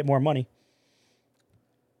obstacles to get more money.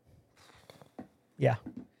 Yeah.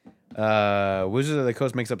 Wizards of the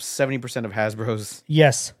Coast makes up 70% of Hasbro's.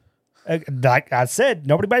 Yes. Like I said,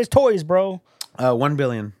 nobody buys toys, bro. 1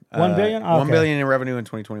 billion. 1 billion? Okay. 1 billion in revenue in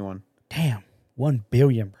 2021. Damn. 1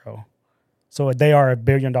 billion, bro. So they are $1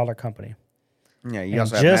 billion company. Yeah, you And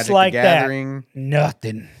also have just Magic like the that, Gathering.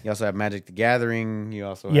 nothing. You also have Magic the Gathering. You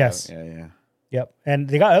also Yes. have yeah. Yep. And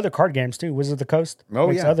they got other card games too. Wizards of the Coast. Oh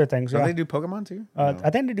makes yeah, other things. Don't Yeah. they do Pokemon too? No. I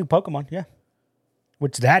think they do Pokemon. Yeah.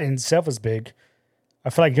 Which that in itself is big. I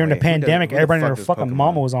feel like during Wait, the pandemic, who the everybody fuck and their does fucking Pokemon?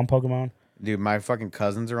 mama was on Pokemon. Dude, my fucking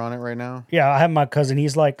cousins are on it right now. Yeah, I have my cousin.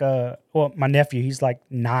 He's like, my nephew. He's like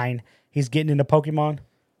 9. He's getting into Pokemon.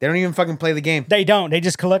 They don't even fucking play the game. They don't. They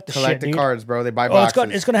just collect the Collect shit, the dude. cards, bro. They buy Oh, boxes.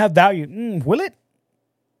 it's gonna have value. Will it?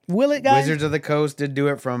 Will it, guys? Wizards of the Coast did do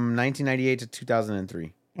it from 1998 to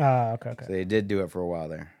 2003. Okay. So they did do it for a while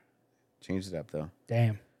there. Changed it up though.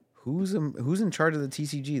 Damn. Who's in charge of the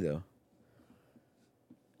TCG though?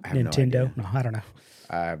 I have Nintendo. No, No, I don't know.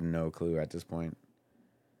 I have no clue at this point.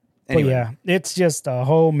 But Anyway, yeah, it's just a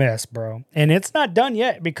whole mess, bro. And it's not done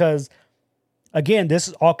yet because, again,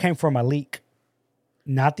 this all came from a leak,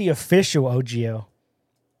 not the official OGL.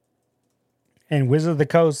 And Wizard of the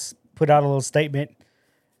Coast put out a little statement.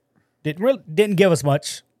 Didn't give us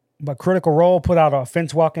much, but Critical Role put out a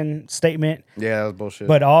fence walking statement. yeah, that was bullshit.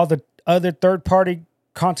 But all the other third party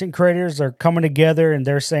content creators are coming together and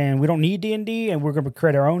they're saying we don't need D&D and we're going to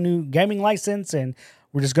create our own new gaming license and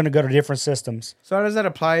we're just going to go to different systems. So how does that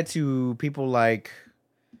apply to people like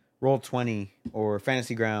Roll20 or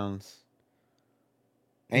Fantasy Grounds?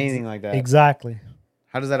 Anything like that? Exactly.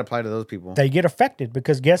 How does that apply to those people? They get affected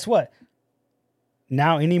because guess what?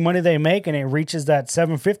 Now any money they make and it reaches that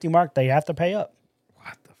 750 mark, they have to pay up.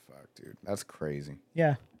 What the fuck, dude? That's crazy.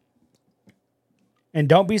 Yeah. And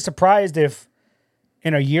don't be surprised if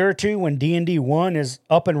in a year or two when D&D 1 is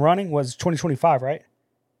up and running, was 2025, right?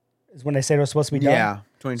 Is when they said it was supposed to be done. Yeah,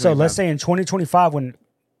 2025. So let's say in 2025 when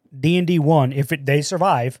D&D 1, if they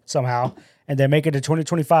survive somehow and they make it to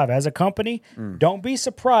 2025 as a company, don't be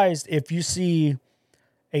surprised if you see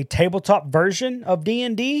a tabletop version of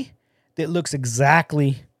D&D that looks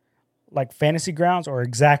exactly like Fantasy Grounds or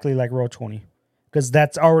exactly like Roll20. Because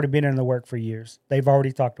that's already been in the work for years. They've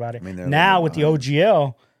already talked about it. I mean, they're Now a with the little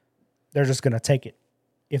OGL, they're just going to take it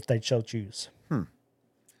if they so choose.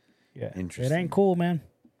 Yeah. It Interesting. ain't cool, man.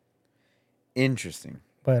 Interesting.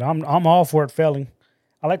 But I'm all for it failing.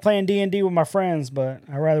 I like playing D&D with my friends, but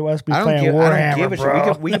I'd rather us be I playing don't Warhammer, give a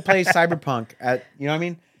bro. shit. We could play Cyberpunk at, you know what I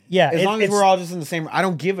mean? Yeah, As long as it's- we're all just in the same. I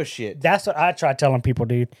don't give a shit. That's what I try telling people,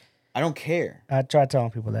 dude. I don't care. I try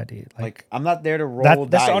telling people that, dude. Like I'm not there to roll That's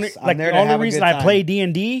dice. the only I'm like there the to only have a reason good I time. play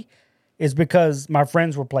D&D is because my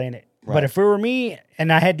friends were playing it. Right. But if it were me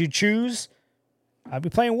and I had to choose, I'd be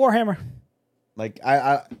playing Warhammer. Like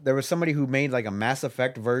I there was somebody who made like a Mass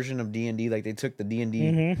Effect version of D&D. Like they took the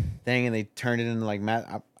D&D thing and they turned it into like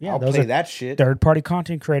Yeah, I'll those play are that shit. Third-party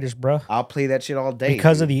content creators, bro. I'll play that shit all day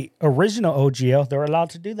Because of dude. the original OGL, they're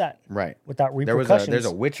allowed to do that right. without There was repercussions. there's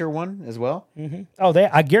a Witcher one as well. Oh,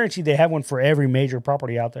 I guarantee they have one for every major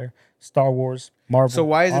property out there. Star Wars, Marvel. So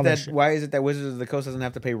why is all it that shit. why is it that Wizards of the Coast doesn't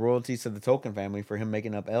have to pay royalties to the Tolkien family for him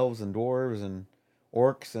making up elves and dwarves and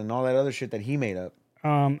orcs and all that other shit that he made up?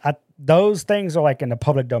 Those things are like in the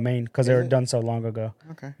public domain because they Is were it? done so long ago.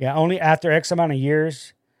 Okay. Yeah, only after X amount of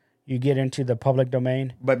years you get into the public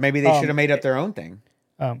domain. But maybe they should have made up their own thing.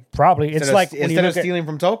 Probably it's Instead like of, when you instead of look at, stealing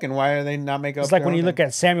from Tolkien, why are they not make up? it's like their when own you look thing?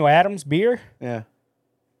 at Samuel Adams beer. Yeah,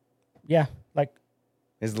 Yeah, like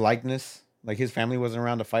his likeness, like his family wasn't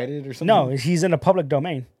around to fight it or something. no, he's in the public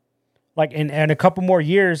domain. Like in a couple more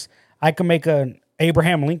years, I can make an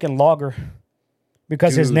Abraham Lincoln lager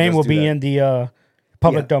because his Dude, name let's will do be that. in the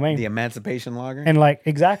public domain. the Emancipation Lager. And like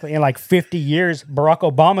exactly in like 50 years, Barack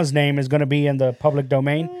Obama's name is going to be in the public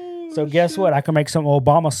domain. So guess what? I can make some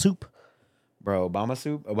Obama soup. Bro, Obama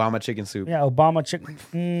soup, Obama chicken soup. Yeah, Obama chicken.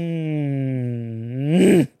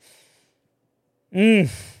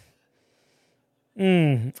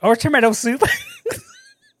 Or tomato soup.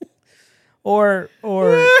 or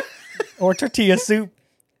tortilla soup.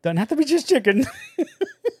 Doesn't have to be just chicken.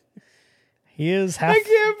 He is half. I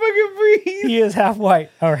can't fucking breathe. He is half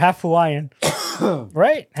white or half Hawaiian,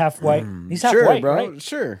 right? Half white. He's half Sure, white, bro. right?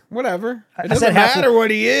 Sure, whatever. It said doesn't half- matter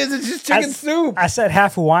what he is. It's just chicken I- soup. I said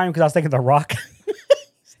half Hawaiian because I was thinking The Rock.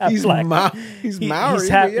 Half He's black. He's He- Maori. He's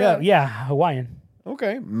half, but yeah. Hawaiian,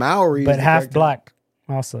 Okay, Maori, is but the half correct black.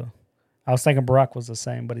 Also, I was thinking Barack was the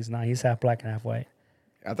same, but he's not. He's half black and half white.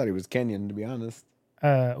 term. I thought he was Kenyan, to be honest.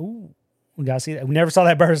 Ooh, we gotta see that. We never saw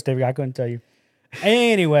that birth certificate. I couldn't tell you.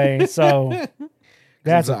 Anyway, so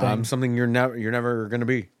that's the thing. Something you're never gonna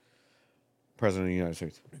be president of the United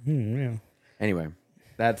States. Yeah. Anyway,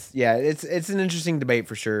 it's an interesting debate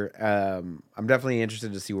for sure. I'm definitely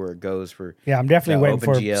interested to see where it goes for. Yeah, I'm definitely The waiting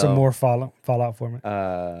for OpenGL. some more fallout for me.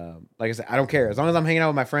 Like I said, I don't care as long as I'm hanging out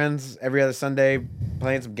with my friends every other Sunday,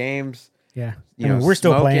 playing some games. Yeah. You I mean, know, we're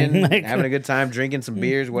still smoking, playing. Like, having a good time, drinking some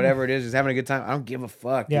beers, whatever it is, just having a good time. I don't give a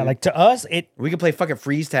fuck. yeah, dude. like to us, we can play fucking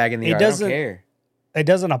freeze tag in the It yard. I don't doesn't- care. it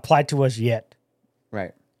doesn't apply to us yet.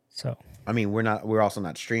 Right. So I mean, we're also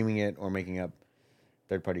not streaming it or making up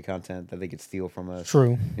third party content that they could steal from us.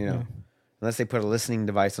 true. You know, unless they put a listening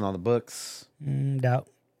device in all the books. Doubt.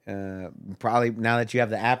 Probably now that you have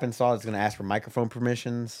the app installed, it's going to ask for microphone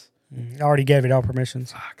permissions. I already gave it all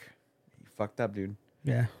permissions. Fuck. You fucked up, dude.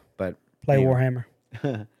 Yeah. But Play anyway.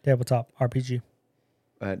 Warhammer. Tabletop RPG.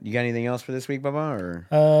 You got anything else for this week, Bubba? Or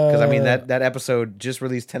because I mean that episode just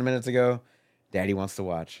released 10 minutes ago. Daddy wants to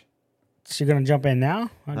watch. So you're gonna jump in now?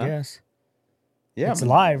 I guess. Yeah, It's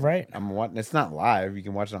live, right? It's not live. You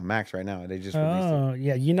can watch it on Max right now. They just released Oh,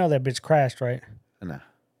 yeah. You know that bitch crashed, right? it. Nah.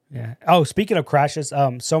 Yeah. Oh, speaking of crashes,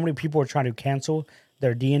 so many people are trying to cancel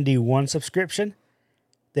their D&D 1 subscription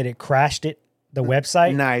that it crashed the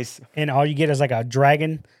website, Nice. and all you get is like a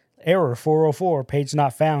dragon error 404 page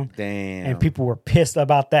not found. Damn. And people were pissed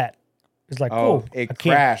about that. It's like, It I can't-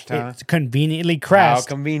 crashed, huh? It's conveniently How crashed.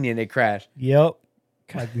 convenient it crashed. Yep.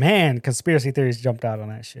 Like, man, conspiracy theories jumped out on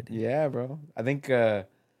that shit. Yeah, bro. I think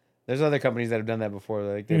there's other companies that have done that before.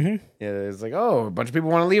 Like, yeah, it's like, oh, a bunch of people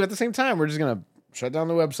want to leave at the same time. We're just gonna shut down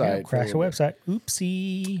the website. Yeah, crash the website.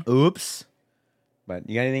 Oopsie. Oops. But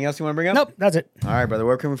you got anything else you want to bring up? Nope, that's it. All right, brother.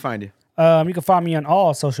 Where can we find you? You can find me on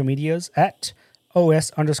all social medias at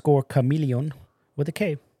OS_chameleon with a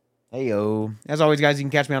K. Hey, yo. As always, guys, you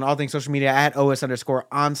can catch me on all things social media at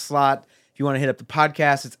OS_onslaught. If you want to hit up the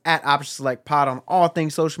podcast, it's at Option Select Pod on all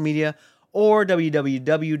things social media or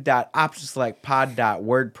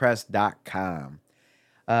www.optionselectpod.wordpress.com.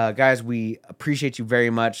 Guys, we appreciate you very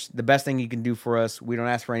much. The best thing you can do for us, we don't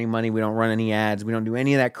ask for any money. We don't run any ads. We don't do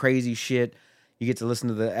any of that crazy shit. You get to listen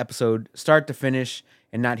to the episode start to finish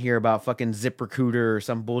and not hear about fucking ZipRecruiter or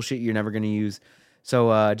some bullshit you're never going to use.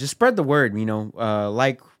 So just spread the word,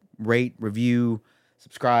 like, rate, review,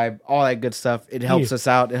 subscribe, all that good stuff. It helps us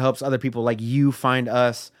out. It helps other people like you find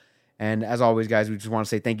us. And as always, guys, we just want to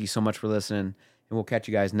say thank you so much for listening. And we'll catch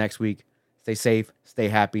you guys next week. Stay safe, stay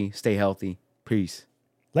happy, stay healthy. Peace.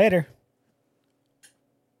 Later.